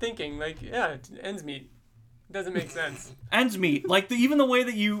just not thinking. Like, yeah, ends meet. Doesn't make sense. Ends meet. Like even the way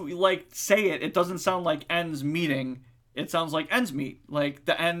that you say it, it doesn't sound like ends meeting. It sounds like ends meet. Like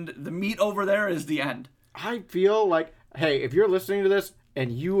the meat over there is the end. I feel like, hey, if you're listening to this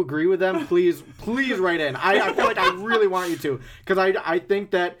and you agree with them, please write in. I feel like I really want you to, because I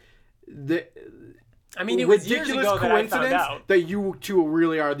think that the I mean, it was years ridiculous ago that I found coincidence out. that you two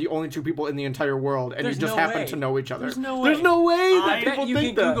really are the only two people in the entire world, and There's you just no happen way. to know each other. There's no way. There's no way that I bet people you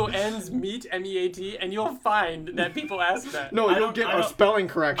think can that. Google ends meet, MEAT, and you'll find that people ask that. No, you'll get a spelling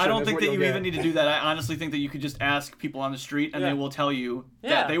correction. I don't is think what that you'll you get. even need to do that. I honestly think that you could just ask people on the street and Yeah. they will tell you Yeah.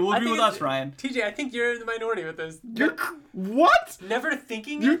 that they will I agree think with it's- us, Ryan. TJ, I think you're in the minority with this. What? Never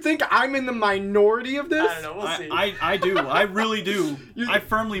thinking You it? think I'm in the minority of this? I don't know. We'll see. I do. I really do. I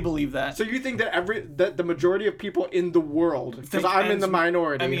firmly believe that. So you think that the majority of people in the world, because Think I'm in ends the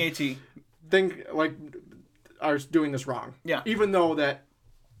minority, MEAT. think are doing this wrong? Yeah. Even though that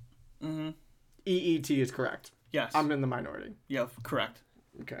EET is correct. Yes. I'm in the minority. Yeah, correct.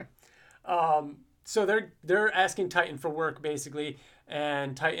 Okay. So they're asking Titan for work basically,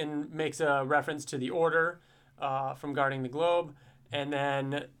 and Titan makes a reference to the Order from guarding the globe, and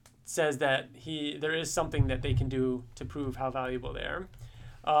then says that there is something that they can do to prove how valuable they are.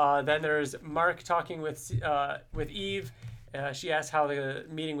 Then there's Mark talking with Eve. She asked how the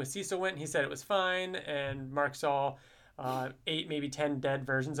meeting with Cecil went. He said it was fine, and Mark saw 8, maybe 10 dead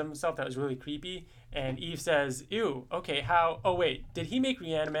versions of himself. That was really creepy. And Eve says, ew, okay, how? Oh, wait, did he make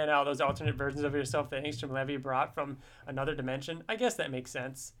Reaniman out of those alternate versions of yourself that Angstrom Levy brought from another dimension? I guess that makes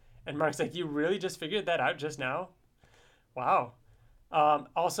sense. And Mark's like, you really just figured that out just now? Wow.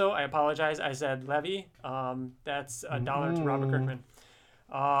 Also, I apologize. I said Levy. That's $1 to Robert Kirkman.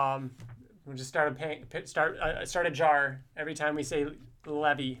 We just start a jar every time we say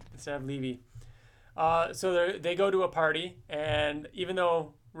Levy instead of Levy. So they go to a party, and even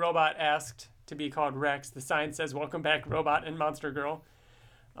though Robot asked to be called Rex, the sign says "Welcome back, Robot and Monster Girl."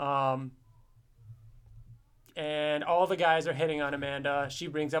 And all the guys are hitting on Amanda. She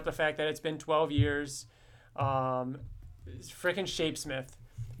brings up the fact that it's been 12 years. Freaking Shapesmith.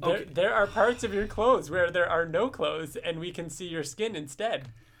 Okay. There are parts of your clothes where there are no clothes, and we can see your skin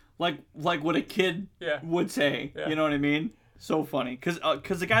instead. Like what a kid would say. Yeah. You know what I mean? So funny.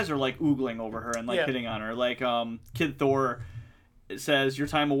 Because the guys are like oogling over her and like hitting on her. Like Kid Thor says, your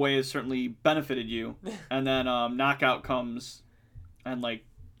time away has certainly benefited you. And then Knockout comes and like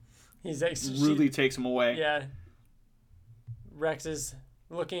he's like, rudely takes him away. Yeah. Rex is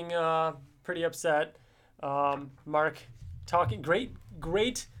looking pretty upset. Mark talking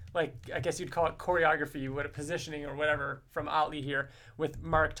great, like I guess you'd call it choreography, what positioning or whatever from Otley here, with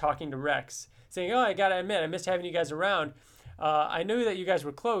Mark talking to Rex, saying, "Oh, I gotta admit, I missed having you guys around. I knew that you guys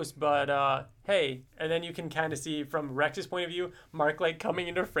were close, but hey." And then you can kind of see from Rex's point of view, Mark like coming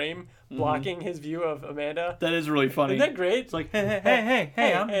into frame, blocking his view of Amanda. That is really funny. Isn't that great? It's like, hey,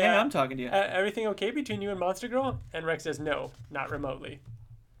 I'm talking to you. Everything okay between you and Monster Girl? And Rex says, no, not remotely.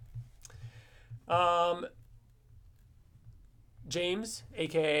 James,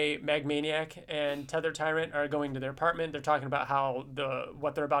 aka Magmaniac, and Tether Tyrant are going to their apartment. They're talking about how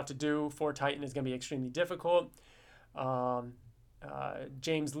what they're about to do for Titan is going to be extremely difficult.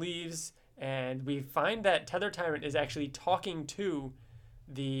 James leaves, and we find that Tether Tyrant is actually talking to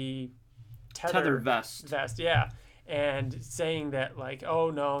the Tether vest, yeah, and saying that like, oh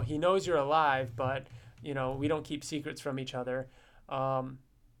no, he knows you're alive, but you know we don't keep secrets from each other.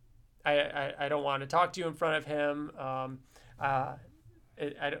 I don't want to talk to you in front of him. I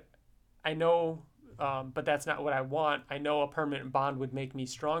know, but that's not what I want. I know a permanent bond would make me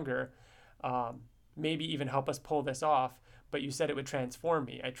stronger, maybe even help us pull this off, but you said it would transform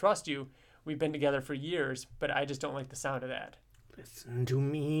me. I trust you. We've been together for years, but I just don't like the sound of that. Listen to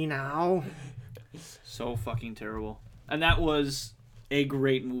me now. So fucking terrible. And that was a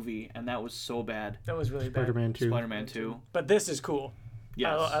great movie, and that was so bad. That was really bad. Spider-Man 2. But this is cool.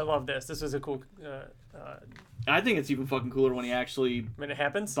 Yes. I love this. This was a cool... I think it's even fucking cooler when he actually when it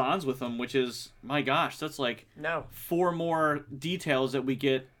happens bonds with him, which is, my gosh, that's like no 4 more details that we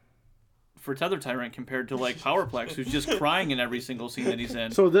get for Tether Tyrant compared to like Powerplex, who's just crying in every single scene that he's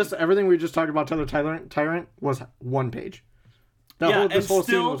in. So everything we just talked about Tether Tyrant was 1 page. This whole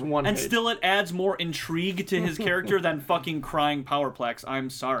scene was 1 page. And still it adds more intrigue to his character than fucking crying Powerplex. I'm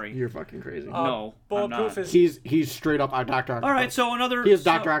sorry. You're fucking crazy. No, Bulletproof I'm not. is... He's straight up Dr. Octopus. All right, so another... He is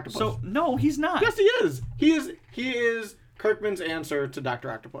Dr. Octopus. So, no, he's not. Yes, he is. He is Kirkman's answer to Dr.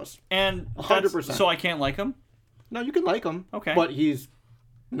 Octopus. And 100%. So I can't like him? No, you can like him. Okay. But he's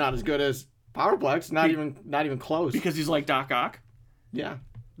not as good as Powerplex. Not even close. Because he's like Doc Ock? Yeah.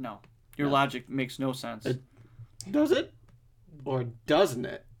 No. Your logic makes no sense. Does it? Or doesn't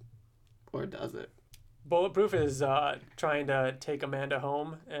it? Or does it? Bulletproof is trying to take Amanda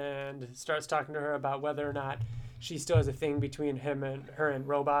home and starts talking to her about whether or not she still has a thing between her and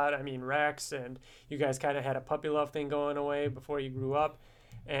Robot. I mean Rex, and you guys kind of had a puppy love thing going away before you grew up.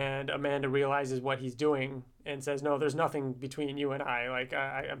 And Amanda realizes what he's doing and says, "No, there's nothing between you and I. Like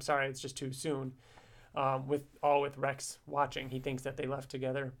I'm sorry, it's just too soon." With Rex watching, he thinks that they left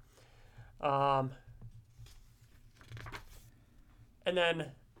together. And then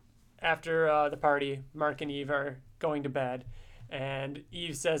after the party, Mark and Eve are going to bed. And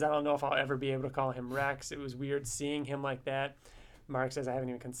Eve says, I don't know if I'll ever be able to call him Rex. It was weird seeing him like that. Mark says, I haven't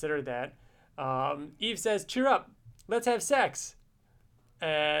even considered that. Eve says, cheer up. Let's have sex.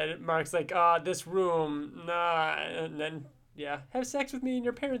 And Mark's like, this room. Nah. And then, have sex with me in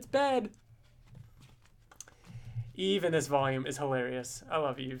your parents' bed. Eve in this volume is hilarious. I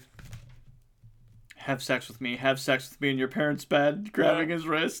love Eve. Have sex with me in your parents' bed, grabbing his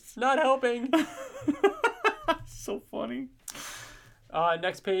wrists. Not helping. So funny.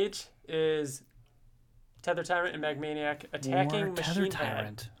 Next page is Tether Tyrant and Magmaniac attacking War Machine Tether Head.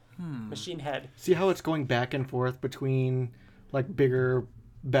 Tyrant. Machine Head. See how it's going back and forth between like bigger,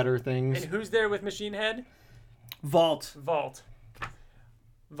 better things. And who's there with Machine Head? Vault. Vault,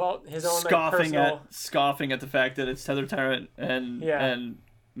 his own personal... Scoffing at the fact that it's Tether Tyrant and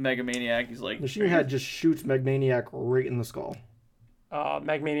Megamaniac. He's like, Machine Head just shoots Magmaniac right in the skull.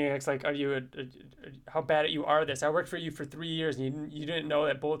 Magmaniac's like, are you how bad at you are this? I worked for you for 3 years and you didn't know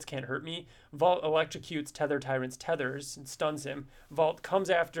that bullets can't hurt me. Vault electrocutes Tether Tyrant's tethers and stuns him. Vault comes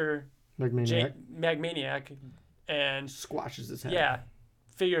after Magmaniac and squashes his head. Yeah,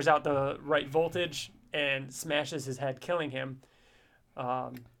 figures out the right voltage and smashes his head, killing him.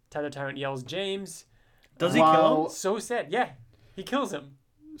 Tether Tyrant yells, James. Does he kill him? So sad. Yeah, he kills him.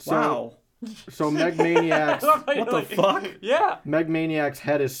 Wow. So Magmaniac's what the fuck? Yeah. Magmaniac's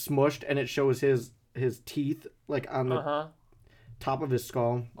head is smushed and it shows his teeth like on the top of his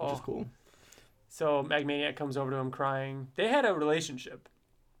skull, which is cool. So Magmaniac comes over to him crying. They had a relationship.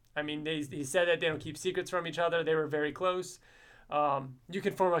 I mean, he said that they don't keep secrets from each other. They were very close. You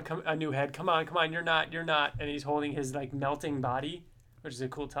can form a new head. Come on, you're not. And he's holding his like melting body, which is a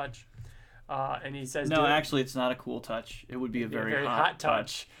cool touch. And he says, "No, actually, it's not a cool touch. It would be a very hot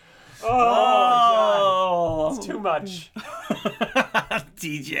touch." Oh, it's too much.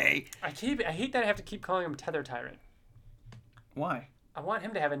 DJ. I hate that I have to keep calling him Tether Tyrant. Why? I want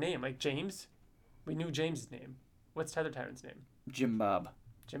him to have a name like James. We knew James's name. What's Tether Tyrant's name? Jim Bob.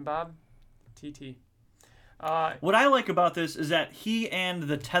 Jim Bob? TT. What I like about this is that he and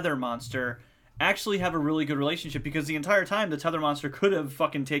the Tether Monster actually have a really good relationship because the entire time the Tether Monster could have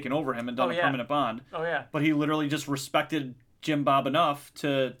fucking taken over him and done a permanent bond. Oh, yeah. But he literally just respected Jim Bob enough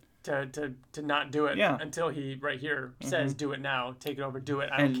to not do it until he right here says do it now, take it over, do it.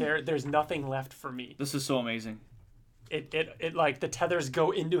 I don't care. There's nothing left for me. This is so amazing. It like the tethers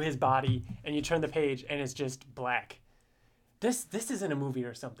go into his body and you turn the page and it's just black. This isn't a movie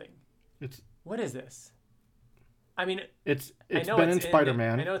or something. What is this? I mean, it's been in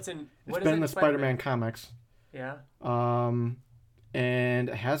Spider-Man. I know it's in. It's been in the Spider-Man comics. Yeah. And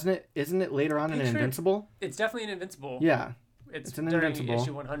isn't it later on in Invincible? It's definitely in Invincible. Yeah. It's in during Invincible.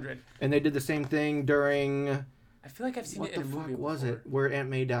 issue 100. And they did the same thing during... I feel like I've seen it in a movie. What the fuck was before. it? Where Aunt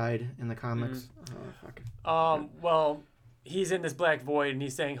May died in the comics. Oh, fuck. Well, he's in this black void and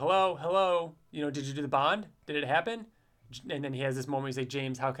he's saying, hello, hello. You know, did you do the bond? Did it happen? And then he has this moment where he's like,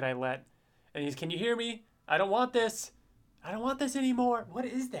 James, how could I let... And he's, can you hear me? I don't want this. I don't want this anymore. What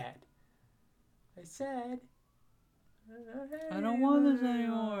is that? I said... I don't want this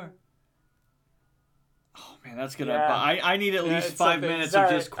anymore. Oh man, that's gonna. Yeah. I need at least 5 minutes of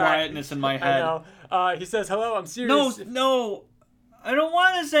just quietness in my head. I know. He says, "Hello, I'm serious." No, I don't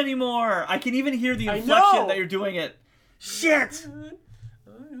want this anymore. I can even hear the inflection that you're doing it. Shit.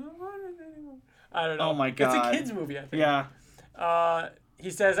 I don't know. Oh my god. It's a kids movie, I think. Yeah. He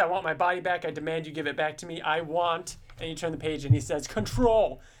says, "I want my body back. I demand you give it back to me. I want." And you turn the page, and he says,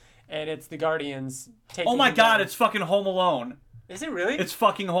 "Control." And it's the Guardians taking. Oh my god! It's fucking Home Alone. Is it really? It's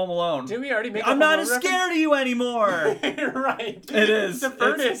fucking Home Alone. Did we already make? I'm not as scared of you anymore. Right. It is. The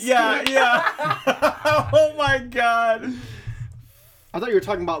furnace. Yeah. Oh my god. I thought you were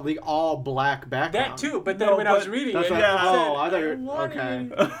talking about the all black background. That too, but then when I was reading it, I thought you were okay.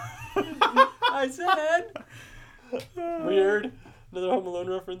 I said weird. Another Home Alone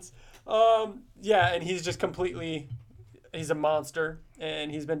reference. Yeah, and he's just completely. He's a monster, and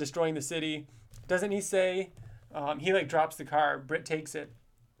he's been destroying the city. Doesn't he say? He like drops the car. Britt takes it,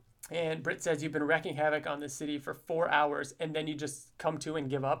 and Britt says, "You've been wreaking havoc on this city for 4 hours, and then you just come to and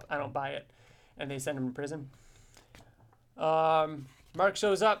give up. I don't buy it." And they send him to prison. Mark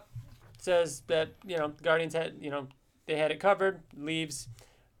shows up, says that the Guardians had they had it covered. Leaves.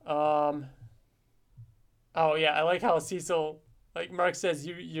 Oh yeah, I like how Cecil. Like Mark says,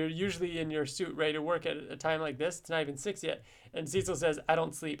 you're usually in your suit ready to work at a time like this. It's not even 6 yet. And Cecil says, "I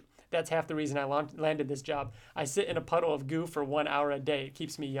don't sleep. That's half the reason I landed this job. I sit in a puddle of goo for 1 hour a day. It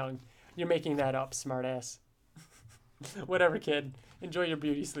keeps me young." You're making that up, smartass. Whatever, kid. Enjoy your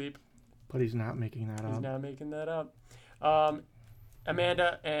beauty sleep. But he's not making that up. He's not making that up.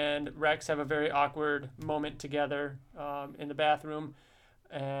 Amanda and Rex have a very awkward moment together in the bathroom.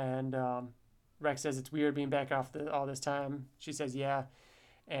 And Rex says it's weird being back off all this time. She says, yeah.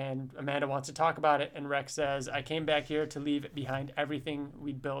 And Amanda wants to talk about it. And Rex says, I came back here to leave behind everything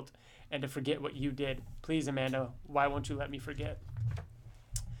we'd built and to forget what you did. Please, Amanda, why won't you let me forget?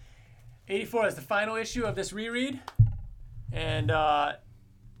 84 is the final issue of this reread. And I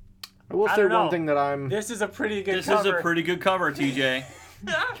will say one thing that I'm... This is a pretty good cover. This is a pretty good cover, TJ.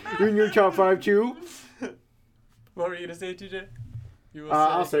 You're in your top 5 too? What were you going to say, TJ?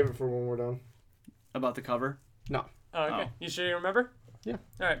 I'll save it for when we're done. About the cover? No. Oh, okay. Oh. You sure you remember? Yeah.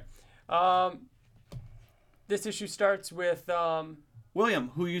 All right. This issue starts with William,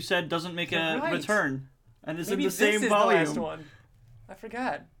 who you said doesn't make a right. return, and is maybe in the same this is volume. the last one. I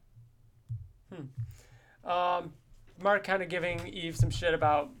forgot. Mark kind of giving Eve some shit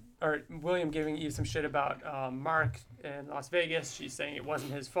about, or William giving Eve some shit about Mark in Las Vegas. She's saying it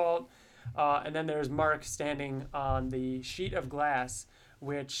wasn't his fault. And then there's Mark standing on the sheet of glass,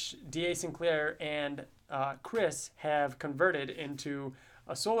 which D.A. Sinclair and Chris have converted into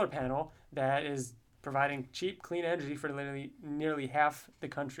a solar panel that is providing cheap, clean energy for nearly half the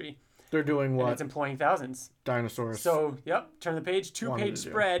country. They're doing And what? it's employing thousands. Dinosaurs. So, yep, turn the page, Wanted two-page to do.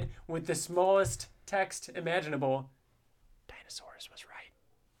 spread with the smallest text imaginable. Dinosaurs was right.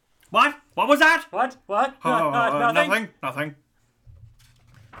 What? What was that? What? Nothing.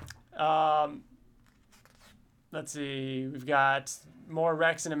 Let's see. We've got more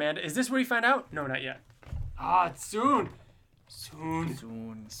Rex and Amanda. Is this where you find out? No, not yet. It's soon.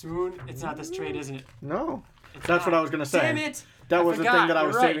 Soon. It's not this trade, isn't it? No. That's what I was going to say. Damn it. That was the forgot. thing that I You're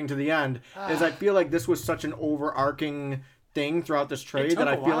was right. saving to the end. Is I feel like this was such an overarching thing throughout this trade took that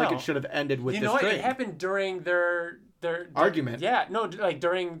I a feel like while. it should have ended with You this know what? trade. It happened during their Argument. Yeah, no, like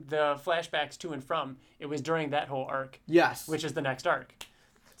during the flashbacks to and from. It was during that whole arc, Yes. which is the next arc.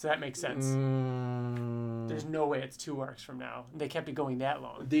 So that makes sense. Mm, There's no way it's 2 arcs from now. They kept it going that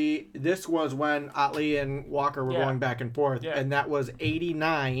long. this was when Otley and Walker were Yeah. going back and forth, Yeah. and that was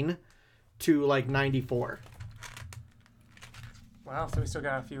 89 to like 94. Wow, so we still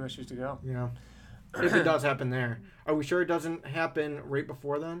got a few issues to go. You know, if it does happen there, are we sure it doesn't happen right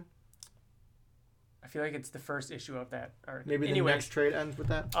before then? I feel like it's the first issue of that arc. Maybe the Anyways, next trade ends with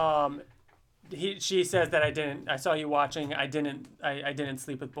that. she says that I saw you watching. I didn't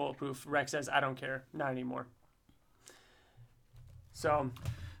sleep with Bulletproof. Rex says, I don't care. Not anymore.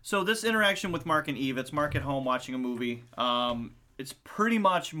 So this interaction with Mark and Eve, it's Mark at home watching a movie. It's pretty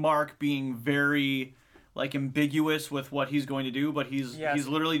much Mark being very like ambiguous with what he's going to do, but he's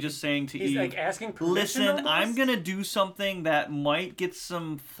literally just saying to he's Eve, like asking permission. listen, almost? I'm gonna do something that might get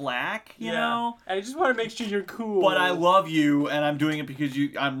some flack, you know, I just want to make sure you're cool. but I love you and I'm doing it because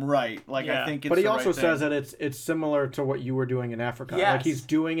I'm right. Like Yeah. I think it's But he the also right says thing. that it's similar to what you were doing in Africa. Yes. Like he's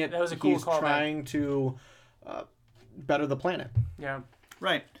doing it. That was a cool he's callback. trying to better the planet. Yeah.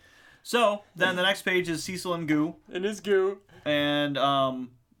 Right. So then the next page is Cecil and Goo, In his goo. and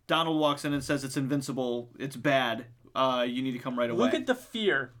Donald walks in and says it's invincible. It's bad. You need to come right away. Look at the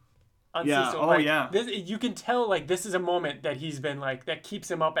fear on Yeah. Cecil. Oh, like, yeah. You can tell like this is a moment that he's been like that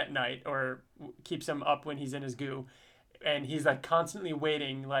keeps him up at night or keeps him up when he's in his goo, and he's like constantly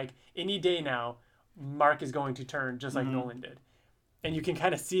waiting. Like any day now, Mark is going to turn just like Nolan did, and you can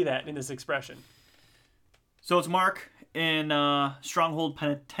kind of see that in this expression. So it's Mark in Stronghold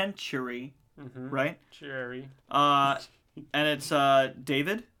Penitentiary, right? Cherry. And it's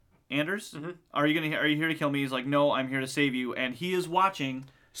David Anders. Are you here to kill me? He's like, no, I'm here to save you. And he is watching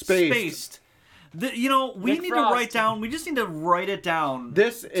Spaced. We Nick need Frost. to write down. We just need to write it down.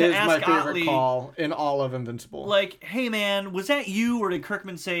 This is my ask favorite Otley, call in all of Invincible. Like, hey man, was that you, or did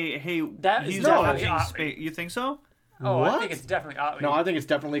Kirkman say, hey, That is he's definitely watching Otley. Spaced? You think so? Oh, I What? think it's definitely Otley. No, I think it's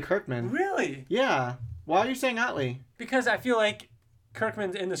definitely Kirkman. Really? Yeah. Why are you saying Otley? Because I feel like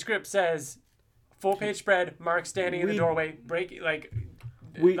Kirkman in the script says full page spread, Mark standing in the doorway,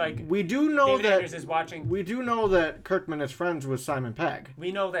 We do know David that Anders is watching. we do know that Kirkman is friends with Simon Pegg.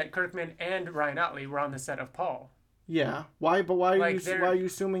 We know that Kirkman and Ryan Otley were on the set of Paul. Yeah. Why? But why are Like, why are you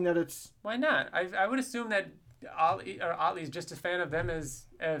assuming that it's? Why not? I would assume that Otley's just as fan of them as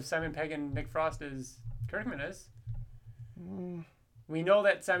Simon Pegg and Nick Frost as Kirkman is. We know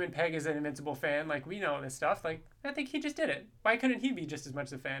that Simon Pegg is an Invincible fan. Like, we know this stuff. Like, I think he just did it. Why couldn't he be just as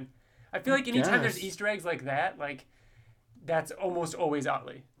much a fan? I feel like anytime there's guess. Easter eggs like that, like, that's almost always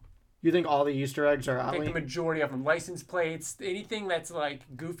Otley. You think all the Easter eggs are I think the Otley? majority of them, license plates, anything that's like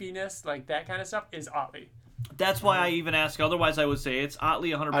goofiness, like that kind of stuff, is Otley. That's why I even ask. Otherwise, I would say it's Otley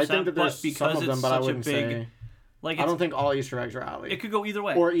 100%. I think that there's but because some of them, it's but I such a wouldn't big, say. like, I it's, don't think all Easter eggs are Otley. it could go either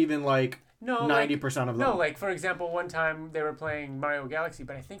way. Or even like No, 90% of them. No, like for example, one time they were playing Mario Galaxy,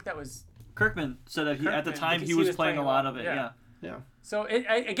 but I think that was Kirkman said that at the Kirkman, time because he was playing a lot of it. yeah. Yeah. Yeah. so.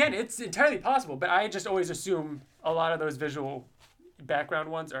 Again, it's entirely possible, but I just always assume a lot of those visual background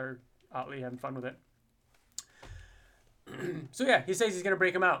ones are Otley having fun with it. So yeah, he says he's gonna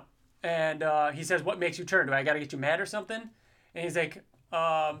break him out, and he says, "What makes you turn? Do I gotta get you mad or something?" And he's like,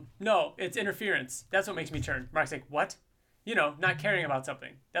 "No, it's interference. That's what makes me turn." Mark's like, "What?" You know, not caring about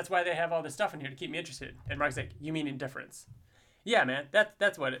something. That's why they have all this stuff in here to keep me interested. And Mark's like, "You mean indifference?" Yeah, man,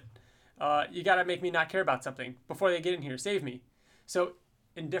 that's what it. You gotta make me not care about something before they get in here. Save me. So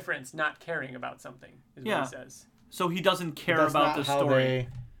indifference, not caring about something, is what he says. So he doesn't care That's about not the how story.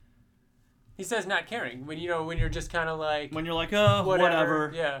 He says not caring when you're just kind of like When you're like,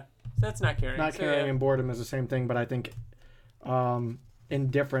 whatever. Yeah, that's not caring. Not caring and boredom is the same thing, but I think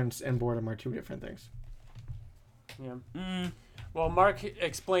indifference and boredom are two different things. Yeah. Well, Mark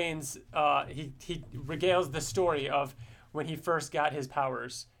explains. He regales the story of when he first got his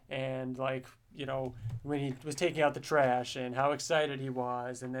powers, and when he was taking out the trash and how excited he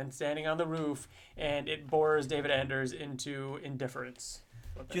was, and then standing on the roof, and it bores David Anders into indifference.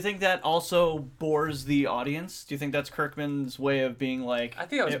 Do you think that also bores the audience? Do you think that's Kirkman's way of being like... I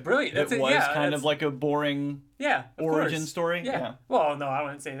think that was brilliant. That's kind of like a boring origin story? Yeah. Well, no, I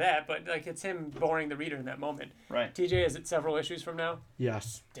wouldn't say that, but it's him boring the reader in that moment. Right. TJ, is it several issues from now?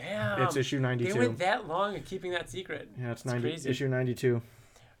 Yes. Damn. It's issue 92. They went that long in keeping that secret. Yeah, it's crazy. Issue 92.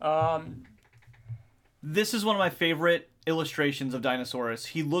 This is one of my favorite illustrations of Dinosaurus.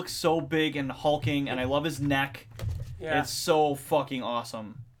 He looks so big and hulking, and I love his neck. Yeah. It's so fucking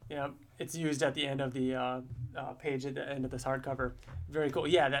awesome. Yeah, it's used at the end of the page at the end of this hardcover. Very cool.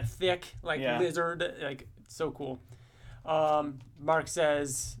 Yeah, that thick lizard, so cool. Mark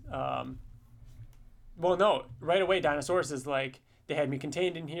says, well, no, right away Dinosaurus is like, they had me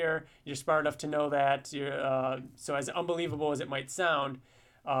contained in here. You're smart enough to know that. So as unbelievable as it might sound,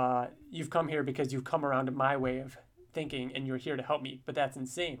 you've come here because you've come around to my way of thinking, and you're here to help me. But that's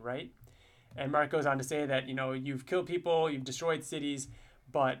insane, right? And Mark goes on to say that, you've killed people, you've destroyed cities,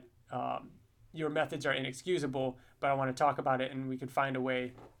 but your methods are inexcusable, but I want to talk about it and we could find a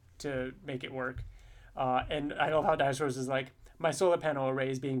way to make it work. And I love how Dinosaurs is like, my solar panel array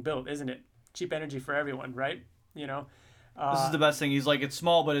is being built, isn't it? Cheap energy for everyone, right? This is the best thing. He's like, it's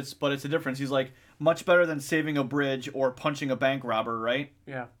small, but it's a difference. He's like, much better than saving a bridge or punching a bank robber, right?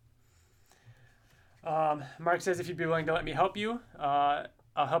 Yeah. Mark says, if you'd be willing to let me help you,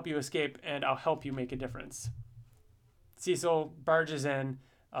 I'll help you escape, and I'll help you make a difference. Cecil barges in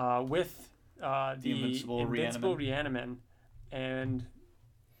with the Invincible Reaniman, and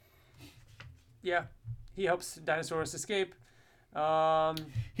he helps Dinosaurus escape.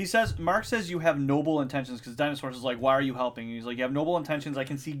 Mark says you have noble intentions, because Dinosaurus is like, why are you helping? And he's like, you have noble intentions. I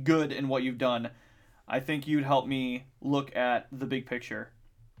can see good in what you've done. I think you'd help me look at the big picture.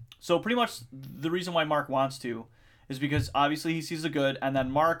 So pretty much the reason why Mark wants to is because obviously he sees the good, and then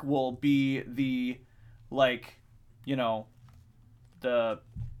Mark will be the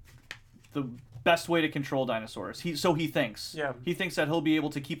best way to control dinosaurs. He thinks. Yeah. He thinks that he'll be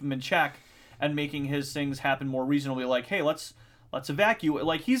able to keep them in check and making his things happen more reasonably. Like, hey, let's evacuate.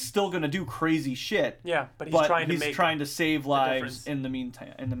 Like, he's still gonna do crazy shit. Yeah, but he's trying to save lives in the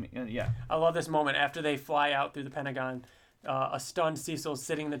meantime. I love this moment after they fly out through the Pentagon. A stunned Cecil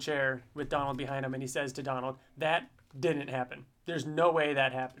sitting in the chair with Donald behind him, and he says to Donald, "That didn't happen. There's no way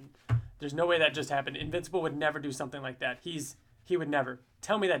that happened. There's no way that just happened. Invincible would never do something like that. He would never.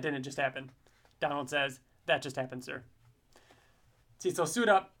 Tell me that didn't just happen." Donald says, "That just happened, sir." Cecil, suit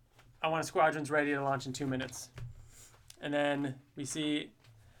up. I want squadrons ready to launch in 2 minutes. And then we see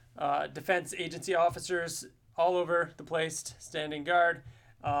defense agency officers all over the place standing guard.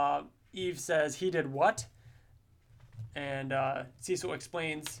 Eve says, "He did what?" And Cecil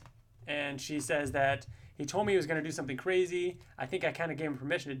explains, and she says that he told me he was going to do something crazy. I think I kind of gave him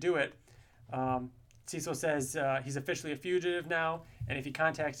permission to do it. Cecil says he's officially a fugitive now, and if he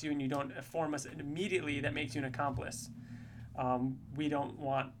contacts you and you don't inform us immediately, that makes you an accomplice. We don't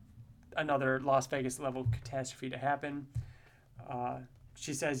want another Las Vegas level catastrophe to happen.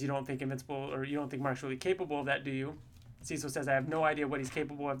 She says, you don't think Mark's really capable of that, do you? Cecil says, I have no idea what he's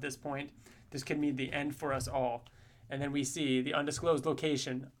capable of at this point. This could mean the end for us all. And then we see the undisclosed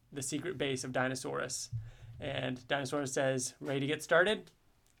location, the secret base of Dinosaurus. And Dinosaurus says, ready to get started?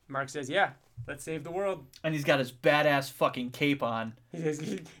 Mark says, yeah, let's save the world. And he's got his badass fucking cape on. He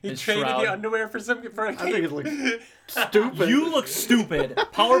traded the underwear for a cape. I think it looks stupid. You look stupid.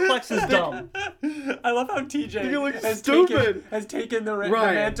 Powerplex is dumb. I love how TJ has taken the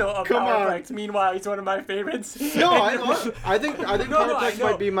mantle of Powerplex. Meanwhile, he's one of my favorites. No, I think Powerplex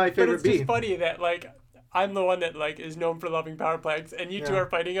might be my favorite. But it's just funny that I'm the one that is known for loving Powerplex, and you two are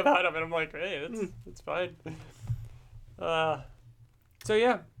fighting about him, and I'm like, hey, that's fine. So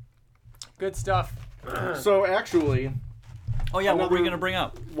yeah, good stuff. So actually, what were we gonna bring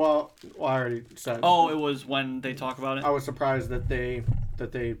up? Well, I already said. Oh, it was when they talk about it. I was surprised that they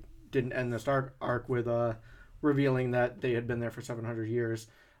didn't end this arc with revealing that they had been there for 700 years.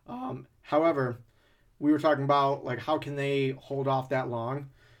 However, we were talking about how can they hold off that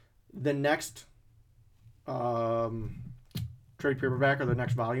long? The next trade paperback or the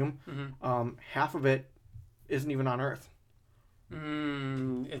next volume, half of it isn't even on Earth.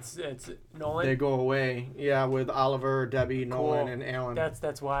 It's Nolan. They go away. Yeah, with Oliver, Debbie, Nolan, and Alan.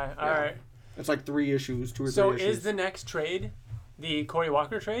 That's why. All right. It's like 3 issues, 2 or 3 So issues. is the next trade the Corey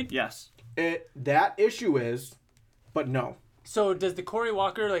Walker trade? Yes. That issue is, but no. So does the Corey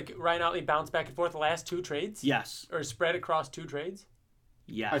Walker, like Ryan Otley, bounce back and forth the last 2 trades? Yes. Or spread across 2 trades?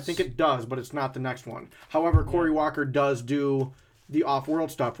 Yes. I think it does, but it's not the next one. However, Corey Walker does do the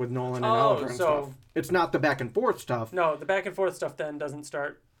off-world stuff with Nolan and Oliver and stuff. It's not the back and forth stuff. No, the back and forth stuff then doesn't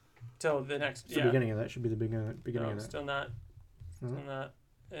start till the next. It's the beginning of that. Should be the beginning No, of that. still not. Still not.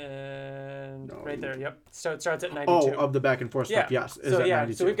 And No. right there, yep. So it starts at 92. Oh, of the back and forth yeah. stuff, yes. Is So at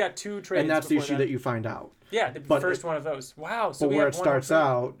 92. so we've got 2 trades. And that's the before issue that you find out. Yeah, the first one of those. Wow. So But we where have it one starts more trade.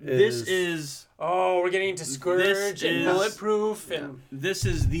 out This is... is Oh, we're getting into Scourge and Bulletproof and this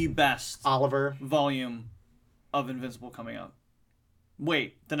is the best Oliver. volume of Invincible coming up.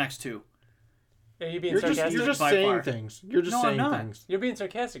 Wait, the next 2. Are you being You're sarcastic? just By saying far. things. You're just No, I'm saying not. things. You're being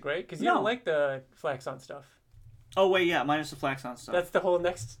sarcastic, right? Because you No. don't like the flax on stuff. Oh wait, yeah, minus the flax on stuff. That's the whole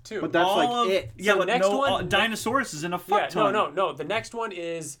next 2. But that's all like of it. Yeah, So but next no, one- Dinosaurus is in a fuck ton. No. The next one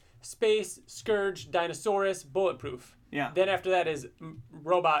is Space, Scourge, Dinosaurus, Bulletproof. Yeah. Then after that is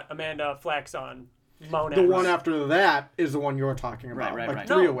Robot, Amanda, Flaxon, Monax. The one after that is the one you're talking about. Right, like right.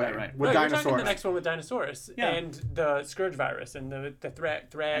 3 No, away right. with no, you're talking Dinosaurs. the next one with Dinosaurus Yeah. and the Scourge virus and the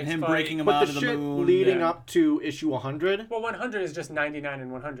Thrags And him fight. breaking him But out the of the shit moon. leading yeah. up to issue 100. Well, 100 is just 99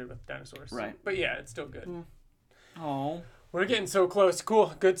 and 100 with Dinosaurs. Right. But yeah, it's still good. Oh. We're getting so close.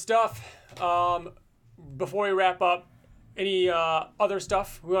 Cool. Good stuff. Before we wrap up, any other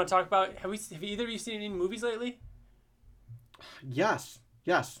stuff we want to talk about? Have either of you seen any movies lately? Yes.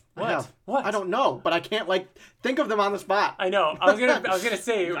 What? I have. What? I don't know, but I can't think of them on the spot. I know. I was gonna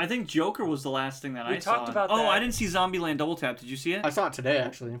say. I think Joker was the last thing that I saw. talked about Oh, that. I didn't see Zombieland Double Tap. Did you see it? I saw it today,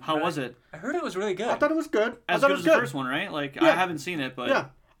 actually. How was it? I heard it was really good. I thought it was good. I As thought good it as was the first one, right? Like I Yeah. haven't seen it, but Yeah.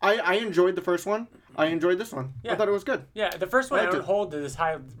 I enjoyed the first one. I enjoyed this one. Yeah. I thought it was good. Yeah, the first one I liked don't it. hold to this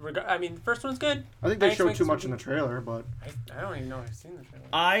high regard. I mean, the first one's good. I think they I showed expect too this much one in the trailer, but I don't even know if I've seen the trailer.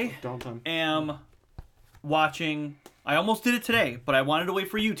 I don't. am watching. I almost did it today, but I wanted to wait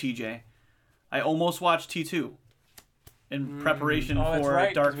for you, TJ. I almost watched T2 in preparation Oh, that's for right.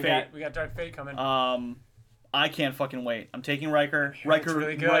 'cause Dark we Fate. got Dark Fate coming. I can't fucking wait. I'm taking Riker. it's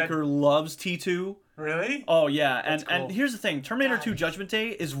really good. Riker loves T2. Really? Oh yeah, That's and cool. here's the thing: Terminator 2: God. Judgment Day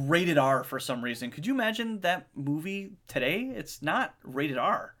is rated R for some reason. Could you imagine that movie today? It's not rated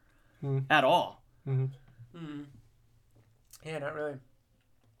R at all. Yeah, not really.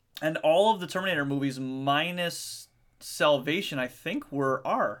 And all of the Terminator movies, minus Salvation, I think were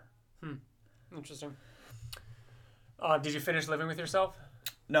R. Interesting. Did you finish Living with Yourself?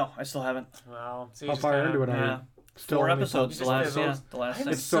 No, I still haven't. Wow. So How far into it are Yeah, you? Still 4 only episodes. The just last, fizzled. yeah, the last. I'm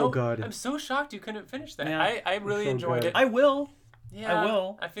thing. It's so good. I'm so shocked you couldn't finish that. Yeah. I really so enjoyed good. it. I will. Yeah, I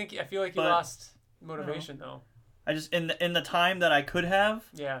will. I feel like you but- lost motivation though. I just in the time that I could have,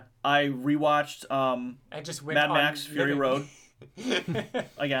 Yeah. I rewatched I just went Mad on Max Fury living. Road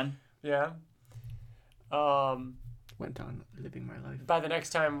again. Yeah. Went on living my life. By the next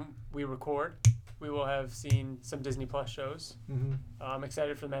time we record, we will have seen some Disney Plus shows. I'm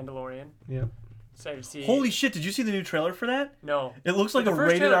excited for The Mandalorian. Yep. Excited to see. Holy shit! Did you see the new trailer for that? No. It looks like The a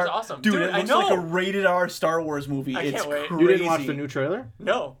first rated trailer's R. awesome. Dude, Dude, it I looks like know. a rated R Star Wars movie. I It's can't wait. crazy. You didn't watch the new trailer?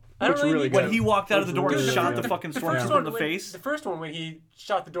 No. I don't Looks really really need good. to. When he walked out of the door and Really shot good. the fucking first stormtrooper one in the when- face. The first one when he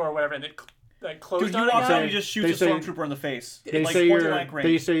shot the door or whatever and it closed Dude, on you the walk guy. out and he just shoots They a say- stormtrooper in the face. They like say point you're blank range.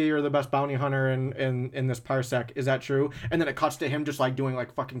 they say you're the best bounty hunter in this parsec. Is that true? And then it cuts to him just like doing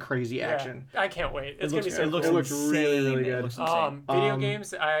like fucking crazy action. I can't wait. It's It gonna be so looks cool. It looks really, insane. really It good. looks insane. Video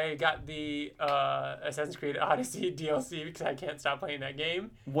games, I got the Assassin's Creed Odyssey DLC because I can't stop playing that game.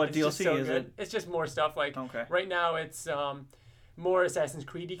 What It's just DLC so is good. it? It's just more stuff like Okay. right now it's more Assassin's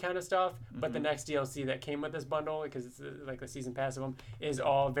Creed-y kind of stuff, but the next DLC that came with this bundle, because it's like the season pass of them, is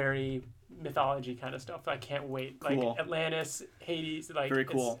all very mythology kind of stuff. I can't wait. Cool. Like Atlantis, Hades, like Very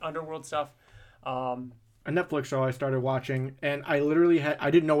cool. It's underworld stuff. A Netflix show I started watching, and I literally I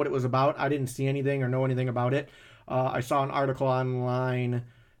didn't know what it was about. I didn't see anything or know anything about it. I saw an article online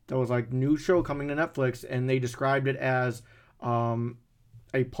that was like new show coming to Netflix, and they described it as a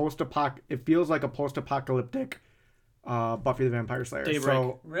it feels like a post-apocalyptic Buffy the Vampire Slayer. Daybreak.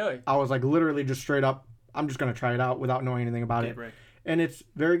 So Really? I was like literally just straight up, I'm just gonna try it out without knowing anything about Daybreak. it, and it's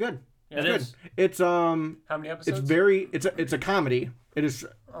very good. Yeah. It Good. is. It's How many episodes? it's a comedy. It is.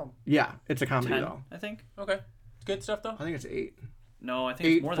 Oh. Yeah, it's a comedy 10, though. I think. Okay. Good stuff though. I think it's 8. No, I think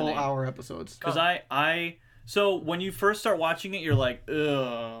 8 it's more than full 8. hour episodes. Because so when you first start watching it, you're like,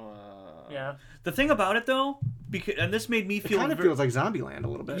 ugh. Yeah. The thing about it though and this made me It feel. kind of feels like Zombieland a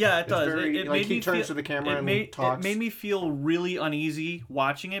little bit. Yeah, it It's does. Very, It like made he me turns feel, to the camera and it talks. made me feel really uneasy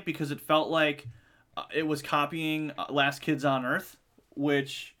watching it because it felt like it was copying Last Kids on Earth,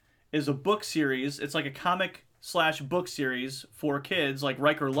 which is a book series. It's like a comic/book series for kids. Like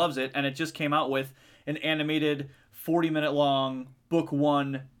Riker loves it, and it just came out with an animated 40-minute long book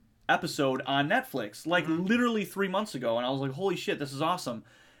 1 episode on Netflix, like literally 3 months ago, and I was like, holy shit, this is awesome.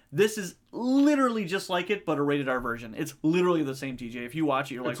 This is literally just like it, but a rated R version. It's literally the same, TJ. If you watch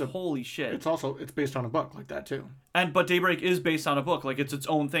it, you're like, holy shit. It's based on a book like that too. But Daybreak is based on a book, like it's its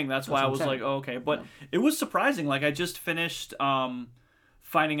own thing. That's why I was like, oh, okay. But it was surprising. Like I just finished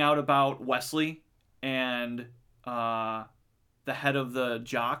finding out about Wesley and the head of the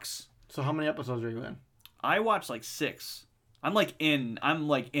Jocks. So how many episodes are you in? I watched like 6. I'm in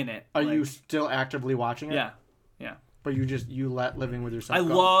it. Are you still actively watching it? Yeah. But you let Living with Yourself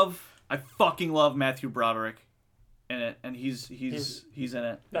go. I fucking love Matthew Broderick in it, and he's in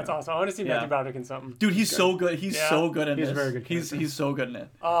it. That's awesome. I want to see Matthew Broderick in something. Dude, he's so good. He's so good in this. He's a very good character. He's so good in it.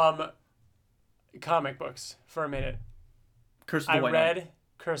 Comic books for a minute. Curse of the White Knight.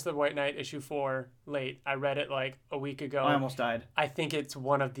 Curse of the White Knight issue 4 late. I read it like a week ago. I almost died. I think it's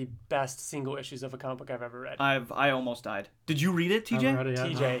one of the best single issues of a comic book I've ever read. I almost died. Did you read it, TJ? I haven't read it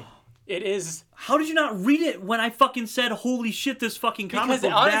yet. TJ. It is... How did you not read it when I fucking said, holy shit, this fucking comic because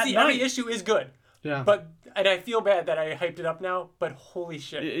book honestly, that night? every issue is good. Yeah. And I feel bad that I hyped it up now, but holy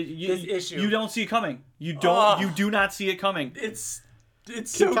shit. This issue. You don't see it coming. You do not see it coming. It's Keep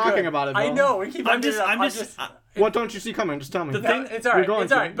so talking good. about it, I though. know. We keep I'm just What don't you see coming? Just tell me. The thing- it's all right. You're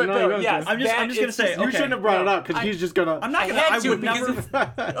It's all right. But No, you're Bill, going yes. to. I'm just gonna say, You okay. shouldn't have brought it up because he's just gonna. I'm not gonna. I I had to would because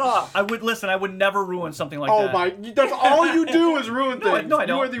never. Oh. I would listen. I would never ruin something like Oh that. my! That's all you do is ruin things. No, I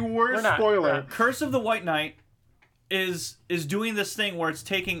don't. You are the worst We're not. spoiler. Curse of the White Knight is doing this thing where it's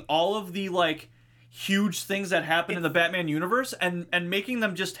taking all of the like huge things that happen in the Batman universe and making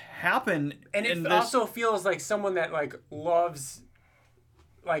them just happen. And it in this... also feels like someone that like loves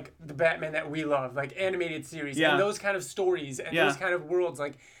like the Batman that we love, like animated series and those kind of stories and those kind of worlds.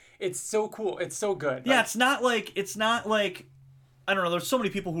 Like it's so cool. It's so good. Yeah, like, it's not like I don't know, there's so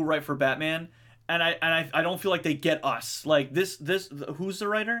many people who write for Batman and I don't feel like they get us. Like this who's the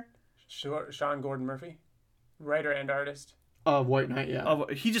writer? Sean Gordon Murphy, writer and artist. White Knight, yeah.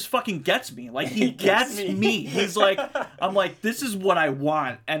 He just fucking gets me. Like he gets me. He's like, I'm like, this is what I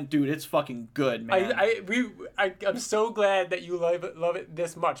want, and dude, it's fucking good, man. I'm so glad that you love it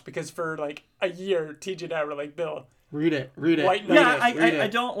this much because for like a year, TJ and I were like, Bill, Read it. White Knight. Yeah, Read it. I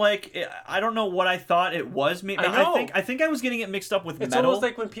don't like. I don't know what I thought it was. Maybe I know. I think I was getting it mixed up with It's Metal. almost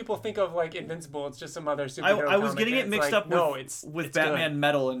like when people think of like Invincible, it's just some other superhero. I was comic, getting and it it's mixed like, up no, with it's Batman good.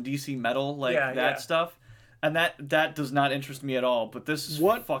 Metal and DC Metal, like Yeah, that yeah. stuff, and that does not interest me at all. But this is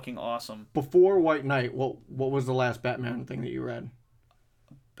What? fucking awesome. Before White Knight, what was the last Batman thing that you read?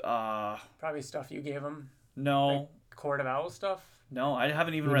 Probably stuff you gave him. No, Like Court of Owls stuff. no, I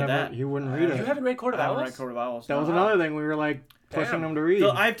haven't even read that. You wouldn't read it. You haven't read Court of I haven't Owls? read Court of Owls. That no. was another thing we were like pushing Damn. him to read.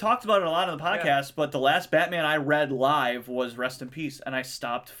 I've talked about it a lot on the podcast, but the last Batman I read live was Rest in Peace, and I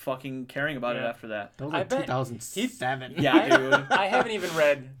stopped fucking caring about it after that. That was I like bet 2007. Yeah, dude. I haven't even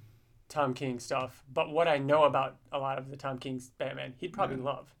read Tom King stuff, but what I know about a lot of the Tom King's Batman, he'd probably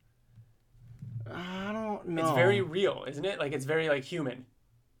love. I don't know. It's very real, isn't it? Like it's very like human,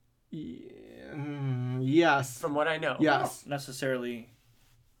 Yes. from what I know. Yes. Necessarily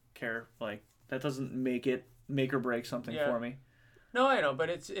care, like that doesn't make or break something Yeah. for me. No, I know, but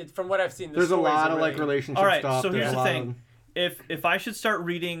it's from what I've seen. The There's a stories lot are of like really- relationship All right, stuff. so here's There's a the lot thing. If I should start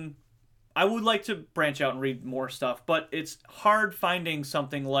reading, I would like to branch out and read more stuff, but it's hard finding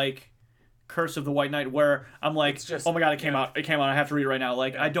something like Curse of the White Knight where I'm like, It's just- oh my god, it came out, I have to read it right now.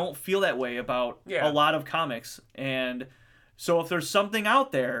 Like I don't feel that way about Yeah. a lot of comics, and so if there's something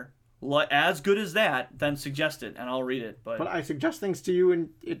out there as good as that, then suggest it and I'll read it. But I suggest things to you and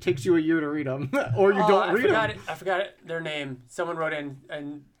it takes you a year to read them, or you don't read them. I forgot their name. Someone wrote in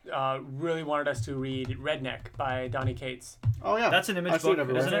and really wanted us to read Redneck by Donny Cates. Oh yeah, That's an image I see it book,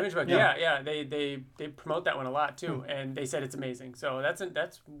 everywhere. isn't It's it? an image book. Yeah. Yeah. They promote that one a lot too, and they said it's amazing. So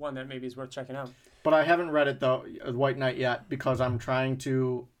that's one that maybe is worth checking out. But I haven't read it though, White Knight yet, because I'm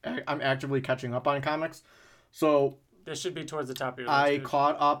actively catching up on comics. So This should be towards the top of your list. I dude.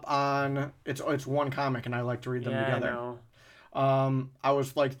 caught up on it's one comic and I like to read them together. I know. I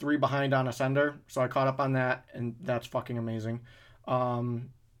was like 3 behind on Ascender, so I caught up on that, and that's fucking amazing.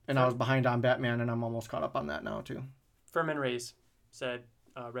 And I was behind on Batman, and I'm almost caught up on that now too. Furman Reyes said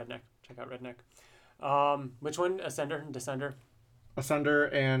Redneck. Check out Redneck. Which one? Ascender and Descender?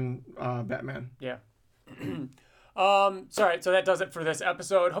 Ascender and Batman. Yeah. Sorry, so that does it for this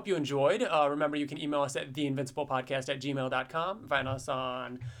episode. Hope you enjoyed. Remember, you can email us at theinvinciblepodcast@gmail.com. Find us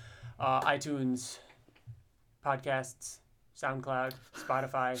on iTunes, podcasts, SoundCloud,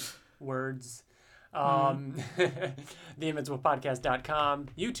 Spotify, Words, theinvinciblepodcast.com,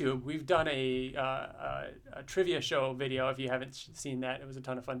 YouTube. We've done a trivia show video. If you haven't seen that, it was a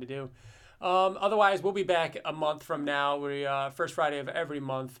ton of fun to do. Otherwise, we'll be back a month from now. We first Friday of every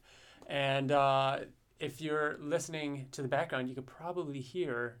month, and if you're listening to the background, you could probably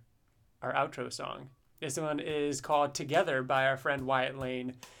hear our outro song. This one is called Together by our friend Wyatt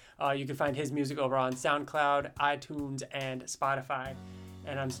Lane. You can find his music over on SoundCloud, iTunes, and Spotify.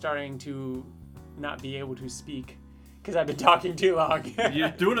 And I'm starting to not be able to speak because I've been talking too long.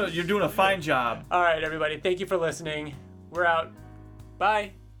 You're doing a fine job. All right, everybody. Thank you for listening. We're out.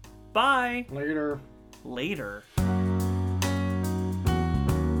 Bye. Bye. Later.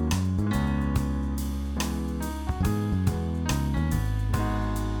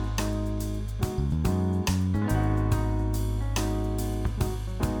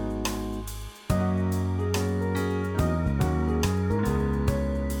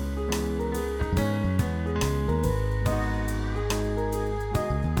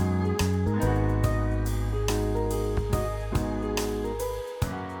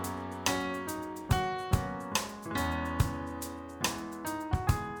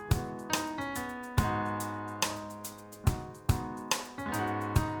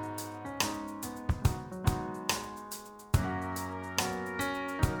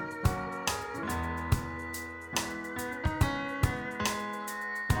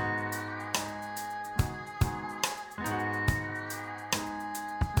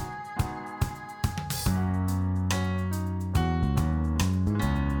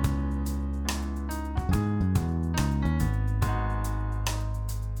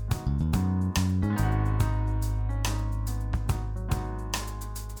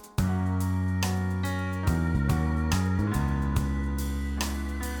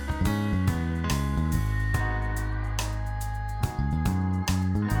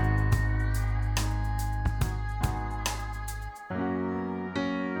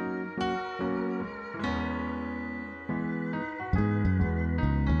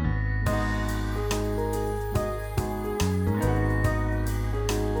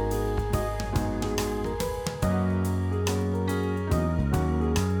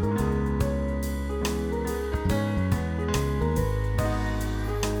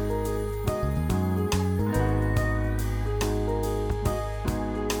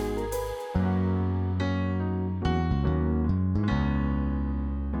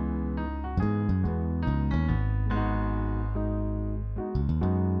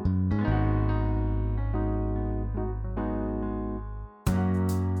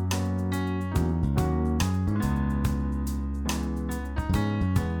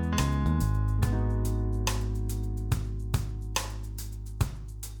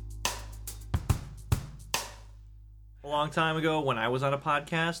 A long time ago, when I was on a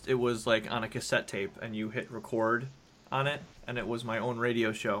podcast, it was like on a cassette tape, and you hit record on it, and it was my own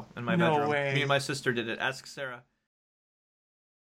radio show in my bedroom. No way. Me and my sister did it. Ask Sarah.